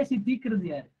வந்தா பேசி தீர்க்கிறது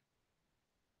யாரு?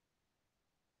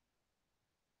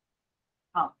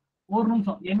 ஒரு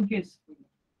நிமிஷம், என்கேஸ்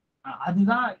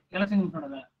அதுதான் எலெக்ஷன்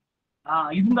கமிஷனோட.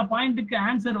 இந்த பாயிண்ட்டுக்கு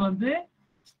ஆன்சர் வந்து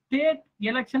ஸ்டேட்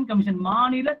எலெக்ஷன் கமிஷன்,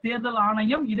 மாநில தேர்தல்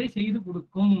ஆணையம் இதை செய்து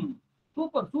கொடுக்கும்.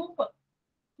 Super super.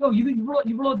 இது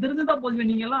இவ்வளவு தெரிஞ்சுதா போதும்,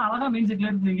 நீங்க எல்லாம் அழகா மெயின்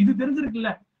செட்ல இருக்கு. இது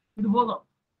தெரிஞ்சிருக்குல்ல, இது போதும்.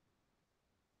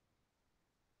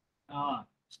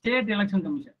 ஸ்டேட் எலெக்ஷன்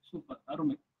கமிஷன், சூப்பர்,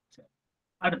 அருமை.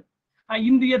 அடுத்து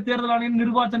இந்திய தேர்தல் ஆணையம்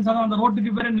நிர்வாச்சன் சாதனம், அந்த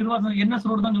ரோட்டுக்கு பேரு நிர்வாச்சன், என்எஸ்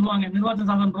ரோடு தான் சொல்லுவாங்க, நிர்வாச்சன்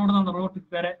சாதனம் ரோடு தான் அந்த ரோட்டுக்கு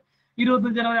பேரு.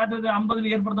 25 ஜனவரி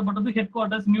 1950 ஏற்படுத்தப்பட்டது. ஹெட்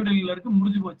குவார்டர்ஸ் நியூ டெல்லியில இருக்கு.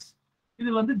 முடிஞ்சு போச்சு. இது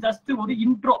வந்து ஜஸ்ட் ஒரு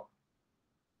இன்ட்ரோ.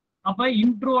 அப்ப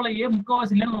இன்ட்ரோலயே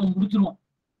முக்காவாசி இல்லைன்னு நம்ம முடிச்சிருவோம்.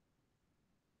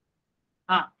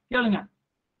 கேளுங்க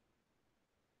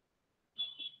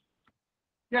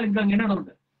கேளுங்க, என்ன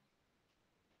டவுட்?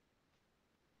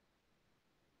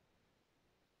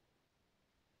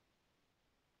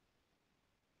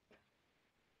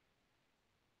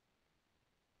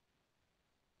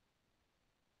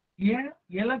 ஏன்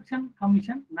எலெக்ஷன்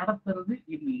கமிஷன் நடத்துறது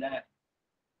இல்ல?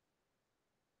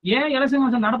 ஏன் எலெக்ஷன்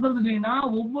கமிஷன் நடத்துறது இல்லைன்னா,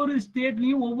 ஒவ்வொரு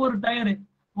ஸ்டேட்லயும் ஒவ்வொரு டயரு,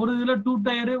 ஒரு இதுல 2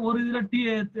 டயரு, ஒரு இதுல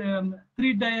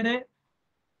 3 டயரு.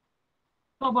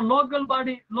 அப்ப லோக்கல்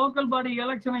பாடி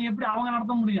எலெக்ஷனை எப்படி அவங்க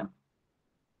நடத்த முடியும்?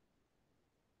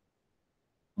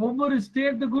 ஒவ்வொரு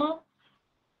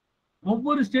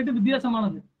ஸ்டேட்டு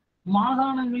வித்தியாசமானது.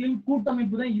 மாகாணங்களின்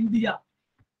கூட்டமைப்பு தான் India.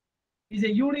 Is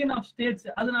a union of states.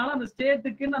 அதனால அந்த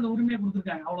ஸ்டேட்டுக்குன்னு அந்த உரிமையை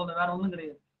கொடுத்துருக்காங்க, அவ்வளவுதான், வேற ஒண்ணும்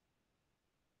கிடையாது.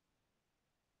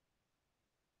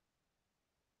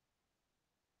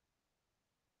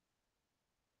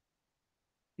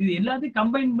 இது எல்லாத்தையும்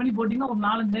கம்பைன் பண்ணி போட்டீங்கன்னா ஒரு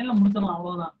 4-5 லைன்ல முடிச்சிடலாம்,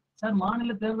 அவ்வளவுதான். சார்,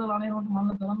 மாநில தேர்தல் ஆணையம் மற்றும்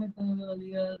மாநில தலைமை தேர்தல்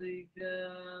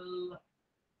அதிகாரிகள்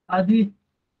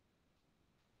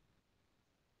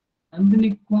நந்தினி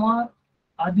குமார்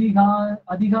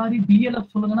அதிகாரி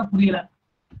டிஎல்எஃப் சொல்லுங்கன்னா புரியல.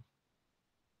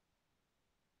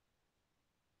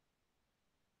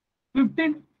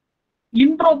 15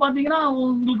 இன்ட்ரோ பாத்தீங்கன்னா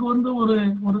உங்களுக்கு வந்து ஒரு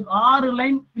 6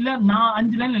 லைன் இல்ல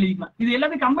 5 லைன் எழுதிக்கலாம். இது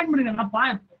எல்லாத்தையும் கம்பைன் பண்ணிருக்கேன், நான்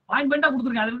பாயிண்ட் பாயிண்டா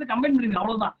கொடுத்துருக்கேன், அதுல இருந்து கம்பைன் பண்ணிருக்கேன்,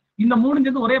 அவ்வளவுதான். இந்த 3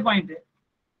 சேர்ந்து ஒரே பாயிண்ட்.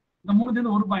 இந்த 3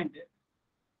 சேர்ந்து ஒரு பாயிண்ட்.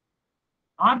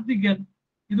 ஆர்டிகல்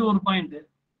இது ஒரு பாயிண்ட்.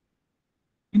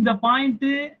 இந்த பாயிண்ட்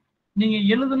நீங்க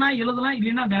எழுதுனா எழுதலாம்,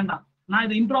 இல்லைன்னா வேண்டாம். நான்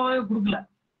இதை இன்ட்ரோவாவே கொடுக்கல.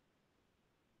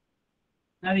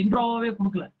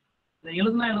 இதை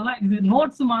எழுதுனா எழுதலாம். இது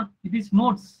நோட்ஸ்மா, இட் இஸ்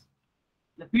நோட்ஸ்.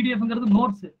 இந்த பிடிஎஃப்ங்கிறது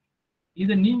நோட்ஸ்.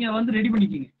 இதை நீங்க வந்து ரெடி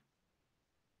பண்ணிக்கிங்க.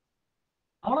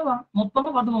 அவ்வளவுதான். மொத்தமா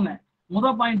பார்த்துக்கோங்க.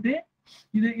 முதல் பாயிண்ட்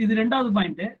இது 2வது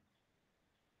பாயிண்ட்.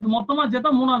 இது மொத்தமா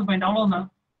சேர்த்தா 3வது பாயிண்ட். அவ்வளவுதான்.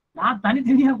 நான்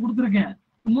தனித்தனியா கொடுத்துருக்கேன்.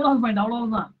 3வது பாயிண்ட்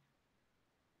அவ்வளவுதான்.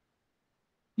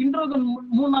 இன்ட்ரோக்கு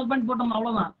 3-4 பாயிண்ட் போட்டோம்.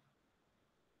 அவ்வளவுதான்.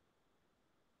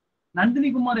 நந்தினி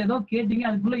குமார் ஏதோ கேட்டீங்க,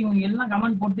 அதுக்குள்ள இவங்க எல்லாம்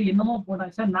கமெண்ட் போட்டு என்னமோ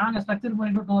போட்டாங்க. சார் நாங்க ஸ்ட்ரக்சர்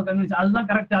பண்ணிட்டு அதுதான்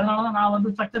கரெக்ட். அதனாலதான் நான்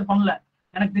வந்து ஸ்ட்ரக்சர் பண்ணல.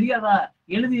 எனக்கு தெரியாதா?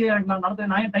 எழுதி நான்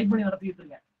நான் டைப் பண்ணி நடத்திட்டு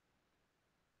இருக்கேன்.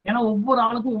 ஏன்னா ஒவ்வொரு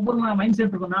ஆளுக்கும் ஒவ்வொரு மைண்ட்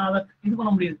செட் இருக்கும். நான் அதை இது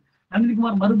பண்ண முடியாது. நந்தினி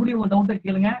குமார் மறுபடியும் உங்க டவுட்டை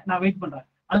கேளுங்க, நான் வெயிட் பண்றேன்.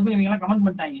 அதுக்கு இவங்க எல்லாம் கமெண்ட்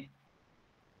பண்ணிட்டாங்க.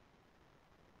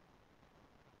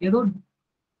 ஏதோ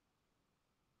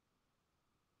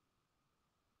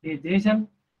ஜெய்சன்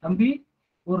தம்பி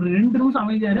ஒரு 2 நிமிஷம்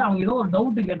அமைதியாரு. அவங்க ஏதோ ஒரு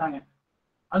டவுட் கேட்டாங்க.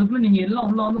 அதுக்குள்ள நீங்க எல்லாம்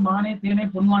உள்ள வந்து மானே தேனே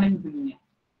பொன்மானேன்னு இருக்கீங்க.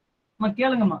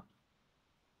 கேளுங்கம்மா.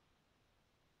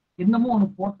 என்னமோ ஒண்ணு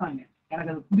போட்டாங்க,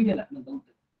 எனக்கு அது புரியல. அந்த டவுட்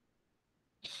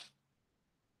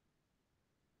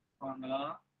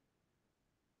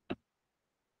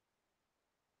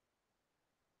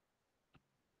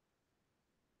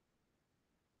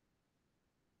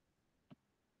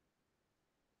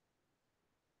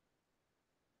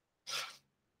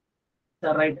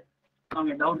ரைட்.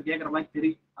 அவங்க டவுட் கேட்கற மாதிரி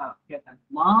தெரியும். கேட்டாங்க.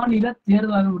 மாநில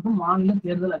தேர்தல் மற்றும் மாநில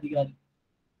தேர்தல் அதிகாரி,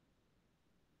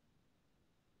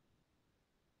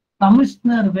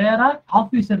 கமிஷனர் வேற,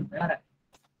 ஆபீசர் வேற.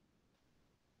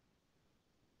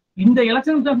 இந்த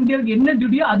எலெக்ஷன் ஆஃப் இந்தியாவுக்கு என்ன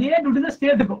டியூட்டியோ அதே டியூட்டி தான்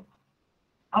ஸ்டேட்டுக்கும்.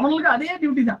 அவங்களுக்கு அதே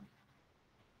டியூட்டி தான்.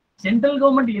 சென்ட்ரல்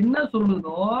கவர்மெண்ட் என்ன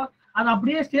சொல்லுதோ அது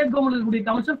அப்படியே ஸ்டேட் கவர்மெண்ட்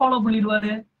கமிஷன் ஃபாலோ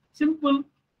பண்ணிடுவாரு. சிம்பிள்.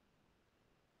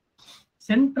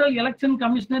 சென்ட்ரல் எலெக்ஷன்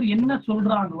கமிஷனர் என்ன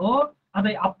சொல்றாங்களோ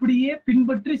அதை அப்படியே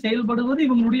பின்பற்றி செயல்படுவது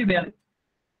இவங்களுடைய வேலை.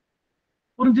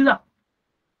 புரிஞ்சுதா?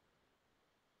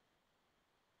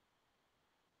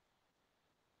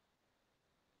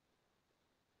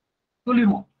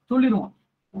 சொல்லிடுவோம்.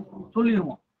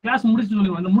 கிளாஸ் முடிச்சு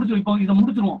சொல்லிடுவோம். இதை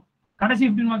முடிச்சிருவோம். கடைசி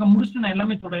 15 மார்க் முடிச்சுட்டு நான்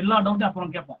எல்லாமே சொல்றேன். எல்லா டவுட்டும்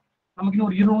அப்புறம் கேட்போம். நமக்கு இன்னும்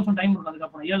ஒரு 20 நிமிஷம் டைம் இருக்கும்.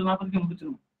 அதுக்கப்புறம் 7:40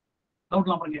 முடிச்சிருவோம்.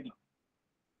 டவுட்லாம் அப்புறம் கேட்கலாம்.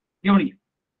 கவனிங்க.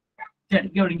 சரி,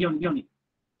 கவனிங்க.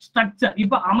 ஸ்ட்ரக்சர்.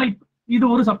 இப்ப அமைப்பு இது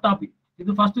ஒரு சப் டாபிக்.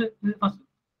 இது ஃபர்ஸ்ட்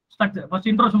ஸ்ட்ரக்சர். ஃபர்ஸ்ட்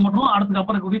இன்ட்ரோடக்ஷன் பண்ணுவோம். அடுத்துக்கு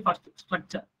அப்புறம் கூடிய ஃபர்ஸ்ட்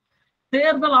ஸ்ட்ரக்சர்.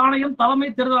 தேர்தல் ஆணையம், தலைமை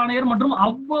தேர்தல் ஆணையர் மற்றும்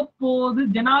அவ்வப்போது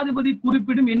ஜனாதிபதி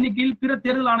குறிப்பிடும் எண்ணிக்கையில் பிற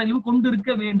தேர்தல் ஆணையம்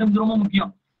கொண்டிருக்க வேண்டும். ரொம்ப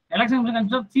முக்கியம். Election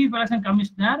commissioner, chief election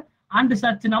commissioner and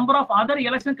such number of other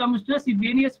election commissioners if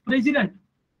any S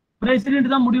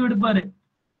president தான் முடிவு எடுப்பாரு.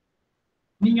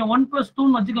 நீங்க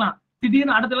 1+2 வச்சுக்கலாம்.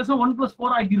 திடீர்னு அடுத்த எலெக்ஷன்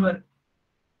 1+4 ஆக்கிடுவாரு.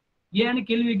 ஏன்னு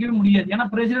கேள்வி வைக்கவே முடியாது. ஏன்னா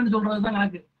பிரசிடென்ட் சொல்றதுதான்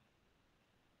கணக்கு.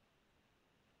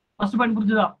 ஃபர்ஸ்ட் பாயிண்ட்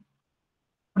புரிஞ்சுதா?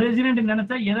 பிரசிடென்ட்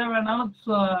நினைச்சா எதை வேணாலும்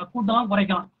கூட்டலாம்,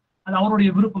 குறைக்கலாம். அது அவருடைய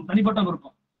விருப்பம், தனிப்பட்ட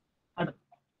விருப்பம். அடுத்து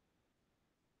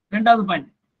 2வது பாயிண்ட்.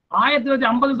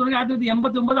 1950 தொடங்கி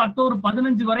 1989 அக்டோபர்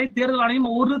 15 வரை தேர்தல் ஆணையம்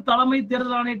ஒரு தலைமை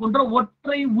தேர்தல் ஆணையம் கொண்ட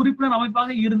ஒற்றை உறுப்பினர்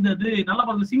அமைப்பாக இருந்தது. நல்லா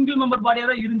பாருங்க, சிங்கிள் மெம்பர் பாடியா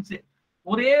தான் இருந்துச்சு.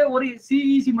 ஒரே ஒரு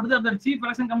சிஇசி மட்டும் தான், சீஃப்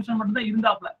எலெக்ஷன் கமிஷன் மட்டும் தான்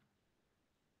இருந்தாப்ல.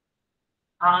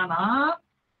 ஆனா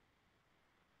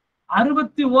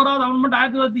 61வது அமெண்ட்மெண்ட்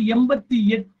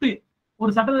 1988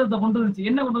 ஒரு சட்டத்தை கொண்டு வந்துச்சு.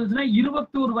 என்ன கொண்டு வந்துச்சுன்னா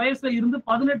 21 வயசுல இருந்து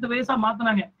 18 வயசா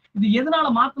மாத்தினாங்க. இது எதனால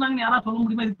மாத்தினாங்கன்னு யாரா சொல்ல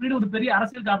முடியுமா? இதுக்கு பின்னாடி ஒரு பெரிய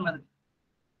அரசியல் காரணம் இருக்கு.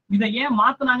 இதை ஏன்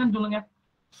மாத்தினாங்கன்னு சொல்லுங்க.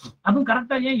 அதுவும்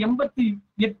கரெக்டா ஏன்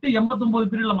 88, 89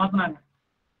 பீரியட்ல மாத்தினாங்க?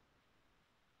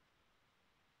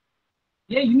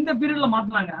 ஏன் இந்த பீரியட்ல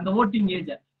மாத்தினாங்க அந்த ஓட்டிங்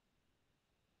ஏஜ்?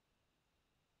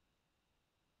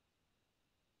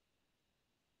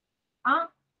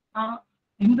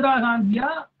 இந்திரா காந்தியா,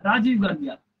 ராஜீவ்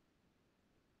காந்தியா?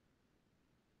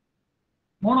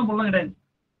 மோனம் பொருளும் கிடையாது.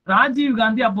 ராஜீவ்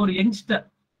காந்தி அப்போ ஒரு யங்ஸ்டர்.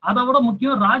 அதை விட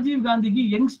முக்கியம், ராஜீவ் காந்திக்கு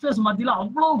யங்ஸ்டர்ஸ் மத்தியில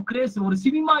அவ்வளவு கிரேஸ். ஒரு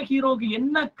சினிமா ஹீரோக்கு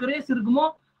என்ன கிரேஸ் இருக்குமோ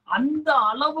அந்த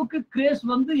அளவுக்கு கிரேஸ்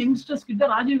வந்து யங்ஸ்டர்ஸ் கிட்ட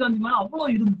ராஜீவ் காந்தி மேல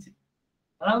அவ்வளவு இருந்துச்சு.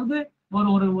 அதாவது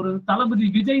ஒரு தளபதி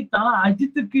விஜய்,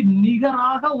 அஜித்துக்கு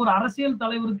நிகராக ஒரு அரசியல்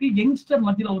தலைவருக்கு யங்ஸ்டர்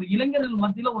மத்தியில, ஒரு இளைஞர்கள்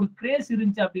மத்தியில ஒரு கிரேஸ்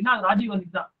இருந்துச்சு அப்படின்னா அது ராஜீவ் காந்தி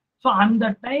தான். சோ அந்த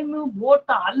டைம் ஓட்ட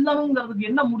அல்லணுங்கிறதுக்கு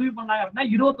என்ன முடிவு பண்ணாங்க அப்படின்னா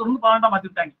 21-12 மாத்தி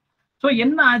விட்டாங்க. சோ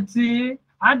என்ன ஆச்சு?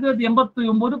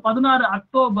 1989 16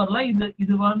 அக்டோபர்ல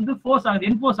இது வந்து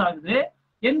என்போர்ஸ் ஆகுது.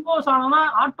 என்போர்ஸ் ஆனா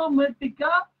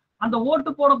ஆட்டோமேட்டிக்கா அந்த ஓட்டு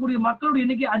போடக்கூடிய மக்களுடைய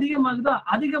எண்ணிக்கை அதிகமாகுதா?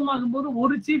 அதிகமாகும் போது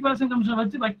ஒரு சீஃப் எலெக்ஷன் கமிஷனர்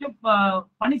வச்சு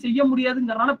பணி செய்ய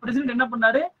முடியாதுங்கிறதுனால பிரசிடென்ட் என்ன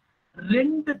பண்ணாரு?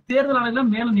 2 தேர்தல் ஆணையர்களை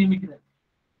மேல நியமிக்கிறார்.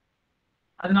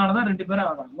 அதனாலதான் 2 பேரும்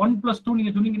ஆகிறாங்க. 1+2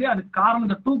 நீங்க சொன்னீங்களே, அதுக்கு காரணம்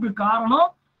இந்த 2க்கு காரணம்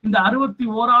இந்த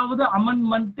 61வது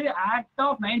அமெண்ட்மெண்ட் ஆக்ட்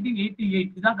ஆஃப் 1988.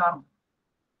 இதுதான் காரணம்.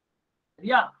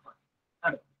 சரியா?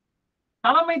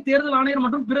 தலைமை தேர்தல் ஆணையர்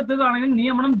மற்றும் பிற தேர்தல் ஆணையரின்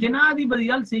நியமனம்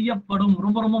ஜனாதிபதியால் செய்யப்படும்.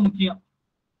 ரொம்ப ரொம்ப முக்கியம்.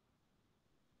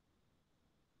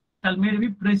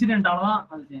 பிரசிடென்டாலதான்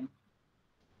அது செய்யணும்.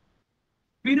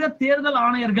 பிற தேர்தல்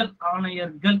ஆணையர்கள்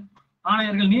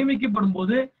நியமிக்கப்படும்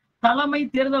போது தலைமை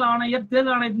தேர்தல் ஆணையர்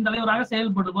தேர்தல் ஆணையத்தின் தலைவராக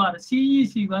செயல்படுவார்.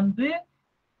 சிஇசி வந்து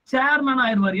சேர்மன்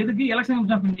ஆயிடுவார். எதுக்கு? Election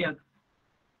commission of India,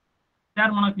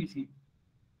 chairman of EC.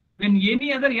 When any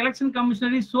other election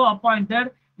commissioner is so appointed,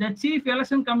 the chief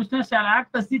election commissioner shall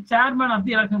act as the chairman of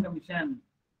the election commission.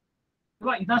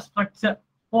 இதான் ஸ்ட்ரக்சர்.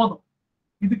 போதும்.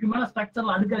 இதுக்கு மேல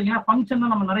ஸ்ட்ரக்சர்ல அதுக்கு function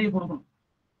தான் நம்ம நிறைய கொடுக்கணும்.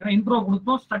 ஏன்னா இன்ட்ரோ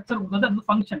கொடுத்தோம், ஸ்ட்ரக்சர் கொடுத்தது, அது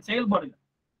ஃபங்க்ஷன் செயல்பாடு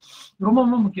ரொம்ப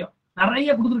ரொம்ப முக்கியம். நிறைய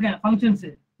கொடுத்துருக்கேன் ஃபங்க்ஷன்ஸ்.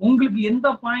 உங்களுக்கு எந்த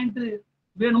பாயிண்ட்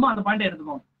வேணுமோ அந்த பாயிண்ட்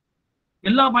எடுத்துக்கோங்க.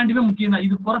 எல்லா பாயிண்ட்டுமே முக்கியம் தான்.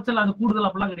 இது குறைச்சல் அது கூடுதல்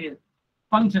அப்படிலாம் கிடையாது.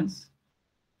 ஃபங்க்ஷன்ஸ்.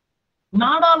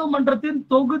 நாடாளுமன்றத்தின்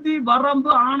தொகுதி வரம்பு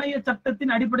ஆணைய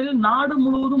சட்டத்தின் அடிப்படையில் நாடு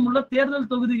முழுவதும் உள்ள தேர்தல்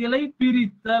தொகுதிகளை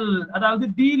பிரித்தல், அதாவது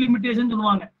டீலிமிட்டேஷன்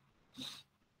சொல்லுவாங்க.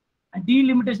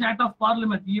 Delimitation act of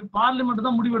parliament. Parliament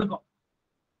தான் முடிவெடுக்கும்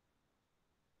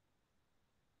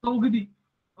தொகுதி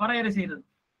வரையறை செய்யறது.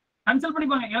 கன்சல்ட்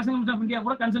பண்ணிப்பாங்க. எலெக்ஷன் கமிஷன் ஆஃப் இந்தியா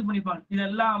கூட கன்சல்ட் பண்ணிப்பாங்க. இது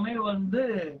எல்லாமே வந்து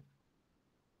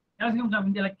எலெக்ஷன் கமிஷன் ஆஃப்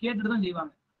இந்தியால கேட்டுட்டு தான்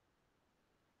செய்வாங்க.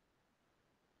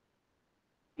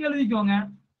 எழுதிக்கோங்க.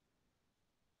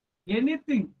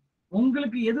 எனிதிங்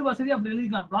உங்களுக்கு எது வசதி அப்படி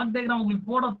எழுதிக்கலாம். பிளாக் டயக்ராம் உங்களுக்கு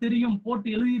போட தெரியும், போட்டு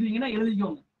எழுதிடுவீங்கன்னா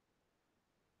எழுதிக்கோங்க.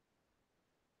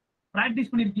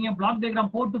 பிராக்டிஸ் பண்ணிருக்கீங்க, பிளாக்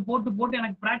டயக்ராம் போட்டு போட்டு போட்டு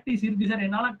எனக்கு பிராக்டிஸ் இருக்கு சார்,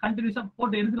 என்னால கண்டினியூஸா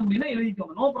போட்டு எழுத முடியும்னா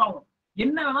எழுதிக்கோங்க. No problem.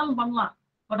 என்ன வேணாலும் பண்ணலாம்.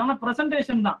 பட் ஆனா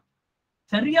பிரசன்டேஷன் தான்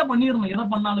சரியா பண்ணிடணும். எதை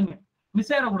பண்ணாலுமே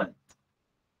மிஸ் ஆயிடக்கூடாது.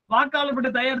 வாக்காளர்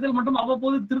பட்டியல் தயாரித்தல் மற்றும்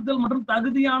அவ்வப்போது திருத்தல் மற்றும்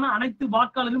தகுதியான அனைத்து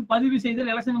வாக்காளரையும் பதிவு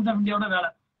செய்தல் எலெக்ஷன் கமிஷன் ஆஃப் இந்தியாவோட வேலை.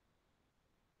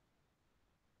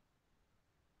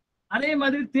 அதே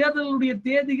மாதிரி தேர்தலுடைய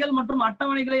தேதிகள் மற்றும்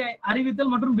அட்டவணைகளை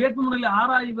அறிவித்தல் மற்றும் வேட்புமனுகளை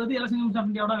ஆராய்வது எலெக்ஷன் கமிஷன் ஆஃப்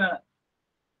இந்தியாவோட வேலை.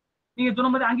 நீங்க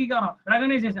சொன்ன மாதிரி அங்கீகாரம்,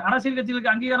 ரெகனைசேஷன், அரசியல்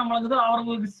கட்சிகளுக்கு அங்கீகாரம் வழங்குதல்,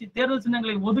 அவர்களுக்கு தேர்தல்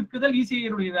சின்னங்களை ஒதுக்குதல்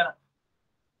இசிஐடைய வேலை.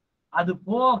 அது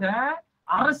போக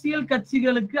அரசியல்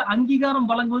கட்சிகளுக்கு அங்கீகாரம்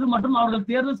வழங்குவது மற்றும் அவர்கள்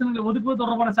தேர்தல் சின்னங்களை ஒதுக்குவது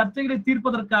தொடர்பான சர்ச்சைகளை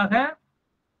தீர்ப்பதற்காக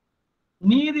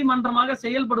நீதிமன்றமாக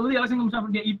செயல்படுவது எலெக்ஷன் கமிஷன் ஆஃப்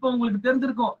இந்தியா. இப்ப உங்களுக்கு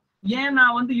தெரிஞ்சிருக்கும் ஏன்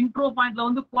நான் வந்து இன்ட்ரோ பாயிண்ட்ல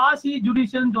வந்து குவாசி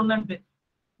ஜுடிஷியல் சொன்னேன்ட்டு.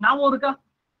 ஞாபகம் இருக்கா?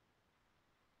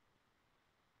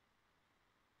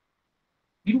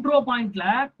 இன்ட்ரோ பாயிண்ட்ல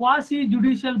குவாசி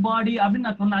ஜுடிஷியல் பாடி அப்படின்னு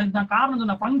நான் சொன்னேன். அதுக்கு நான் காரணம்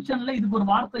சொன்னேன். ஃபங்க்ஷன்ல இதுக்கு ஒரு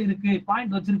வார்த்தை இருக்கு,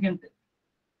 பாயிண்ட் வச்சிருக்கேன்ட்டு.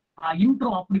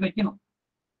 இன்ட்ரோ அப்படி வைக்கணும்.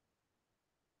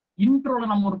 இன்ட்ரோல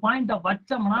நம்ம ஒரு பாயிண்ட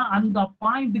வச்சோம்னா அந்த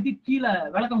பாயிண்ட்டுக்கு கீழே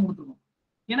விளக்கம் கொடுத்துருக்கோம்.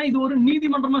 ஏன்னா இது ஒரு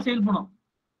நீதிமன்றமா செயல்படும்.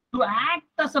 To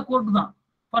act as a court தான்.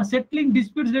 For settling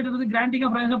disputes related to granting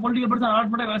of political parties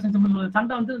allotment of election simple.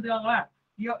 சண்டை வந்து இருக்காங்களா,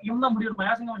 இவங்க தான் முடிவெடுக்கும்.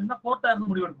 எலெக்ஷன் கமிஷன் தான் கோர்ட்டா இருந்து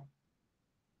முடிவெடுக்கும்.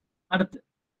 அடுத்து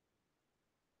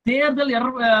தேர்தல்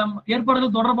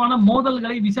ஏற்பாடுகள் தொடர்பான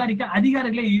மோதல்களை விசாரிக்க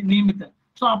அதிகாரிகளை நியமித்தல்.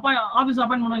 ஸோ ஆபீஸ்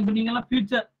அப்பாயின்ட் பண்ணுவாங்க. இப்போ நீங்க எல்லாம்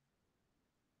ஃபியூச்சர்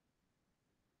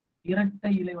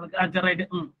இரட்டை இலை வழக்கு ரைட்.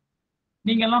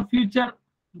 நீங்க எல்லாம் ஃபியூச்சர்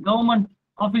கவர்மெண்ட்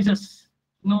ஆபீசர்ஸ்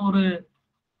இன்னும் ஒரு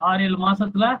 6-7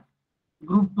 மாசத்துல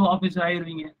குரூப் 2 ஆபீசர்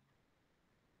ஆயிருவீங்க.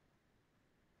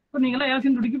 இப்போ நீங்க எல்லாம்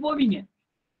எலெக்ஷன் டியூட்டிக்கு போவீங்க.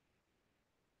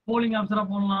 போலிங் ஆபீசரா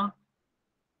போடலாம்,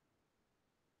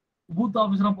 பூத்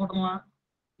ஆபீசரா போடலாம்,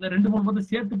 இல்ல 2-3 பேர்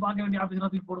சேர்த்து பார்க்க வேண்டிய ஆபீசரா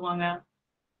தூக்கி போடுவாங்க.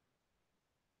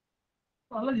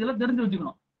 அதெல்லாம் இதெல்லாம் தெரிஞ்சு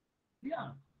வச்சுக்கணும்.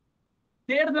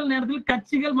 தேர்தல் நேரத்தில்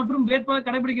கட்சிகள் மற்றும் வேட்பாளர்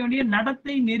கடைபிடிக்க வேண்டிய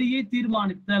நடத்தை நெறியை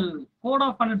தீர்மானித்தல். கோட்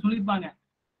ஆஃப் கண்டக்ட் சொல்லியிருப்பாங்க.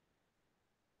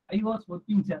 I was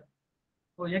working sir.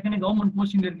 ஏற்கனவே கவர்மெண்ட்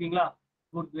போஸ்டிங் இருக்கீங்களா?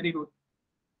 Good, very good.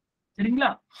 சரிங்களா?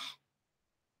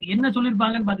 என்ன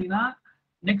சொல்லியிருப்பாங்கன்னு பாத்தீங்கன்னா,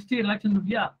 நெக்ஸ்ட் இயர் எலெக்ஷன்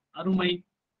இருக்கியா, அருமை.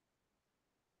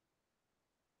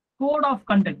 கோட் ஆஃப்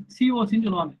கண்டக்ட் சிஓசின்னு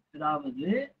சொல்லுவாங்க. அதாவது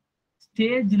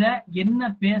ஸ்டேஜ்ல என்ன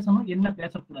பேசணும், என்ன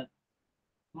பேசக்கூடாது,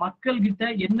 மக்கள் கிட்ட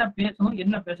என்ன பேசணும்,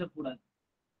 என்ன பேசக்கூடாது,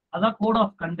 அதான் code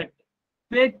of conduct.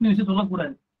 Fake news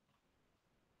சொல்லக்கூடாது,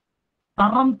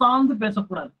 தரம் தாழ்ந்து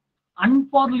பேசக்கூடாது,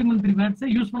 அன்பார்லிமெண்டரி வேர்ட்ஸை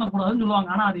யூஸ் பண்ணக்கூடாதுன்னு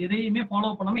சொல்லுவாங்க. ஆனா அது எதையுமே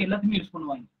ஃபாலோ பண்ணாம எல்லாத்தையுமே யூஸ்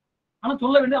பண்ணுவாங்க. ஆனா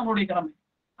சொல்ல வேண்டிய அவங்களுடைய கடமை.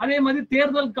 அதே மாதிரி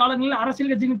தேர்தல் காலங்களில்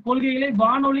அரசியல் கட்சியின் கொள்கைகளை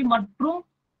வானொலி மற்றும்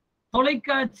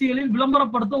தொலைக்காட்சிகளில்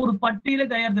விளம்பரப்படுத்த ஒரு பட்டியலை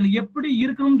தயாரித்தல். எப்படி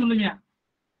இருக்கணும்னு சொல்லுங்க,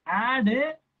 ஆடு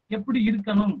எப்படி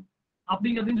இருக்கணும்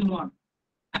அப்படிங்கிறதையும் சொல்லுவாங்க.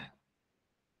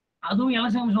 அதுவும்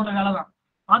எலெக்ஷன் கமிஷனோட வேலை தான்.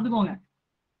 பாத்துக்கோங்க.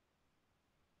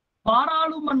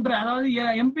 பாராளுமன்ற, அதாவது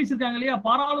எம்பிஸ் இருக்காங்க இல்லையா,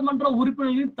 பாராளுமன்ற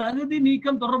உறுப்பினர்களின் தகுதி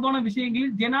நீக்கம் தொடர்பான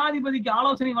விஷயங்களில் ஜனாதிபதிக்கு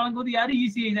ஆலோசனை வழங்குவது யாரு?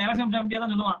 இசிஐ, எலெக்ஷன் கமிஷன்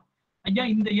தான் சொல்லுவான். ஐயா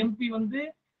இந்த எம்பி வந்து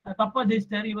தப்பா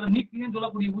ஜெயிச்சிட்டாரு, இவரை நீக்குங்கன்னு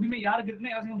சொல்லக்கூடிய உரிமை யாருக்கு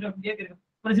இருக்குன்னா எலெக்ஷன் கமிஷன் ஆஃப் இந்தியாவுக்கு இருக்கு,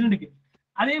 பிரசிடென்ட்டுக்கு.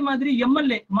 அதே மாதிரி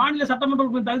எம்எல்ஏ, மாநில சட்டமன்ற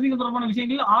உறுப்பினர் தகுதிகள் தொடர்பான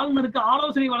விஷயங்கள் ஆளுநருக்கு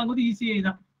ஆலோசனை வழங்குவது இசிஐ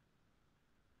தான்.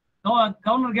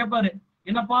 கவர்னர் கேட்பாரு,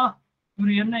 என்னப்பா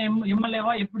இவரு என்ன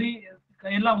எம்எல்ஏவா, எப்படி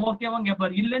எல்லாம் ஓகேவான்னு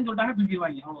கேட்பாரு. இல்லைன்னு சொல்லிட்டாங்க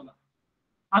தூக்கிடுவாங்க, அவ்வளவுதான்.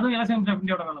 அதுவும் எலெக்ஷன் கமிஷன் ஆஃப்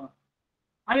இந்தியாவோட வேலை தான்.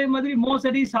 அதே மாதிரி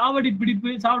மோசடி, சாவடி பிடிப்பு,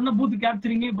 சாவடினா பூத்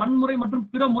கேப்சரிங், வன்முறை மற்றும்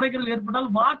பிற முறைகள் ஏற்பட்டால்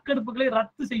வாக்கெடுப்புகளை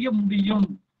ரத்து செய்ய முடியும்,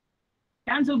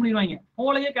 கேன்சல் பண்ணிடுவாங்க,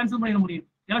 போலையே கேன்சல் பண்ணிட முடியும்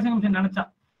எலெக்ஷன் கமிஷன் நினைச்சா.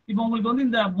 இப்போ உங்களுக்கு வந்து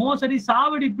இந்த மோசடி,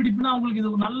 சாவடி பிடிப்புனா உங்களுக்கு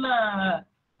இது ஒரு நல்ல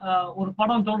ஒரு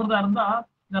படம் சொல்றதா இருந்தா,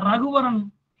 இந்த ரகுவரன்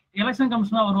எலெக்ஷன்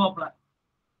கமிஷனா வருவாப்ல,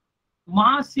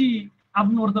 மாசி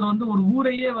அப்படின்னு ஒருத்தர் வந்து ஒரு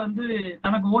ஊரையே வந்து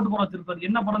தனக்கு ஓட்டு போட வச்சிருப்பாரு.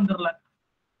 என்ன படம் தெரியல,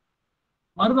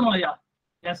 மருதமலையா,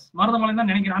 எஸ் மருதமலை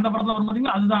தான் நினைக்கிறேன். அந்த படத்துல வரும்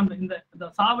பாத்தீங்களா, அதுதான் இந்த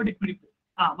சாவடி பிடிப்பு.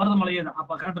 மருதமலையே தான்,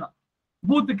 அப்ப கரெக்ட் தான்.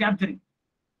 பூத் கேப்சரிங்,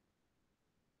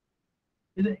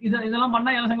 இதெல்லாம்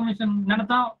பண்ணா எலெக்ஷன் கமிஷன்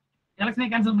நினைத்தா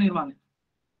எலெக்ஷனே கேன்சல் பண்ணிடுவாங்க.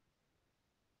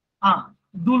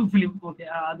 தூள் பிலிம், ஓகே,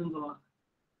 அதுன்னு சொல்லுவாங்க.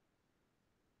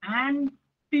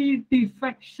 ஆன்டி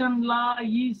டிஃபெக்ஷன் லா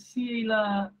இசிஐல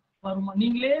வருமா,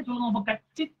 நீங்களே சொல்லுங்க. அப்ப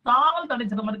கட்சி தாவல் தடை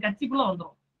சட்டம் மாதிரி கட்சிக்குள்ள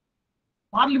வந்துடும்,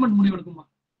 பார்லிமெண்ட் முடிவெடுக்குமா?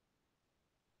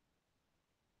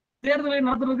 தேர்தலை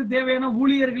நடத்துவதற்கு தேவையான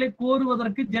ஊழியர்களை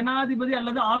கோருவதற்கு ஜனாதிபதி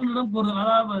அல்லது ஆளுநரிடம் கோருதல்.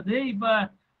 அதாவது இப்ப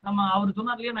நம்ம அவர்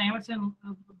சொன்னார் இல்லையா, நான் எலெக்ஷன்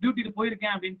டியூட்டிக்கு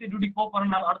போயிருக்கேன் அப்படின்ட்டு, டியூட்டிக்கு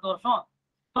போறேன் அடுத்த வருஷம்,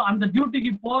 அந்த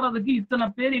டியூட்டிக்கு போறதுக்கு இத்தனை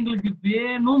பேர் எங்களுக்கு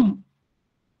வேணும்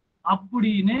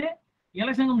அப்படின்னு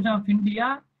election commission of India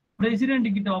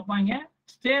president கிட்ட வைப்பாங்க.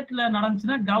 ஸ்டேட்ல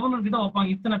நடந்துச்சுன்னா கவர்னர் கிட்ட வைப்பாங்க.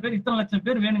 இத்தனை பேர், இத்தனை லட்சம்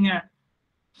பேர் வேணுங்க,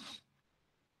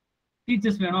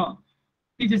 டீச்சர்ஸ் வேணும்,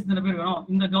 டீச்சர்ஸ் இத்தனை பேர் வேணும்,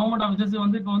 இந்த கவர்மெண்ட் ஆஃபீஸர்ஸ்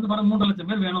வந்து இப்போ வந்து 3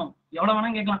 லட்சம் பேர் வேணும், எவ்வளவு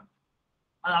வேணா கேட்கலாம்,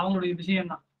 அது அவங்களுடைய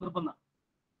விஷயம் தான், விருப்பம் தான்.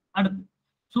 அடுத்து,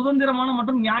 சுதந்திரமான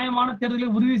மற்றும் நியாயமான தேர்தலை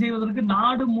உறுதி செய்வதற்கு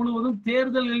நாடு முழுவதும்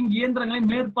தேர்தல்களின் இயந்திரங்களை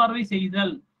மேற்பார்வை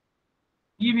செய்தல்.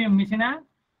 இவிஎம் மிஷினை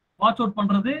வாட்ச் அவுட்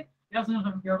பண்றது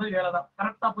வேலைதான்.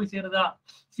 கரெக்டா போய் சேருதா,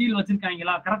 சீல்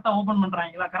வச்சிருக்காங்களா, கரெக்டா ஓபன்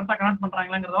பண்றாங்களா, கரெக்டா கனெக்ட்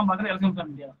பண்றாங்களாங்கிறத பார்க்கறது எலெக்ஷன்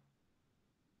கமிஷன் முடியாது.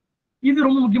 இது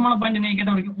ரொம்ப முக்கியமான பாயிண்ட். நீங்க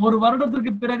கேட்ட வரைக்கும், ஒரு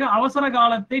வருடத்திற்கு பிறகு அவசர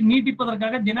காலத்தை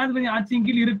நீட்டிப்பதற்காக ஜனாதிபதி ஆட்சியின்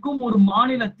கீழ் இருக்கும் ஒரு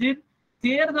மாநிலத்தில்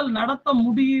தேர்தல் நடத்த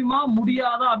முடியுமா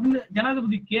முடியாதா அப்படின்னு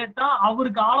ஜனாதிபதி கேட்டா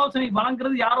அவருக்கு ஆலோசனை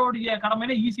வழங்குறது யாரோடைய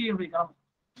கடமையில, இசிஐ கடமை.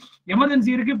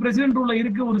 எமர்ஜென்சி இருக்கு, பிரசிடென்ட் ரூல்ல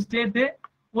இருக்கு, ஒரு ஸ்டேட்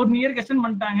 1 இயர் எக்ஸ்டெண்ட்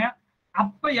பண்ணிட்டாங்க,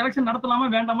 அப்ப எலெக்ஷன் நடத்தலாமா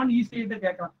வேண்டாமான்னு இசிஐ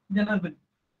கேட்கலாம் ஜனாதிபதி.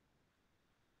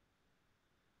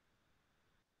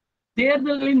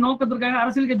 தேர்தல்களின் நோக்கத்திற்காக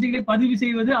அரசியல் கட்சிகளை பதிவு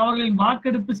செய்வது, அவர்களின்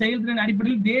வாக்கெடுப்பு செயல்திறன்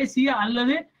அடிப்படையில் தேசிய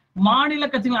அல்லது மாநில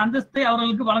கட்சிகள் அந்தஸ்தை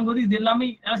அவர்களுக்கு வழங்குவது, இது எல்லாமே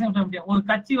எலெக்ஷன் கமிஷன். ஒரு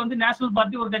கட்சி வந்து நேஷனல்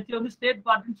பார்ட்டி, ஒரு கட்சி வந்து ஸ்டேட்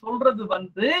பார்ட்டின்னு சொல்றது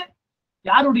வந்து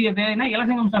யாருடைய வேலைனா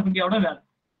எலெக்ஷன் கமிஷன் ஆஃப் இந்தியாவோட வேலை,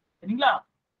 சரிங்களா?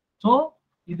 சோ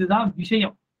இதுதான்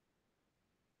விஷயம்,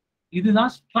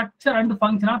 இதுதான் structure and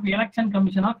function of election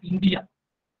commission of India.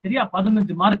 சரியா?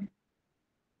 15 மார்க்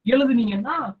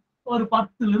எழுதுனீங்கன்னா ஒரு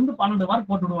 10ல இருந்து 12 மார்க்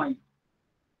போட்டு விடுவாங்க,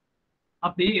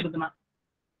 அப்படியே எழுதுனா.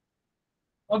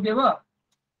 ஓகேவா?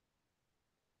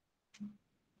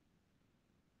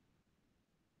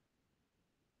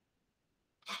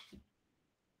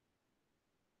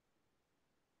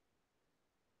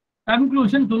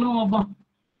 கன்க்ளூஷன் சொல்லுங்க பாப்போம்.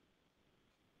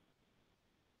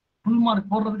 ஃபுல் மார்க்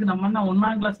போடுறதுக்கு நம்ம என்ன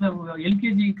 1ஆம் கிளாஸ்ல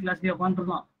எல்கேஜி கிளாஸ்ல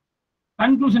உட்காந்துருக்கோம்.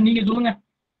 கன்க்ளூஷன் நீங்க சொல்லுங்க.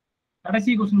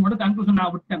 கடைசி கொஸ்டின் மட்டும் கன்க்ளூஷன்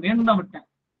நான் விட்டேன், வேணும் தான் விட்டேன்.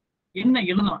 என்ன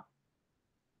எழுதலாம்?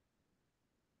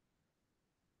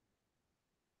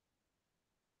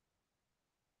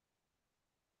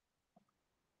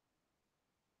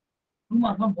 ஃபுல்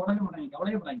மார்க்லாம் போடவே மாட்டாங்க,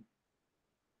 கவலையே படாங்க.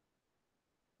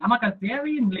 நமக்கு அது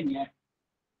தேவையும் இல்லைங்க,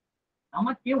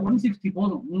 நமக்கே 160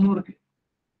 போதும். 300க்கு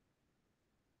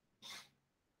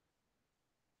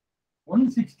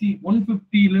 160,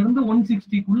 150ல இருந்து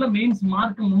 160க்குள்ள மெயின்ஸ்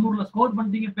மார்க் 300ல ஸ்கோர்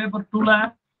பண்ணிட்டீங்க. பேப்பர் 2ல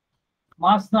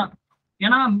மார்க்ஸ் தான்.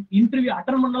 ஏன்னா இன்டர்வியூ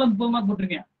அட்டன் பண்ணாலும் 30 மார்க்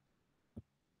போட்டிருக்கேன்.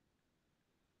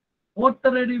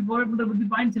 ஓட்டர் ஐடி பத்தி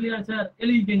பாயிண்ட்ஸ் இல்லையா சார்,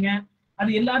 எழுதிக்கங்க.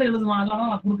 அது எல்லாரும் எழுதுவாங்க, அதனால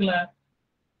நான் கொடுக்கல,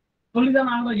 சொல்லிதான்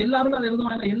நாங்க எல்லாரும் அதை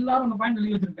எழுதுவாங்க, எல்லாரும் அந்த பாயிண்ட்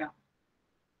எழுதி வச்சிருக்கேன்.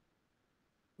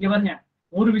 இங்க பாருங்க,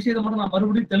 ஒரு விஷயத்தை மட்டும் நான்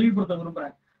மறுபடியும் தெளிவுபடுத்த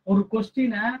விரும்புறேன். ஒரு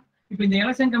கொஸ்டினை இப்ப இந்த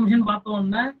எலெக்ஷன் கமிஷன்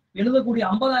பார்த்தோம்னா எழுதக்கூடிய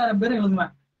 50,000 பேர்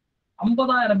எழுதுவேன்.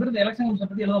 50,000 பேர் இந்த எலெக்ஷன்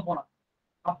கமிஷன் பத்தி எழுத போனோம்.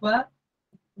 அப்ப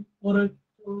ஒரு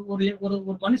ஒரு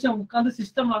ஒரு மனுஷன் உட்கார்ந்து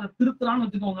சிஸ்டம் அதை திருத்தலாம்னு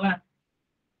வச்சுக்கோங்களேன்.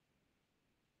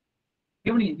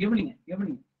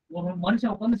 கவனிங்க. ஒரு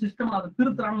மனுஷன் உட்கார்ந்து சிஸ்டம் அதை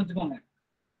திருத்தலாம்னு வச்சுக்கோங்க,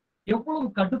 எவ்வளவு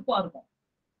கடுப்பா இருக்கும்.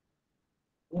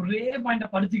 ஒரே பாயிண்ட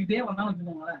படிச்சுக்கிட்டே வந்தாலும்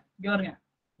வச்சுக்கோங்களேன். இங்க பாருங்க,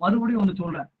 மறுபடியும் ஒண்ணு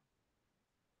சொல்றேன்.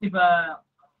 இப்ப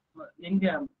எங்க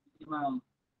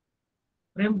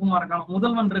பிரேம்குமாருக்கான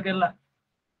முதல்வன் இருக்குல்ல,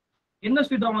 என்ன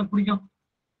ஸ்வீட் அவனுக்கு பிடிக்கும்?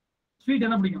 ஸ்வீட்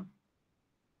என்ன பிடிக்கும்?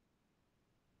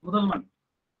 முதல்வன்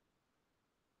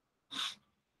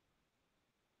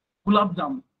குலாப்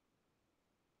ஜாமுன்.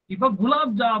 இப்ப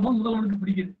குலாப் ஜாமுன் முதல்வனுக்கு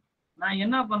பிடிக்குது. நான்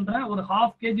என்ன பண்றேன், ஒரு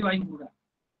 1/2 kg வாங்கி கொடுக்குறேன்.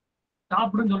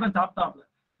 சாப்பிடுன்னு சொல்றேன், சாப்பிட்டாப்ல.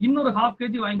 இன்னொரு 1/2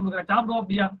 kg வாங்கி கொடுக்குறேன், சாப்பிடுவோம்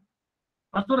அப்படியா?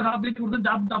 ஃபர்ஸ்ட் ஒரு 1/2 kg கொடுத்து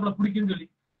சாப்பிட்டாப்ல பிடிக்குன்னு சொல்லி,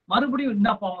 மறுபடியும்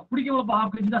இந்தாப்பா பிடிக்கலப்பா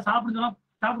 1/2 kg தான் சாப்பிடுன்னு சொன்னா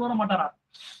சாப்பிட வர மாட்டாரா?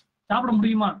 சாப்பிட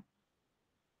முடியுமா?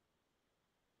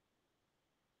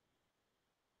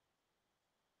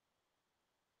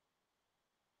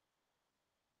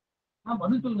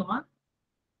 பதில் சொல்லுங்கம்மா.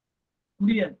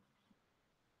 முடியாது.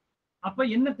 அப்ப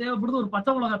என்ன தேவைப்படுது? ஒரு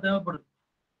பச்சை மிளகா தேவைப்படுது.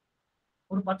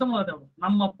 ஒரு பச்சை மிளகா தேவைப்படுது.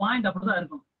 நம்ம பாயிண்ட் அப்படிதான்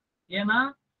இருக்கணும். ஏன்னா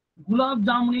குலாப்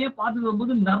ஜாமுனையே பார்த்துட்டு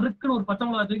வரும்போது நறுக்குன்னு ஒரு பச்சை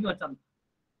மிளகா தூக்கி வச்சாங்க.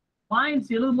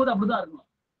 பாயிண்ட்ஸ் எழுதும் போது அப்படிதான் இருக்கணும்.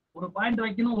 ஒரு பாயிண்ட்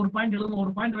வைக்கணும், ஒரு பாயிண்ட் எழுதணும்,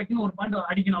 ஒரு பாயிண்ட் வைக்கணும், ஒரு பாயிண்ட்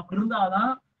அடிக்கணும். அப்படி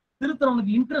இருந்தாதான்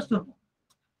திருத்தறவனுக்கு இன்ட்ரெஸ்ட் இருக்கும்.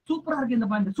 சூப்பரா இருக்கு இந்த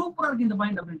பாயிண்ட், சூப்பரா இருக்கு இந்த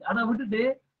பாயிண்ட் அப்படின்னு. அதை விட்டுட்டு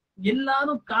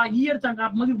எல்லாரும் ஈயடிச்சாங்க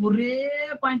காட்டும் போது ஒரே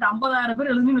பாயிண்ட் 50,000 பேர்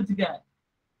எழுதுன்னு வச்சுக்க,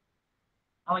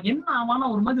 அவன் என்ன ஆவானா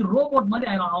ஒரு மாதிரி ரோபோட் மாதிரி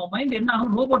ஆயிரும். அவன் மைண்ட் என்ன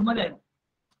ஆகும், ரோபோட் மாதிரி ஆயிரும்.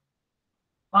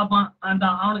 பாப்பான், அந்த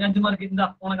அவனுக்கு 5 மார்க், இந்த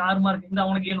உனக்கு 6 மார்க், இந்த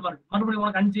உனக்கு 7 மார்க், மறுபடியும்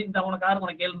உனக்கு 5, இந்த உனக்கு 6,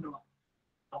 உனக்கு 7.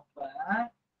 அப்ப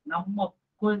நம்ம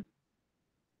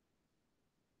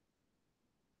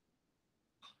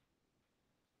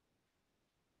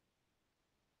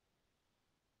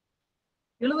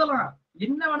எழுதலாம்,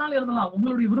 என்ன வேணாலும் எழுதலாம்,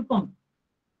 உங்களுடைய விருப்பம்.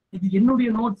 இது என்னுடைய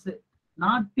நோட்ஸ்.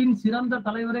 நாட்டின் சிறந்த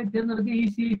தலைவரை தேர்ந்தெடுக்க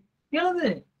ஈஸி, எழுது.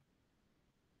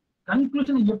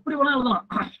 கன்க்ளூஷன் எப்படி வேணா எழுதலாம்,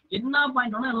 என்ன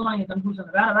பாயிண்ட் வேணா எழுதலாம். கன்க்ளூஷன்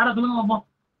வேற வேற சொல்லுங்க பார்ப்போம்.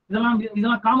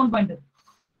 இதெல்லாம் காமன் பாயிண்ட்.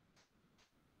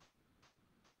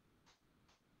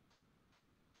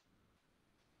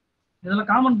 இதெல்லாம்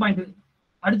காமன் பாயிண்ட்.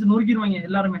 அடிச்சு நொறுக்கிடுவாங்க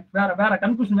எல்லாருமே. வேற வேற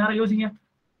கன்க்ளூஷன் வேற யோசிங்க.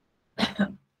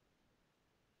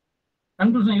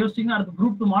 கன்க்ளூஷன் யோசிச்சீங்கன்னா அடுத்து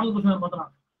குரூப் 2 மாடல் கொஸ்டின்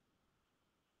பார்த்தலாம்.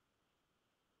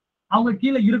 அவங்க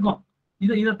கீழே இருக்கும்.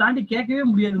 இதை தாண்டி கேட்கவே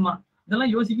முடியாதுமா.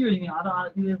 இதெல்லாம் யோசிக்கவே இல்லைங்க.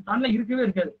 அதான் இது தாண்டி இருக்கவே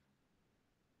இருக்காது.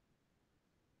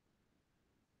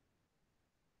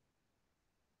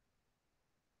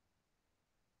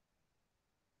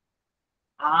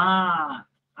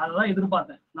 அததான்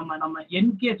எதிர்பார்த்தேன். நம்ம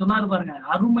என்கே சொன்னாரு பாருங்க,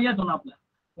 அருமையா சொன்னாப்ல.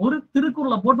 ஒரு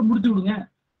திருக்குறளை போட்டு முடிச்சு விடுங்க.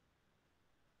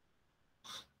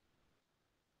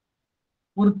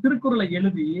 ஒரு திருக்குறளை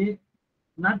எழுதி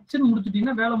நச்சுன்னு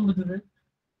முடிச்சுட்டீங்கன்னா வேலை முடிச்சது.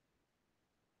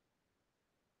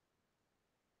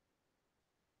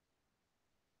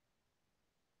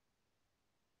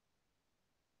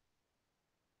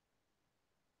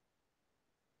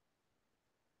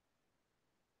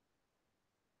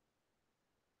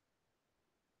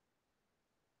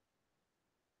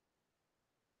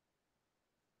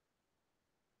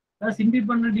 Thus,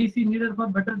 independent DC needed for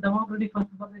better democratic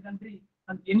function for the country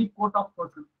and any court of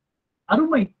person.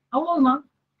 அருமை, அவ்வளவுதான்.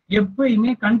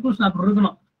 எப்பயுமே கன்க்ளூஷன் அப்படி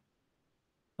இருக்கணும்.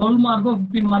 12 மார்க்கோ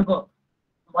 15 மார்க்கோ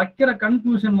வைக்கிற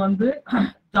கன்க்ளூஷன் வந்து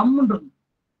ஜம்முன்றது.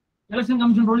 Election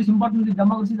Commission role is important in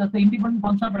democracy. That's the independent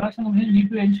function of election commission need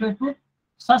to ensure to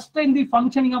sustain the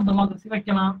functioning of democracy.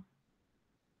 வைக்கலாம்.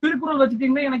 திருக்குறள்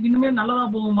வச்சுட்டீங்கன்னா எனக்கு இன்னுமே நல்லதா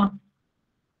போகுமா?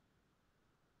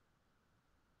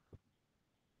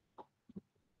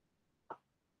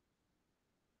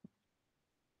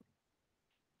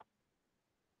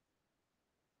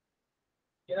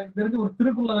 எனக்கு தெரிஞ்சு ஒரு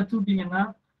திருக்குறளை வச்சு விட்டீங்கன்னா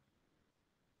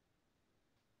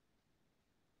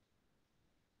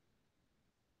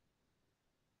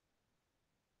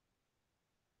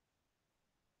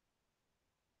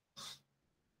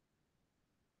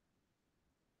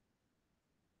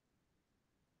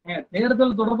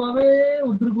தேர்தல் தொடர்பாகவே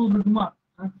ஒரு திருக்குறள் இருக்குமா?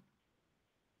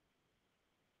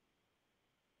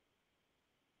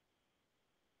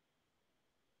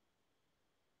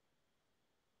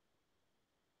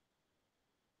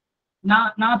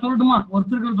 நான் சொல்லட்டுமா? ஒரு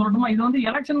திருக்குறள் சொல்லட்டுமா? இது வந்து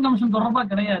எலெக்ஷன் கமிஷன் தொடர்பா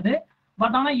கிடையாது.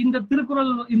 பட் ஆனா இந்த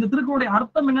திருக்குறளுடைய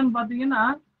அர்த்தம் என்னன்னு பாத்தீங்கன்னா,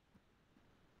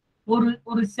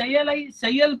 ஒரு செயலை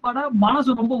செயல்பட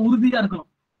மனசு ரொம்ப உறுதியா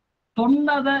இருக்கணும்.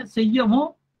 சொன்னதை செய்யவும்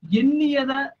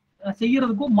எண்ணியதை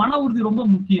செய்யறதுக்கும் மன உறுதி ரொம்ப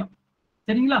முக்கியம்.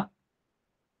 சரிங்களா?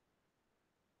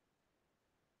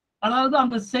 அதாவது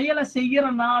அந்த செயலை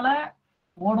செய்யறதுனால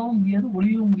ஓடவும் முடியாது,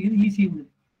 ஒளியவும் முடியாது, ஈஸியும்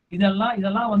முடியாது.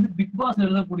 இதெல்லாம் வந்து பிக் பாஸ்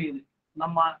எழுதக்கூடியது.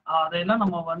 நம்ம அதையெல்லாம்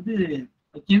நம்ம வந்து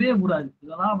வைக்கவே கூடாது.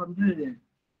 இதெல்லாம் வந்து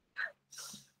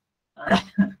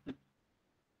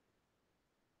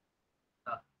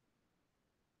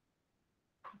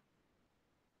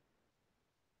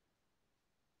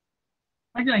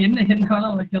வைக்கலாம், என்ன என்ன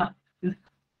வேணாலும் வைக்கலாம்.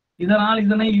 இதனால்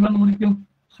இதனை இவன் முடிக்கும்.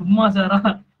 சும்மா சாரா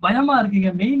பயமா இருக்கீங்க,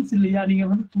 மெயின்ஸ் இல்லையா? நீங்க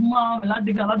வந்து சும்மா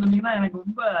விளையாட்டுக்கு அதெல்லாம் சொன்னீங்கன்னா எனக்கு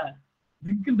ரொம்ப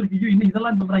திக்குன்னு இருக்கு. இன்னும்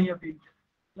இதெல்லாம் சொல்றாங்க அப்படின்ட்டு.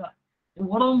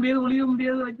 ஓடவும் முடியாது, ஒளிய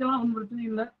முடியாது, வைக்கலாம், ஒன்றும் பிரச்சனை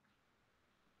இல்லை.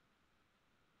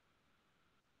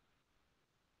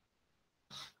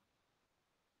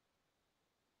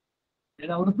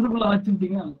 ஒரு திருக்குள்ள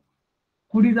வச்சுக்கிட்டீங்க.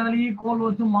 குடிதழி கோல்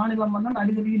வச்சு மாநிலம் வந்தா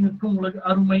அடிதடி நிற்கும் உலகு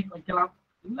அருமை வைக்கலாம்.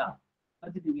 சரிங்களா?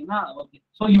 வச்சுட்டீங்கன்னா ஓகே.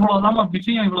 ஸோ இவ்வளவுதான்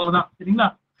விஷயம், இவ்வளவுதான். சரிங்களா?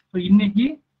 ஸோ இன்னைக்கு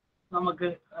நமக்கு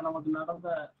நடந்த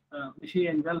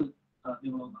விஷயங்கள்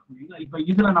இவ்வளவுதான். சரிங்களா? இப்ப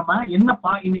இதுல நம்ம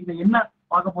இன்னைக்கு என்ன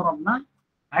பார்க்க போறோம் அப்படின்னா,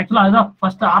 ஆக்சுவலா அதுதான்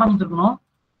ஃபர்ஸ்ட் ஆரம்பிச்சிருக்கணும்.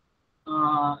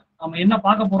 நம்ம என்ன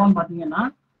பார்க்க போறோம்னு பாத்தீங்கன்னா,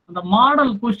 அந்த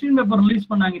மாடல் கொஸ்டின் பேப்பர் ரிலீஸ்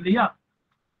பண்ணாங்க இல்லையா?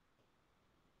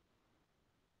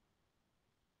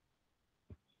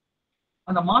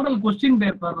 அந்த மாடல் கொஸ்டின்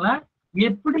பேப்பர்ல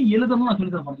எப்படி எழுதணும்னு நான்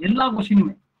சொல்லி தரேன். எல்லா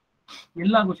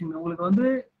கொஸ்டினுமே உங்களுக்கு வந்து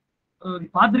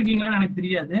பார்த்திருக்கீங்களான்னு எனக்கு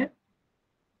தெரியாது.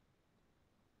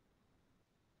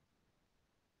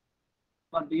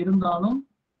 பட் இருந்தாலும்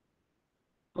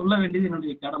சொல்ல வேண்டியது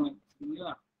என்னுடைய கடமை.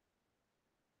 சரிங்களா?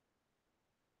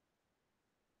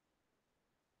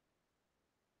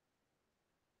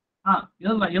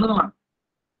 எழுதலாம்.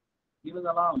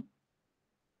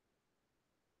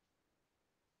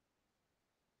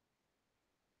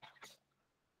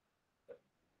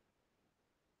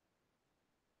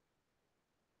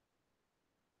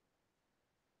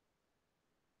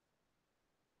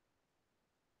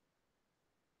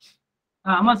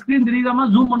 ஆமா, ஸ்கிரீன் தெரியுதாமா?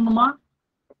 ஜூம் பண்ணுமா?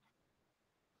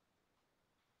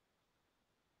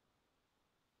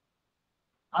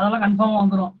 அதெல்லாம் கன்ஃபார்மா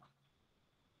வந்துடும்.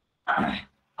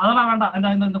 அதெல்லாம் வேண்டாம்.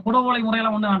 இந்த குடவோலை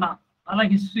முறையெல்லாம் ஒண்ணு வேண்டாம்.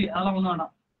 அதெல்லாம் ஹிஸ்டரி, அதெல்லாம் ஒண்ணு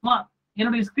வேண்டாம்.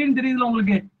 என்னுடைய ஸ்கிரீன் தெரியுதுல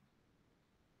உங்களுக்கு?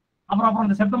 அப்புறம்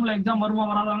இந்த செப்டம்பர்ல எக்ஸாம் வருமா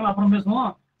வராதாங்களா அப்புறம்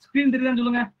பேசுவோம். ஸ்கிரீன் தெரியுதான்னு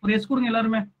சொல்லுங்க. ஒரு எஸ் கொடுங்க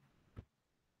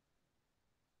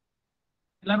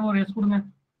எல்லாரும் ஒரு எஸ் கொடுங்க.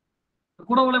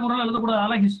 குடவோலை முறையில் எழுதக்கூடாது.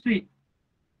 அதெல்லாம் ஹிஸ்டரி.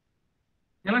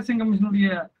 எலெக்ஷன் கமிஷனுடைய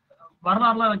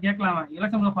வரலாறுலாம் கேட்கலாம்.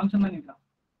 எலெக்ஷன் ஃபங்க்ஷன் தான் கேட்கலாம்.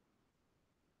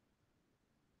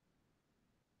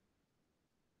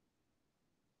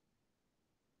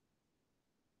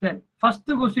 சரி,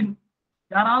 ஃபர்ஸ்ட் கொஸ்டின்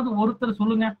யாராவது ஒருத்தர்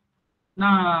சொல்லுங்க.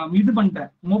 நான் இது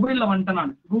பண்ணிட்டேன், மொபைல்ல வந்துட்டேன்.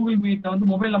 நான் கூகுள் மீட்டை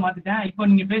வந்து மொபைல்ல மாத்திட்டேன். இப்போ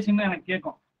நீங்க பேசுங்க, எனக்கு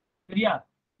கேட்கும். சரியா?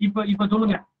 இப்ப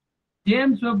சொல்லுங்க.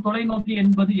 ஜேம்ஸ் வெப் தொலைநோக்கி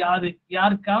என்பது யாரு?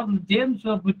 யாருக்காவது ஜேம்ஸ்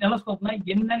வெப் டெலஸ்கோப்னா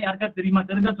என்னன்னு யாருக்காவது தெரியுமா?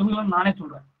 தெரிஞ்சா சொல்லுங்க, நானே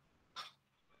சொல்றேன்.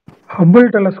 ஹப்பிள்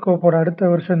டெலஸ்கோப்போட அடுத்த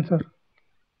வெர்ஷன் சார்.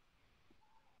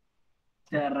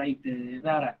 சரி, ரைட்டு.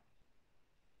 வேற?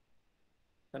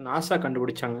 நாசா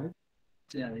கண்டுபிடிச்சாங்க.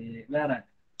 சரி, வேற?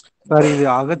 சார், இது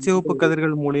அகச்சிவப்பு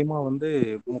கதிர்கள் மூலியமா வந்து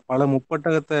பல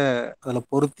முப்பட்டகத்தை அதுல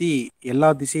பொருத்தி எல்லா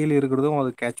திசையிலும் இருக்கிறதும்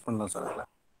அதை கேட்ச் பண்ணலாம் சார். அதுல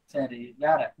சரி,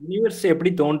 வேற? யூனிவர்ஸ்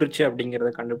எப்படி தோன்றுச்சு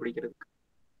அப்படிங்கறத கண்டுபிடிக்கிறதுக்கு.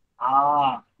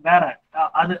 வேற?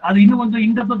 அது இன்னும் கொஞ்சம்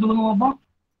இன்டெப்தா சொல்லுங்க பாப்போம்.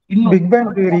 Big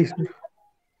bang theory.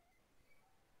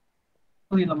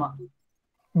 புரியலமா?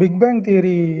 Big bang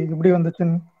theory எப்படி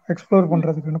வந்துச்சுன்னு எக்ஸ்ப்ளோர்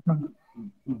பண்றதுக்கு அனுப்புனாங்க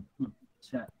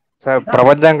சார்.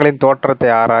 பிரபஞ்சங்களின் தோற்றத்தை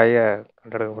ஆராய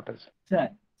கண்டெடுக்கப்பட்டது. சரி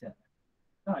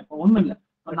சரி, இப்போ ஒண்ணும் இல்ல.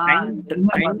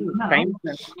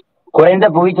 குறைந்த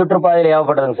புவி சுற்றுப்பாதையில்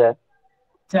ஏவப்படுதுங்க சார்.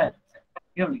 சரி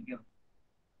கவனிங்க.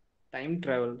 Time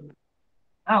travel.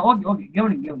 ஓகே ஓகே,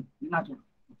 கவனிங்க. நான் சொல்றேன்,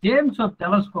 ஜேம்ஸ் வெப்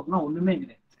டெலஸ்கோப்னா ஒண்ணுமே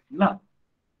கிடையாது. சரிங்களா?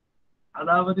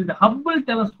 அதாவது இந்த ஹப்பிள்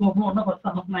டெலஸ்கோப்னு ஒண்ணு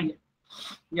ஃபர்ஸ்ட் அனுப்புனாங்க.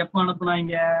 எப்ப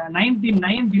அனுப்புனாங்க?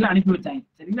 1990 அனுப்பி வச்சாங்க.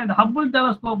 சரிங்களா? இந்த ஹப்பிள்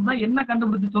டெலஸ்கோப் தான் என்ன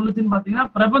கண்டுபிடிச்சு சொல்லுச்சுன்னு பாத்தீங்கன்னா,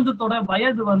 பிரபஞ்சத்தோட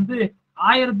வயது வந்து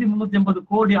 1380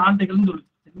 கோடி ஆண்டுகள்னு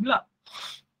சொல்லுச்சு. சரிங்களா?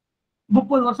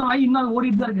 30 வருஷம் ஆகி இன்னும்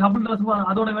ஓடிட்டு தான் இருக்கு. ஹப்பிள் டெலஸ்கோப்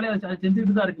அதோட வேலையை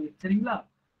செஞ்சுட்டு தான் இருக்கு. சரிங்களா?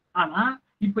 ஆனா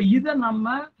இப்ப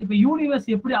இப்ப யூனிவர்ஸ்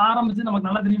எப்படி ஆரம்பிச்சு நமக்கு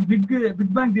நல்லா தெரியும்.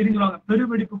 பிக் பேங் தியரின்னு சொல்லுவாங்க,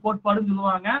 பெருவெடிப்பு கோட்பாடுன்னு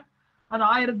சொல்லுவாங்க. அது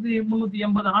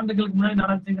 1380 ஆண்டுகளுக்கு முன்னாடி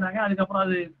நடந்துச்சுங்கிறாங்க. அதுக்கப்புறம்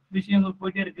அது விஷயங்கள்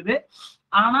போயிட்டே இருக்குது.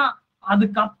 ஆனா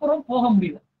அதுக்கப்புறம் போக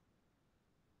முடியல.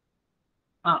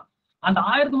 அந்த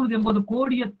 1380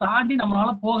 கோடியை தாண்டி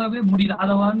நம்மளால போகவே முடியல.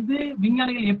 அதை வந்து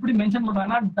விஞ்ஞானிகள் எப்படி மென்ஷன்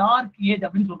பண்றாங்கன்னா, டார்க் ஏஜ்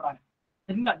அப்படின்னு சொல்றாங்க.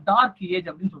 சரிங்களா? டார்க் ஏஜ்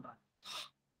அப்படின்னு சொல்றாங்க.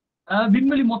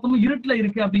 விண்வெளி மொத்தமும் இருட்டுல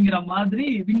இருக்கு அப்படிங்கிற மாதிரி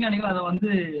விஞ்ஞானிகள் அதை வந்து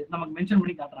நமக்கு மென்ஷன்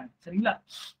பண்ணி காட்டுறாங்க. சரிங்களா?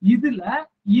 இதுல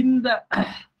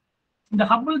இந்த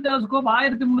ஹப்பிள் டெலஸ்கோப்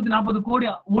 1340 கோடி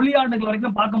ஒளியாண்டுகள்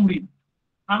வரைக்கும் பார்க்க முடியும்.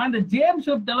 ஆனா இந்த ஜேம்ஸ்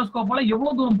வெப் டெலஸ்கோப்பால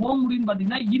எவ்வளவு தூரம் போக முடியும்னு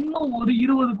பாத்தீங்கன்னா, இன்னும் ஒரு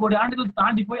 20 கோடி ஆண்டுகள்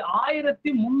தாண்டி போய்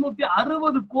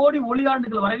 1360 கோடி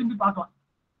ஒளியாண்டுகள் வரைக்கும் போய் பார்க்கலாம்.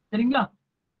 சரிங்களா?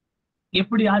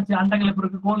 எப்படி ஆச்சு, அண்டங்கள் எப்படி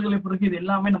இருக்கு, கோள்கள் எப்படி இருக்கு, இது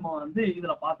எல்லாமே நம்ம வந்து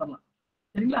இதுல பாத்திரலாம்.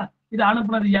 சரிங்களா? இது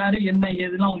அனுப்புனது யாரு, என்ன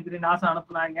ஏதுலாம் உங்களுக்கு தெரியும். நாசா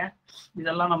அனுப்புனாங்க.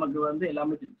 இதெல்லாம் நமக்கு வந்து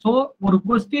எல்லாமே தெரியும். ஸோ ஒரு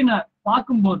கொஸ்டினை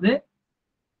பார்க்கும்போது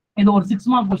இது ஒரு 6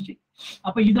 மார்க் கொஸ்டின்.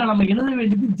 அப்ப இதுல நம்ம எழுத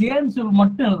வேண்டியது ஜேம்ஸ் வெப்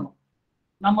மட்டும் எழுதணும்.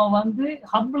 நம்ம வந்து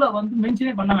ஹப்ல வந்து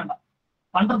மென்ஷனே பண்ண வேண்டாம்.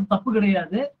 பண்றது தப்பு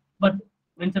கிடையாது. பட்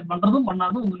மென்ஷன் பண்றதும்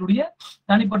பண்ணாதும் உங்களுடைய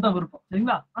தனிப்பட்ட விருப்பம்.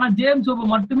 சரிங்களா? ஆனா ஜேம்ஸ் வெப்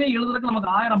மட்டுமே எழுதுறதுக்கு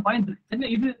நமக்கு 1000 பாயிண்ட் இருக்கு.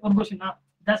 சரிங்களா? இது ஒரு கொஸ்டின்.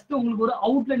 ஜஸ்ட் உங்களுக்கு ஒரு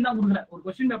அவுட்லைன் தான் கொடுக்குறேன். ஒரு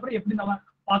கொஸ்டின் பேப்பரை எப்படி நம்ம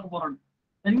பார்க்க போறோம்.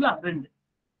 சரிங்களா? 2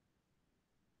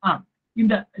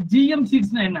 இந்த ஜிஎம்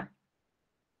சீட்ஸ்னா என்ன?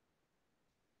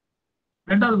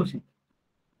 ரெண்டாவது கொஸ்டின்.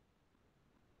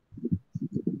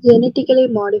 Genetically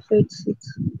modified seeds.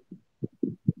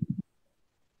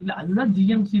 இல்ல அதுதான்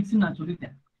ஜிஎம் சீட்ஸ் நான்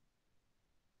சொல்லிட்டேன்.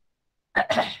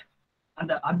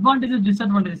 அந்த அட்வான்டேஜஸ்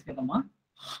டிஸ்அட்வான்டேஜஸ் கேட்டோமா?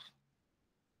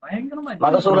 பயங்கரமா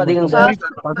மகசூல் அதிகம் சார்.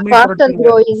 Faster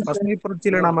growing. பசுமை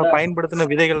புரட்சியில நம்ம பயன்படுத்தின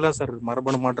விதைகள் தான் சார்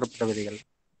மரபணு மாற்றப்பட்ட விதைகள்.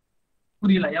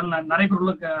 புரியல, நிறைய பேர்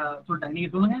உள்ள சொல்லிட்டாங்க, நீங்க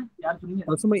சொல்லுங்க. யார் சொன்னீங்க?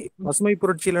 பசுமை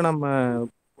புரட்சியில நம்ம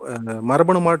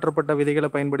மரபணு மாற்றப்பட்ட விதைகளை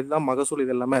பயன்படுத்தி தான் மகசூல்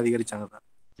இது எல்லாமே அதிகரிச்சாங்க சார்.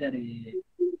 சரி.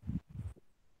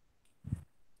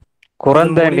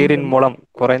 குறைந்த நீரின் மூலம்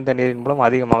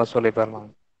அதிக மகசூலை பெறலாம்.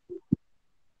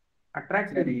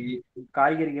 அட்ராக்டிவ்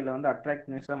காய்கறிகள் வந்து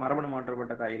அட்ராக்டிவ்னஸா, மரபணு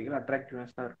மாற்றப்பட்ட காய்கறிகள்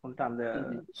அட்ராக்டிவ்னஸா இருக்கும்ட்டு அந்த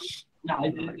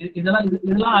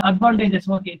இதெல்லாம் advantages.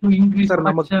 Okay, to increase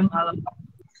production.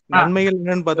 நன்மைகள்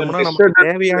என்னன்னு பார்த்தோம்னா நமக்கு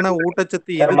தேவையான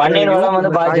ஊட்டச்சத்து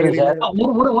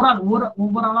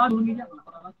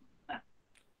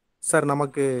சார்.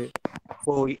 நமக்கு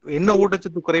என்ன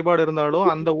ஊட்டச்சத்து குறைபாடு இருந்தாலும்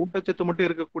அந்த ஊட்டச்சத்து மட்டும்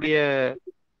இருக்கக்கூடிய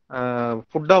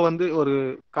ஃபுட்டா வந்து ஒரு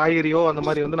காய்கறியோ அந்த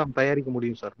மாதிரி வந்து நம்ம தயாரிக்க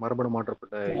முடியும் சார் மரபணு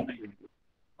மாற்றப்பட்ட.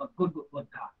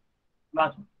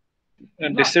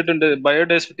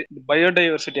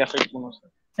 பயோடைவர்சிட்டி அஃபெக்ட் பண்ணும்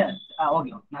சார். சரி,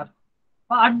 ஓகே.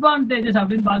 அட்வான்டேஜஸ்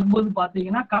அப்படின்னு பார்க்கும்போது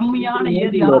பாத்தீங்கன்னா கம்மியான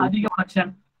ஏரியா, அதிக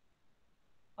ப்ரொடக்ஷன்,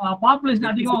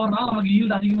 பாப்புலேஷன் அதிகமா வரனால நமக்கு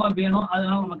ஈல்டு அதிகமா வேணும்,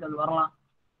 அதனால நமக்கு அது வரலாம்.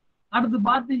 அடுத்து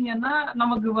பாத்தீங்கன்னா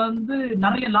நமக்கு வந்து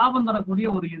நிறைய லாபம் தரக்கூடிய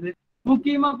ஒரு இது.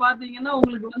 முக்கியமா பாத்தீங்கன்னா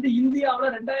உங்களுக்கு வந்து இந்தியாவில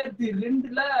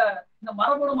 2002 இந்த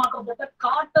மரபணு மாற்றப்பட்ட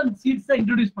காட்டன் சீட்ஸை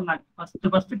இன்ட்ரோடியூஸ் பண்ணாங்க.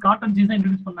 ஃபர்ஸ்ட் காட்டன் சீட்ஸை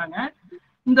இன்ட்ரோடியூஸ் பண்ணாங்க.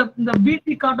 இந்த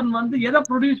பிடி காட்டன் வந்து எதை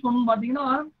ப்ரொடியூஸ் பண்ணணும்னு பாத்தீங்கன்னா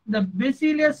இந்த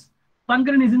பெசிலியஸ்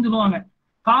சங்கரனிஸ்ன்னு சொல்லுவாங்க,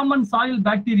 காமன் சாயில்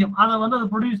பாக்டீரியம். அதை வந்து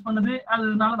அது ப்ரொடியூஸ் பண்ணுது.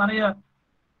 அதனால நிறைய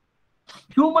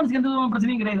ஹியூமன்ஸ்க்கு எந்த விதமான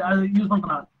பிரச்சனையும் கிடையாது அது யூஸ்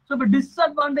பண்றாங்க. ஸோ இப்போ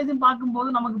டிஸ்அட்வான்டேஜ் பார்க்கும்போது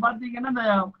நமக்கு பார்த்தீங்கன்னா இந்த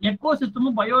எக்கோ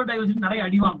சிஸ்டமும் பயோடைவர்சிட்டி நிறைய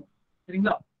அடிவாங்க.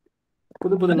 சரிங்களா?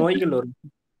 புது நோய்கள் வரும்.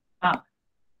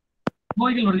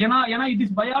 நோய்கள் வரும். ஏன்னா இட்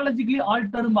இஸ் பயாலஜிக்கலி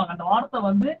ஆல்டர்டும்பாங்க. அந்த வார்த்தை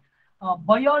வந்து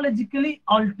பயாலஜிக்கலி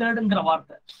ஆல்டர்டுங்கிற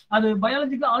வார்த்தை. அது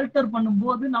பயாலஜிக்கலி ஆல்டர்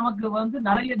பண்ணும்போது நமக்கு வந்து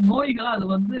நிறைய நோய்களை அது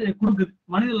வந்து கொடுக்குது.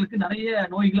 மனிதர்களுக்கு நிறைய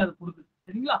நோய்களை அது கொடுக்குது.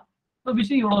 சரிங்களா? இப்போ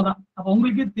விஷயம் இவ்வளவுதான். அப்ப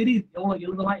உங்களுக்கே தெரியுது எவ்வளவு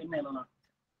எழுதலாம், என்ன எழுதலாம்.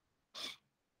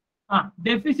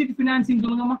 டெபிசிட் பினான்சிங்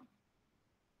சொல்லுங்கம்மா.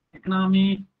 எக்கனாமி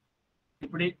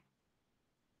எப்படி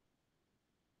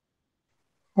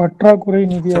பற்றாக்குறை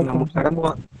நிதி.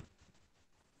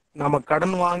 நம்ம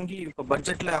கடன் வாங்கி இப்ப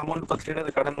பட்ஜெட்ல அமௌண்ட்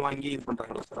பத்தின கடன் வாங்கி இது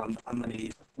பண்றாங்களா சார், அந்த நிதி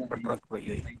பற்றாக்குறை.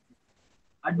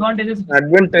 அட்வான்டேஜஸ்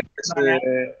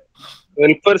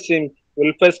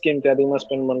வெல்ஃபேர் ஸ்கீம்க்கு அதிகமா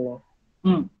ஸ்பெண்ட் பண்ணலாம்.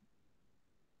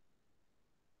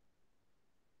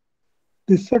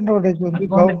 டிஸ்அட்வான்டேஜ் வந்து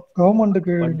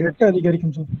கவர்மெண்ட்டுக்கு டெட்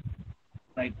அதிகரிக்கும் sir.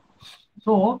 Right.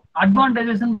 So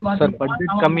advantages sir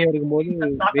budget கம்மியா இருக்கும்போது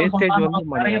வேஸ்டேஜ் வந்து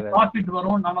நிறைய ப்ராஃபிட்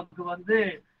வரும். நமக்கு வந்து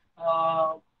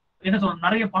என்ன சொல்றது,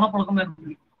 நிறைய பணப்புழக்கம்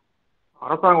இருக்கு.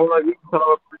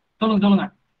 சொல்லுங்க.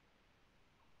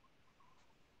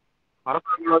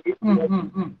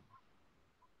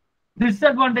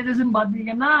 டிஸ்அட்வான்டேஜஸ்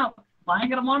பாத்தீங்கன்னா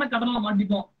பயங்கரமான கடன்ல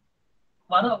மாட்டிப்போம்.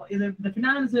 இந்த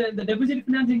பினான்ஸ், இந்த டெபிசிட்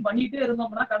பினான்சிங் பண்ணிட்டே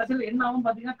இருந்தோம்னா கடைசியில் என்ன ஆகும்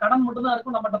பாத்தீங்கன்னா கடன் மட்டும் தான்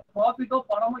இருக்கும். நம்மகிட்ட ப்ராஃபிட்டோ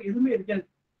பணமோ எதுவுமே இருக்காது.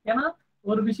 ஏன்னா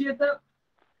ஒரு விஷயத்த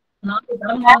நாங்க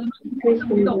கடன்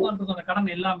வாங்கணும்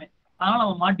கடன் எல்லாமே, அதனால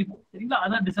நம்ம மாட்டிப்போம். சரிங்களா?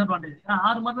 அதான் டிஸ்அட்வான்டேஜ்.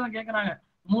 6 மாதம் தான் கேட்கறாங்க.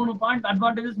 3 பாயிண்ட்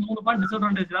அட்வான்டேஜஸ், 3 பாயிண்ட்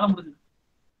டிஸ்அட்வான்டேஜ். வேலை முடிஞ்சது.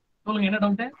 சொல்லுங்க, என்ன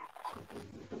டவுட்?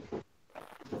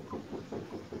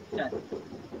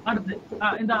 அடுத்து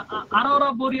இந்த அரோரா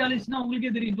போரியாலிஸ்னா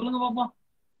உங்களுக்கே தெரியும். சொல்லுங்க பாப்போம்.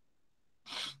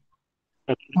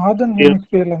 நார்தர்ன்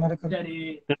ஹெமிஸ்பியர்ல நடக்குது. சரி,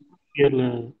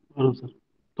 வரும் சார்.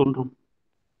 தோன்றும்.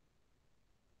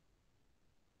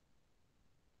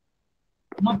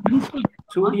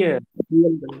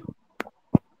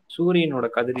 சூரியனோட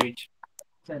கதிர்வீச்சு.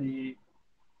 சரி,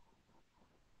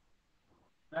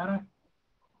 வேற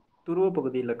துருவ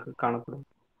பகுதியில் காணப்படும்.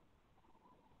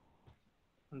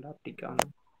 அண்டார்டிகா.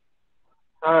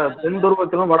 தென்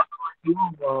துருவத்திலும்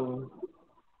வடதுருவத்திலும்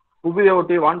புவியை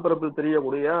ஒட்டி வான்பரப்பில்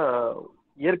தெரியக்கூடிய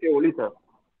இயற்கை ஒளி சார்.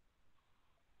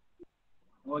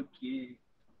 ஓகே.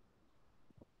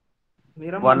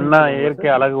 வண்ண இயற்கை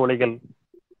அழகு ஒளிகள்.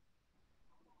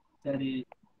 சரி.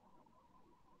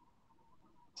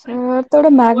 எர்த்தோட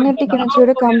மேக்னெட்டிக்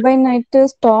எனர்ஜியோட கம்பைன் ஆயிட்டு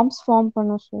ஸ்டார்ம்ஸ் ஃபார்ம்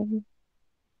பண்ணும் சார்.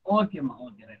 ஓகேமா,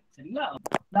 ஓகே, ரைட். சரிங்களா?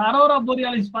 இந்த அரோரா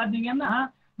போரியாலிஸ் பாத்தீங்கன்னா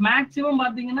மேக்ஸிமம்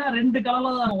பாத்தீங்கன்னா 2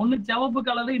 கலர்ல தான். ஒண்ணு சிவப்பு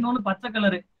கலரு, இன்னொன்னு பச்சை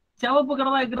கலரு. சிவப்பு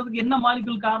கலரா இருக்கிறதுக்கு என்ன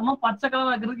மாலிகுல் காரணம்? பச்சை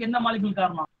கலரா இருக்கிறதுக்கு என்ன மாலிகுல்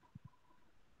காரணம்?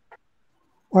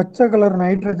 பச்சை கலர்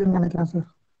நைட்ரஜன் நினைக்கிறேன் சார்.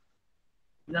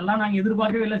 இதெல்லாம் நாங்க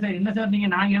எதிர்பார்க்கவே இல்லை சார். என்ன சார் நீங்க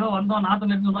நாங்க ஏதோ வந்தோம்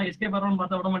நாத்துல இருந்தோம் எஸ்கேப் ஆகிறோம்னு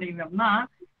பார்த்தா விட மாட்டேங்கிறீங்க அப்படின்னா,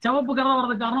 சிவப்பு கலர்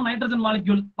வர்றதுக்கு காரணம் நைட்ரஜன்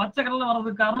மாலிக்யூல், பச்சை கலர்ல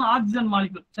வர்றதுக்கு காரணம் ஆக்சிஜன்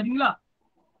மாலிக்யூல். சரிங்களா?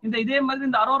 இதே மாதிரி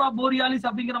இந்த அரோரா போரியாலிஸ்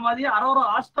அப்படிங்கிற மாதிரி அரோரா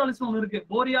ஆஸ்ட்ராலிஸ் ஒன்று இருக்கு.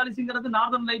 போரியாலிஸ்ங்கிறது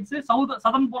நார்தர்ன் லைட்ஸ்,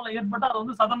 சதர்ன் போல ஏற்பட்டு அதை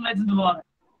வந்து சதர்ன் லைட்ஸ் சொல்லுவாங்க.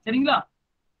 சரிங்களா?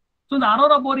 ஸோ இந்த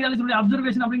அரோரா போரியாலிஸ்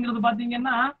அப்சர்வேஷன் அப்படிங்கிறது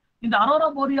பாத்தீங்கன்னா, இந்த அரோரா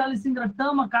போரியாலிஸ்ங்கிற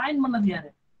டேர்மை காயின் பண்ணது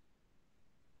யாரு?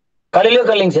 Galileo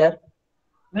கலிங் sir.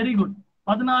 Very good.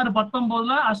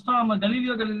 1619 astronomer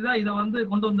Galileo Galilei தான் இதை வந்து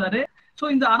கொண்டு வந்தாரு. சோ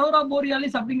இந்த அரோரா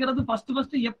போரியாலிஸ் அப்படிங்கிறது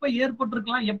ஃபர்ஸ்ட் எப்ப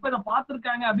ஏற்பட்டிருக்கலாம், எப்ப இதை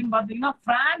பார்த்திருக்காங்க அப்படின்னு பாத்தீங்கன்னா,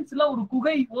 பிரான்ஸ்ல ஒரு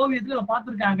குகை ஓவியத்துல இதை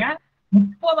பார்த்திருக்காங்க.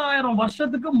 30,000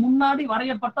 வருஷத்துக்கு முன்னாடி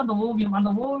வரையப்பட்ட அந்த ஓவியம்.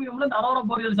 அந்த ஓவியம்ல இந்த அரோரா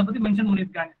போரியாலிஸ் பத்தி மென்ஷன்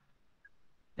பண்ணியிருக்காங்க.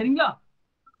 சரிங்களா?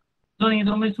 ஸோ நீங்க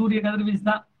சொன்ன மாதிரி சூரிய கதிர்வீச்சு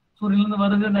தான் சூரியன்ல இருந்து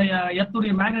வருது. இந்த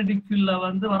எர்த்துடைய மேக்னெட்டிக் ஃபீல்ட்ல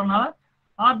வந்து வரனால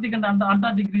ஆர்டிக் அண்ட் அந்த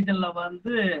அண்டார்டிக் ரீஜன்ல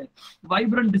வந்து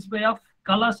vibrant display of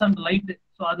colours and light.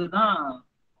 So அதுதான்,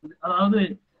 அதாவது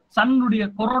சன்னுடைய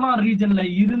கொரோனா ரீஜன்ல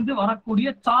இருந்து வரக்கூடிய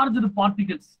சார்ஜ்டு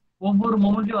பார்ட்டிகல்ஸ், ஒவ்வொரு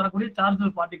மொமெண்ட்லயும் வரக்கூடிய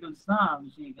சார்ஜ்டு பார்ட்டிகல்ஸ் தான்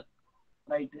விஷயங்கள்.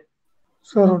 ரைட்டு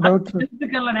சார் ஒரு டவுட்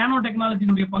சார். நானோ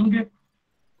டெக்னாலஜியுடைய பங்கு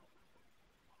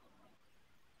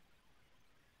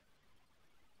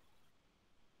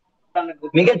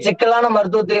மிக சிக்கலான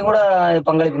மருத்துவத்திலையும் கூட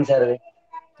பங்களிப்புங்க சார் அது.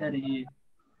 சரி,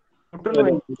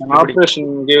 ஆபரேஷன்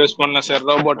யூஸ் பண்ணலாம் சார்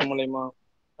ரோபோட் மூலமா.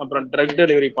 அப்புறம் ட்ரக்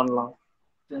டெலிவரி பண்ணலாம்.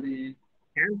 சரி,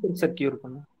 கேன்சர் கியூர்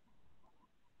பண்ணலாம்.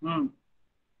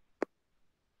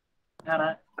 வேற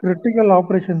கிரிட்டிக்கல்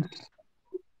ஆபரேஷன்ஸ்.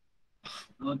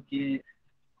 ஓகே,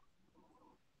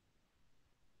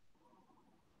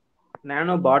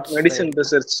 நானோ பாட்ஸ், மெடிசன்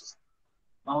ரிசர்ச்.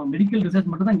 அவன் மெடிக்கல் ரிசர்ச்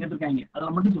மட்டும் தான் கேட்டிருக்காங்க.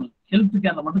 அதுல மட்டும் சொல்லுங்க, ஹெல்த்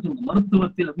கேர்ல மட்டும் சொல்லுங்க,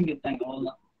 மருத்துவத்தில் அப்படின்னு கேட்டாங்க.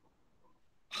 அவ்வளவுதான்.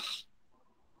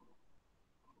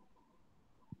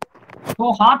 ஸோ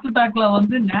ஹார்ட் அட்டாக்ல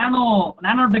வந்து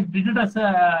நானோடெக் டிடெக்டர்ஸை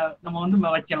நம்ம வந்து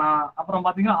வைக்கலாம். அப்புறம்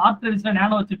பாத்தீங்கன்னா ஆர்டரிஸ்ல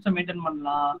நானோ சிப்ஸை மெயின்டைன்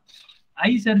பண்ணலாம்.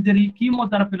 ஐ சர்ஜரி,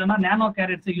 கீமோதெரப்பிலனா நானோ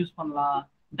கேரியர்ஸை யூஸ் பண்ணலாம்.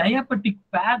 டயபெட்டிக்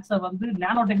பேட்ஸை வந்து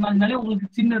நானோ டெக்னாலஜினாலே உங்களுக்கு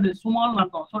சின்னது சுமால்னு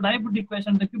அர்த்தம். ஸோ டயபெட்டிக்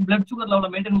பேஷண்ட்டுக்கு பிளட் சுகர்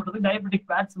லெவலை மெயின்டைன் பண்றதுக்கு டயபெட்டிக்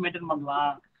பேட்ஸ் மெயின்டைன்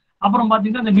பண்ணலாம். அப்புறம்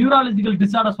பாத்தீங்கன்னா இந்த நியூராலஜிக்கல்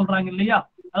டிசார்டர் சொல்றாங்க இல்லையா,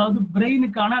 அதாவது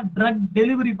பிரெயினுக்கான ட்ரக்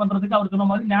டெலிவரி பண்றதுக்கு அவர் சொன்ன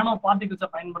மாதிரி நானோ பார்ட்டிகல்ஸை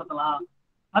பயன்படுத்தலாம்.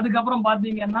 அதுக்கப்புறம்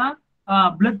பாத்தீங்கன்னா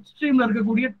பிளட் ஸ்ட்ரீம்ல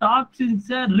இருக்கக்கூடிய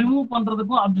டாக்ஸின்ஸை ரிமூவ்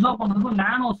பண்றதுக்கும் அப்சர்வ் பண்றதுக்கும்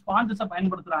நானோ ஸ்பாஞ்சஸை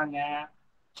பயன்படுத்துறாங்க.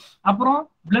 அப்புறம்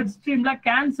பிளட் ஸ்ட்ரீம்ல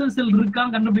கேன்சர் செல்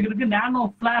இருக்கான்னு கண்டுபிடிக்கிறதுக்கு நானோ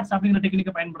ஃபிளாட்ஸ் அப்படிங்கிற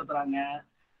டெக்னிக்கை பயன்படுத்துறாங்க.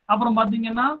 அப்புறம்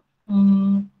பாத்தீங்கன்னா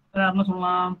என்ன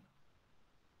சொல்லலாம்,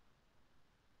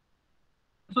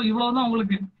 ஸோ இவ்வளவுதான்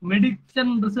உங்களுக்கு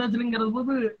மெடிசன் ரிசர்ச்ங்கிறது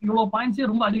போது இவ்வளவு பாயிண்ட்ஸே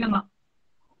ரொம்ப அதிகம் தான்.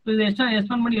 ஸோ இதை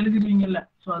எக்ஸ்பிளைன் பண்ணி எழுதிருவீங்கல்ல,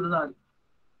 ஸோ அதுதான் அது.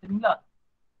 சரிங்களா?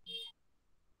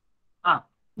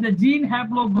 இந்த ஜீன்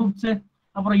ஹேப்லோ குரூப்ஸ்,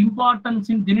 அப்புறம் இம்பார்ட்டன்ஸ்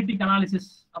இன் ஜெனடிக் அனாலிசிஸ்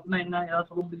அப்படின்னா என்ன, ஏதாவது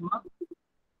சொல்ல முடியுமா?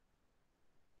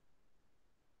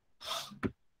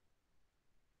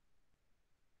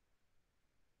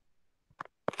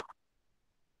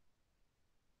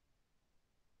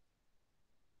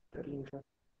 தெரியல சார்.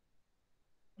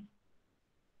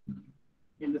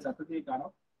 இந்த சத்தத்தையே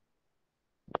காணோம்.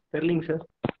 தெரியலங்க சார்.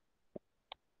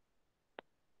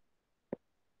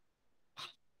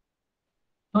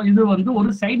 இது வந்து ஒரு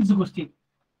சயின்ஸ் கொஸ்டின்.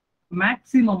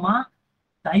 மேக்சிமமா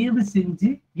தயவு செஞ்சு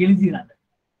எழுதிடாது.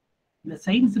 இந்த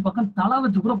சயின்ஸ் பக்கம் தலை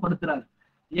வச்சு கூட படுத்துறாரு.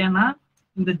 ஏன்னா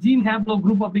இந்த ஜீன் ஹேப்லோ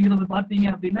குரூப் அப்படிங்கிறது பாத்தீங்க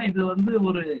அப்படின்னா, இது வந்து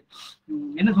ஒரு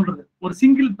என்ன சொல்றது, ஒரு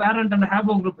single parent and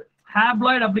haplo group.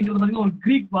 Haploid அப்படிங்கிறது பாத்தீங்கன்னா ஒரு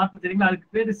கிரீக் வார்த்தை. சரிங்களா?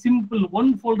 அதுக்கு பேரு சிம்பிள்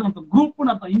ஒன் ஃபோல்டு அர்த்தம்,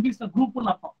 குரூப்னு அர்த்தம், இங்கிலீஷ்ல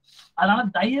குரூப்னு அர்த்தம். அதனால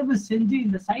தயவு செஞ்சு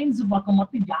இந்த சயின்ஸ் பக்கம்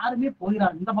மட்டும் யாருமே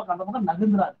போயிடாது, இந்த பக்கம் அந்த பக்கம்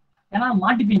நகர்ந்துறாரு. ஏன்னா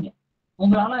மாட்டிப்பீங்க.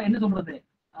 உங்களால என்ன சொல்றது,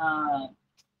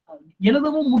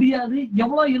 எழுதவும் முடியாது,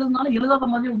 எவ்வளவு எழுதினாலும் எழுதாத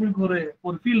மாதிரி உங்களுக்கு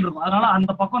ஒரு ஃபீல் இருக்கும். அதனால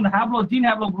அந்த பக்கம் அந்த ஹேப்லோ ஜீன்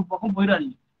ஹேப்லோ குரூப் பக்கம்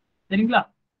போயிடாதீங்க. சரிங்களா?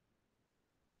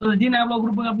 ஜீன் ஹேப்லோ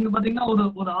குரூப் அப்படின்னு பாத்தீங்கன்னா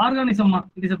ஒரு ஆர்கானிசம் தான்.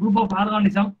 It is a group of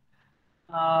organism.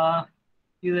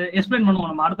 இது எக்ஸ்பிளைன்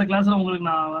பண்ணுவோம் நம்ம அடுத்த கிளாஸ்ல. உங்களுக்கு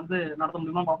நான் வந்து நடத்த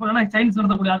முடியுமா பார்ப்போம். ஏன்னா சயின்ஸ்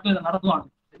நடத்தக்கூடிய ஆட்கள் இதை நடத்துவாங்க.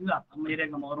 சரிங்களா? நம்ம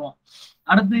ஏரியாவுக்கு நம்ம வருவோம்.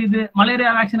 அடுத்து இது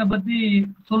மலேரியா வேக்சினை பத்தி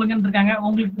சொல்லுங்கன்னு இருக்காங்க.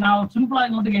 உங்களுக்கு நான் சிம்பிளா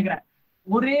மட்டும் கேட்கிறேன்,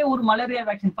 ஒரே ஒரு மலேரியா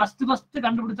வேக்சின் ஃபர்ஸ்ட்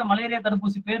கண்டுபிடிச்ச மலேரியா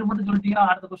தடுப்பூசி பேர் மட்டும் சொல்லிட்டீங்கன்னா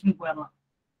அடுத்த கொஸ்டின் போயிடலாம்.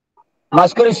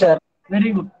 மஸ்குரி சார். Very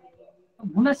good.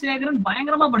 குணசேகரன்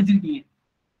பயங்கரமா படிச்சிருக்கீங்க,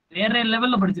 வேற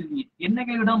லெவல்ல படிச்சிருக்கீங்க. என்ன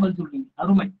கேள்விதான் பதில் சொல்றீங்க,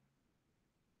 அருமை.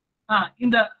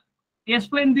 இந்த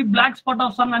explain the black spot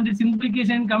of Sun and it's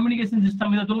implication communication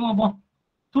system, இதை சொல்லுங்க அப்போ.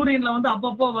 சூரியன்ல வந்து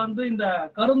அப்பப்போ வந்து இந்த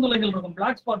கருந்துளைகள் இருக்கும்,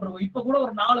 பிளாக் ஸ்பாட் இருக்கும். இப்ப கூட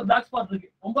ஒரு 4 பிளாக் ஸ்பாட் இருக்கு,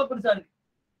 ரொம்ப பெருசா இருக்கு.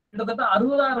 கிட்டத்தட்ட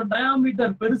 60,000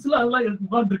 டயாமீட்டர் பெருசுல அதெல்லாம்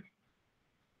இருக்கு.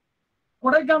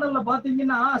 கொடைக்கானல்ல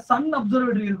பாத்தீங்கன்னா சன்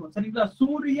அப்சர்வேட்டரி இருக்கும். சரிங்களா?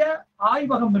 சூரிய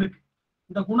ஆய்வகம் இருக்கு.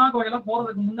 இந்த குணா கோயிலாம்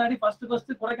போறதுக்கு முன்னாடி ஃபர்ஸ்ட்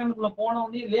கொடைக்கானலுக்குள்ள போன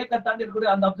உடனே லேக்கை தாண்டி இருக்கக்கூடிய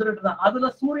அந்த அப்சர்வேட்டர் தான். அதுல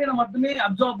சூரியனை மட்டுமே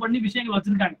அப்சர்வ் பண்ணி விஷயங்கள்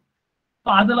வச்சிருக்காங்க.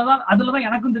 அதுலதான்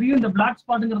எனக்கும் தெரியும் இந்த பிளாக்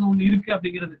ஸ்பாட்ங்கிறது ஒண்ணு இருக்கு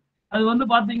அப்படிங்கிறது. அது வந்து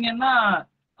பாத்தீங்கன்னா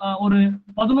ஒரு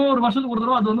 11 வருஷத்துக்கு ஒரு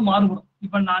தடவை அது வந்து மாறுபடும்.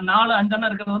 இப்ப 4 5 அண்ணா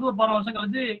இருக்கிறது வந்து ஒரு 12 வருஷம்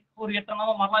கழிச்சு ஒரு 8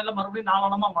 அண்ணாமா மாறலாம், இல்ல மறுபடியும் 4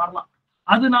 அண்ணாமா மாறலாம்.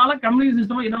 அதனால கம்யூனிட்டி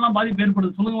சிஸ்டம் என்னெல்லாம் பாதிப்பு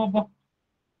ஏற்படுது சொல்லுங்க பார்ப்போம்.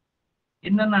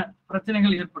 என்னென்ன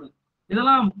பிரச்சனைகள் ஏற்படுது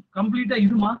இதெல்லாம் கம்ப்ளீட்டா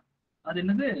இதுமா. அது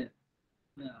என்னது,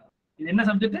 இது என்ன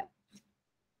subject?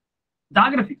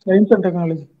 Geography, science and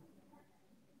technology.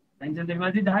 Science and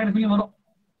technology ஜியோகிராஃபியும் வரும்.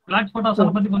 பிளாக் ஸ்பாட்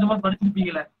ஆஃப் பத்தி கொஞ்சமா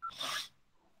படிச்சிருப்பீங்களே.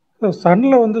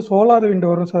 சன்ல வந்து சோலார் விண்ட்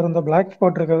வரும் சார். அந்த பிளாக்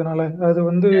ஸ்பாட் இருக்கிறதுனால அது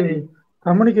வந்து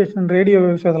கம்யூனிகேஷன், ரேடியோ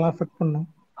வேவ்ஸ் அதெல்லாம் அஃபெக்ட் பண்ணும்.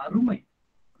 அருமை.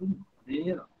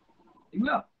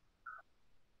 அதேதான்.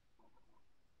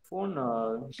 போன்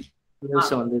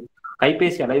வந்து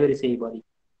கைபேசி அலைவரிசை பாதி.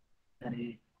 சரி.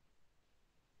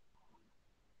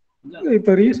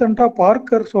 இப்ப ரீசெண்டா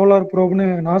பார்க்கர் சோலார் ப்ரோப்னு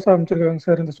நாசா அமைச்சிருக்காங்க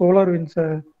சார், இந்த சோலார் விண்ட்ஸை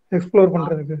எக்ஸ்ப்ளோர்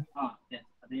பண்றதுக்கு.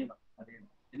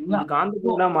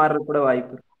 காந்தப்புலா மாறுறது கூட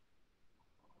வாய்ப்பு.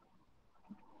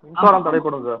 மின்சாரம்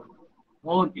தடைப்படும் சார்.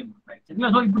 ஓகே.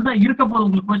 சோ இப்படிதான் இருக்க போகுது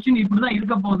உங்களுக்கு கொஸ்டின், இப்படிதான்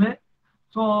இருக்க போகுது.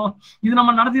 சோ இது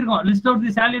நம்ம நடத்திருக்கோம். List out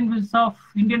the salient features of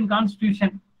Indian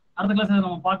constitution. அடுத்த கிளாஸ்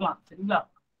நம்ம பார்க்கலாம். சரிங்களா?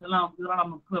 இதெல்லாம்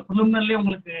நம்ம ப்ரிலிமினரிலே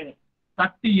உங்களுக்கு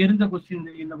தட்டி எரிஞ்ச கொஸ்டின்.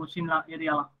 இந்த கொஸ்டின்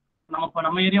ஏரியாலாம்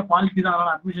நம்ம ஏரியா பாலிட்டி தான்.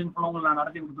 அதனால அட்மிஷன் பண்ண உங்களுக்கு நான்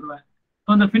நடத்தி கொடுத்துருவேன். ஸோ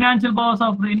இந்த financial powers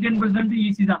of Indian president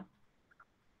easy தான்.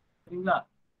 சரிங்களா?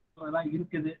 அதெல்லாம்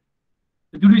இருக்குது.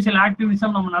 ஜுடிஷியல்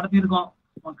ஆக்டிவிசம் நம்ம நடத்தியிருக்கோம்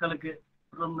மக்களுக்கு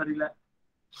ப்ரிலிமினரியில.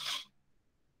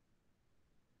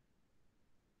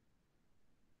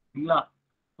 சரிங்களா?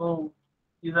 ஸோ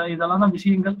இதெல்லாம் தான்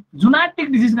விஷயங்கள்.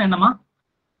 ஜுனாட்டிக் டிசீஸ் என்னமா?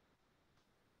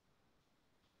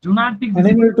 Zoonotic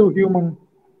animal to human.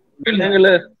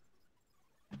 விலங்குலேருந்து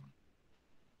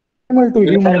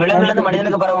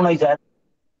மனிதனுக்கு பரவும் நோய் சார்.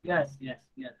 S S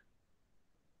S.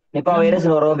 நிப்பா வைரஸ்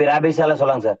வரும், ராபிஸ் எல்லாம்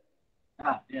சொல்லலாம் சார்.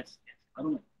 S S.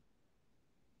 அருமை.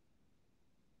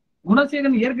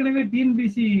 குணசேகரன் ஏற்கனவே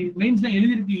டிஎன்பிசி மெயின்ஸ்ல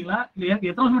எழுதிருக்கீங்களா? இல்ல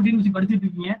எத்தனை வருஷம் டிஎன்பிசி படிச்சிட்டு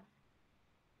இருக்கீங்க?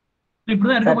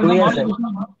 இப்படிதான் இருக்க.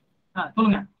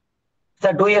 சொல்லுங்க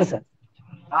சார். 2 years sir.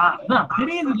 அதான்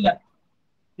தெரியுது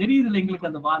இல்ல எங்களுக்கு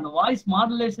அந்த வாய்ஸ்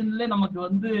மாடுலேஷன்ல நமக்கு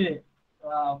வந்து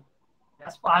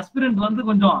ஆஸ்பிரண்ட் வந்து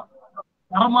கொஞ்சம்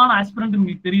தரமான ஆஸ்பிரண்ட்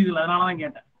உங்களுக்கு தெரியுது இல்ல, அதனாலதான்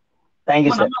கேட்டேன்.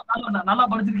 Thank you sir. நல்லா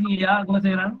படிச்சிருக்கீங்க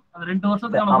குணசேகரன். அந்த 2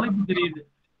 வருஷத்துக்கான உழைப்பு தெரியுது.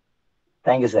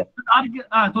 Thank you sir.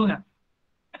 சொல்லுங்க.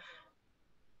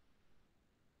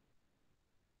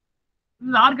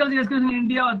 ஆர்காலஜி எக்ஸ்கர்ஷன்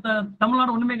இந்தியா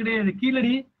தமிழ்நாடு ஒண்ணுமே கிடையாது.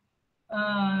 கீழடி,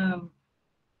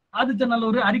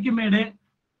 ஆதிச்சநல்லூர், அரிக்கமேடு,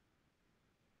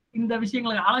 இந்த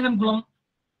விஷயங்களுக்கு Alagankulam,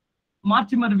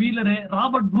 மார்ச்சிமர் wheeler,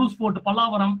 Robert Bruce fort,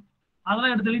 Pallavaram,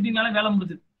 அதெல்லாம் எடுத்து எழுதிட்டீங்கனாலே வேலை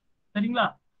முடிஞ்சுது. சரிங்களா?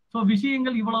 ஸோ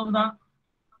விஷயங்கள் இவ்வளவுதான்.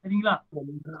 சரிங்களா?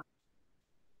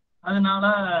 அதனால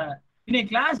இன்னைக்கு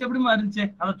கிளாஸ் எப்படிமா இருந்துச்சு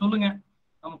அதை சொல்லுங்க.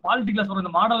 நம்ம பாலிட்டி கிளாஸ் வரும்.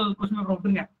 இந்த மாடல் கொஸ்டின் பேப்பர்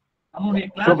விட்டுருங்க. நம்மளுடைய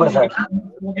கிளாஸ்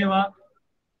ஓகேவா?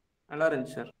 நல்லா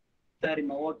இருந்துச்சு சார்.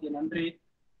 சரிம்மா, ஓகே, நன்றி.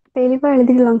 தெளிவா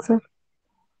எழுதிடலாங்க சார்.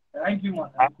 தேங்க்யூமா,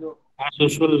 தேங்க்யூ.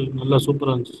 நல்லா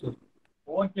சூப்பரா இருந்துச்சு சார்.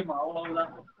 ஓகேம்மா,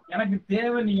 அவ்வளவுதான் எனக்கு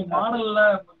தேவை. நீங்க மாடல்ல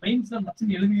மெயின்ஸ்ல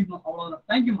மச்சின் எழுதிடணும், அவ்வளவுதான்.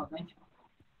 தேங்க்யூமா, தேங்க்யூ.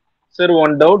 சார்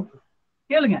ஒன் டவுட்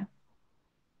கேளுங்க.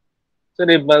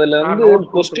 சார் இப்ப அதுல வந்து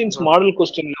கொஸ்டின்ஸ், மாடல்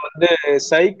கொஸ்டின்ல வந்து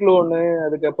சைக்ளோனு,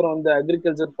 அதுக்கப்புறம் வந்து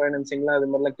அக்ரிகல்ச்சர் ஃபைனான்சிங்லாம் அது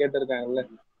மாதிரிலாம் கேட்டிருக்காங்கல்ல?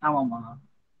 ஆமாமா.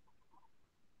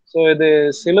 ஸோ இது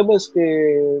சிலபஸ்க்கு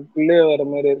உள்ளே வர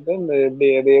மாதிரி இருக்கு. இந்த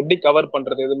எப்படி கவர்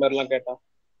பண்றது இது மாதிரிலாம் கேட்டா?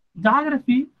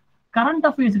 ஜியோகிராஃபி, கரண்ட்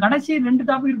அஃபேர்ஸ் கடைசி 2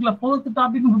 டாபிக் இருக்குல்ல, 4th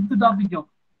டாபிக்கும் 5th டாபிக்கும்,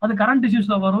 அது கரண்ட்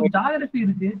இஷ்யூஸ்ல வரும். ஜியோகிராஃபி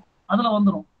இருக்கு, அதுல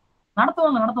வந்துடும்.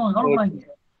 நடத்துவாங்க கவலைப்படாதீங்க.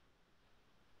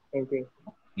 ஓகே.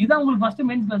 இதான் உங்களுக்கு ஃபர்ஸ்ட்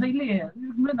மெயின்ஸ் கிளாஸ் இல்லையே?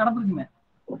 இதுக்கு முன்னாடி நடந்துருக்குமே.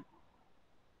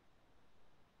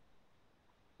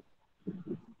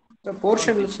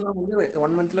 போர்ஷன்ஸ்லாம் வந்து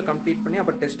 1 மந்த்ல கம்ப்ளீட் பண்ணி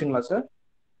அப்புறம் டெஸ்ட்டுங்களா சார்?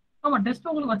 ஆமா, டெஸ்ட்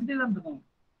உங்களுக்கு வச்சுட்டே தான் இருக்கும்.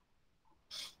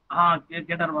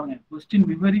 கேட்டாரு பாருங்க. கொஸ்டின்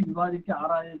விவாதிக்க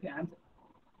ஆராய்ச்சி ஆன்சர்.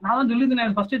 நான் தான்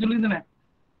சொல்லியிருந்தேன், ஃபர்ஸ்டே சொல்லியிருந்தேன்.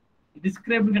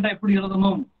 டிஸ்கிரைப் கேட்டா எப்படி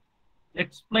எழுதணும்,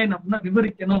 எக்ஸ்பிளைன் அப்படின்னா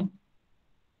விவரிக்கணும்.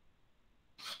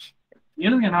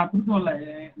 எழுதுங்க, நான் கொடுக்கல.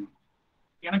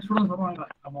 எனக்கு ஸ்டூடெண்ட் சொல்லுவாங்க,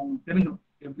 அப்ப அவங்க தெரிஞ்சிடும்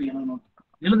எப்படி எழுதணும்.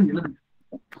 எழுதுங்க.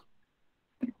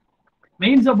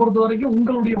 மெயின்ஸை பொறுத்த வரைக்கும்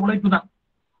உங்களுடைய உழைப்பு தான்.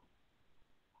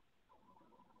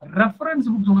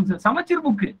 ரெஃபரன்ஸ் புக் சொல்லுங்க சார். சமச்சீர்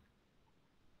புக்கு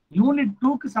யூனிட்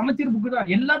 2க்கு சமச்சீர் புக்கு தான்.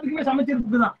 எல்லாத்துக்குமே சமச்சீர்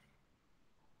புக்கு தான்.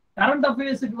 கரண்ட்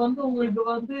அஃபேர்ஸுக்கு வந்து உங்களுக்கு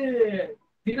வந்து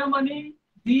தினமணி,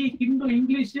 தி ஹிந்து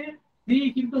இங்கிலீஷ், தி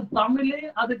ஹிந்து தமிழ்,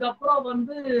 அதுக்கப்புறம்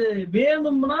வந்து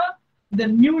வேணும்னா இந்த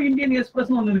நியூ இந்தியன்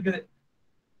எக்ஸ்பிரஸ் ஒண்ணு இருக்குது,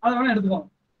 அதை வேணா எடுத்துக்கோங்க.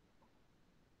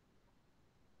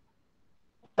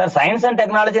 சார் சயின்ஸ் அண்ட்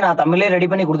டெக்னாலஜி நான் தமிழ்லயே ரெடி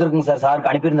பண்ணி கொடுத்துருக்கேங்க சார். சாருக்கு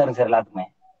அனுப்பியிருந்தாருங்க சார் எல்லாத்துக்குமே.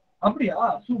 அப்படியா?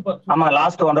 சூப்பர். ஆமா,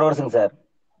 லாஸ்ட் 1.5 வருஷங்க சார்.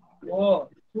 ஓ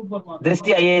சூப்பர்மா.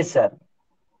 திருஷ்டி IAS sir.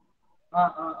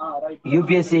 Right.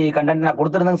 UPSC content நான்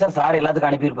கொடுத்துருந்தேங்க சார். சார்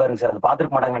எல்லாத்துக்கும் அனுப்பியிருப்பாருங்க சார். அது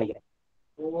பார்த்துருக்க மாட்டாங்கன்னு நினைக்கிறேன்.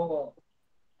 ஓ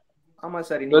ஆமா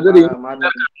சார்.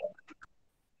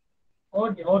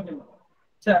 ஓகே ஓகேமா.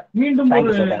 சார் மீண்டும்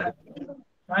ஒரு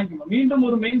தேங்க்யூமா. மீண்டும்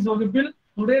ஒரு மெயின்ஸ் வகுப்பில்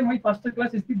today my first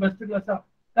class is the best கிளாஸா.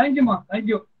 தேங்க்யூமா.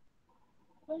 Thank you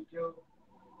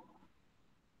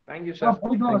sir.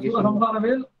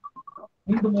 சூரசம்ஹாரவேல்.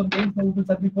 மீண்டும் ஒரு மெயின்ஸ் வகுப்பில்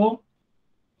சந்திப்போம்.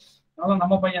 அதான்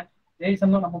நம்ம பையன்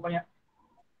ஜெய்சன் நம்ம பையன்.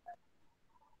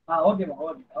 ஓகேமா.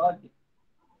 ஓகே.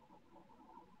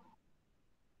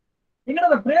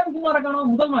 எங்கடா பிரேம்குமார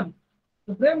காணோம்? முதல்வன்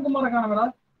பிரேம்குமார காணோம்டா.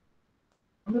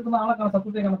 ஆளக்கான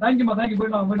சத்தத்தை காணும். தேங்க்யூமா. தேங்க்யூ.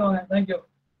 போயிட்டு வாங்க. தேங்க்யூ.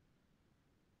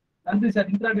 நன்றி சார்.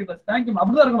 Interactive class. தேங்க்யூமா.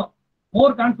 அப்படிதான் இருக்கணும்.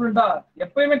 மோர் கான்பிடண்டா.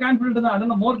 எப்பயுமே கான்பிடன்ட் தான்.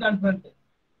 அதனால மோர் கான்பிடன்ட்.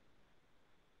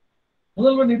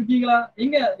 முதல்வன் இருக்கீங்களா?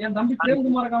 எங்க என் தம்பி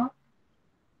பிரேம்குமார காணோம்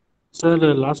சார்.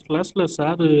 லாஸ்ட் கிளாஸ்ல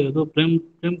சார் ஏதோ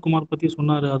பிரேம்குமார் பத்தி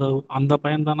சொன்னாரு. அது அந்த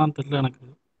பையன் தானான்னு தெரியல எனக்கு.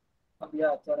 அப்படியா?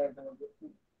 சரி.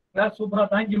 கிளாஸ் சூப்பரா.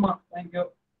 தேங்க்யூமா. தேங்க்யூ.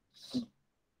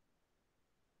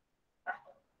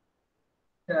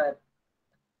 சரி.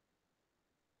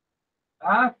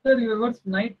 After your words,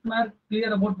 nightmare clear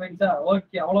about MAINS.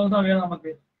 Okay, அவ்வளவுதான் வேணும்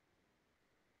நமக்கு.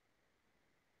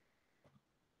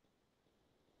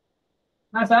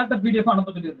 நான் சார்ட்ட பிடிஎஃப்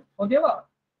அனுப்ப சொல்லிடுறேன். ஓகேவா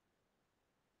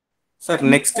சார்?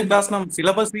 நெக்ஸ்ட் கிளாஸ் நம்ம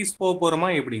சிலபஸ் வைஸ் போறோமா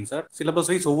எப்படிங்க சார்? சிலபஸ்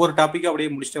வைஸ் ஒவ்வொரு டாபிக்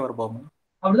அப்படியே முடிச்சுட்டே வரப்போமா?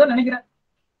 அப்படிதான் நினைக்கிறேன்.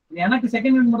 எனக்கு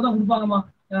செகண்ட் யூனிட் மட்டும் தான் கொடுப்பாங்கம்மா.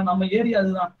 ஏன்னா நம்ம ஏரியா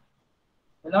அதுதான்,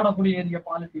 விளையாடக்கூடிய ஏரியா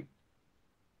பாலிட்டி.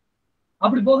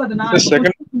 அப்படி போகாது. நான்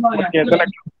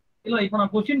இல்ல இப்ப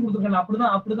நான் கொஸ்டின் கொடுத்துருக்கேன்.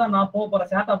 அப்படிதான் நான் போறேன்.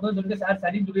 சேட் அப்படிதான் சொல்லிட்டு சார்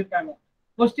சரின்னு சொல்லியிருக்காங்க.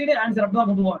 கொஸ்டினே ஆன்சர் அப்படிதான்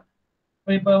கொடுத்துருவாங்க.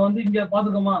 இப்ப வந்து இங்க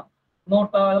பாத்துக்கோமா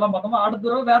நோட்டா இதெல்லாம் பார்த்தோமா, அடுத்த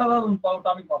தடவை வேற ஏதாவது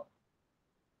டாபிக் பார்ப்போம்.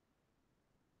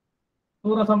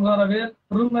 சூரசம்ஹாரவேல்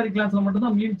ப்ரிலிமினரி கிளாஸ்ல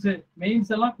மட்டும்தான் மீன்ஸ்.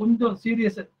 மெயின்ஸ் எல்லாம் கொஞ்சம்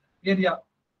சீரியஸ் ஏரியா.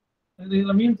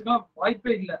 இதுல மீன்ஸ்க்குலாம்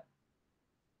வாய்ப்பே இல்லை.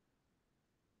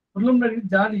 ப்ரிலிமினரி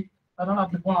ஜாலி, அதனால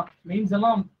அப்படி போலாம். மெயின்ஸ்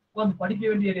எல்லாம் உட்காந்து படிக்க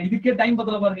வேண்டிய ஏரியா. இதுக்கே டைம்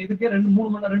பத்தல பாருங்க. இதுக்கே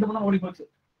 2 மணி நேரம் ஓடி போச்சு.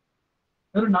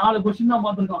 வெறும் 4 கொஸ்டின் தான்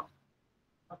பார்த்துருக்கோம்.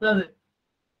 அதாவது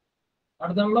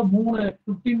அடுத்த நாள் 3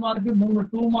 15 மார்க், 3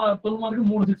 2 மார்க், 12 மார்க்,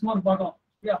 3 6 மார்க் பார்க்கலாம்.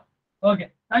 ஓகே.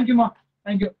 தேங்க்யூமா.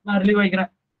 தேங்க்யூ. நான் ரிலீவ் ஆகிக்கிறேன்.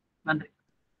 நன்றி.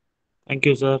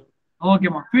 Thank you sir.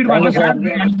 ஓகேமா.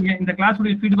 ஃபீட்பேக் இந்த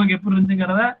கிளாஸுடைய ஃபீட்பேக் எப்படி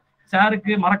இருந்துங்கிறத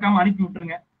சாருக்கு மறக்காம அனுப்பி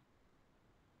விட்டுருங்க.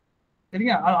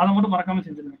 சரிங்க? அதை மட்டும் மறக்காம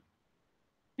செஞ்சிருங்க.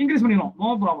 இன்க்ரீஸ் பண்ணிடுவோம். No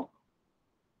problem.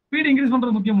 ஸ்பீட் இன்க்ரீஸ்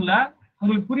பண்றது முக்கியம் இல்ல,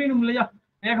 உங்களுக்கு புரியணும் இல்லையா?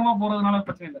 வேகமா போறதுனால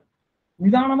பிரச்சனை இல்லை.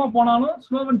 நிதானமா போனாலும்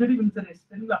slow and study wins race.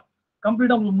 சரிங்களா?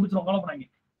 கம்ப்ளீட்டா உங்களுக்கு முடிச்சிடும். ஃபாலோ பண்ணாங்க.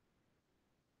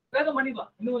 வேகம் பண்ணிடலாம்.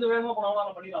 இன்னும் கொஞ்சம் வேகமா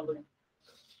போனாலும் பண்ணிடலாம்.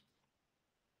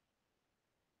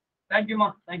 தேங்க்யூமா.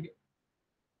 தேங்க்யூ.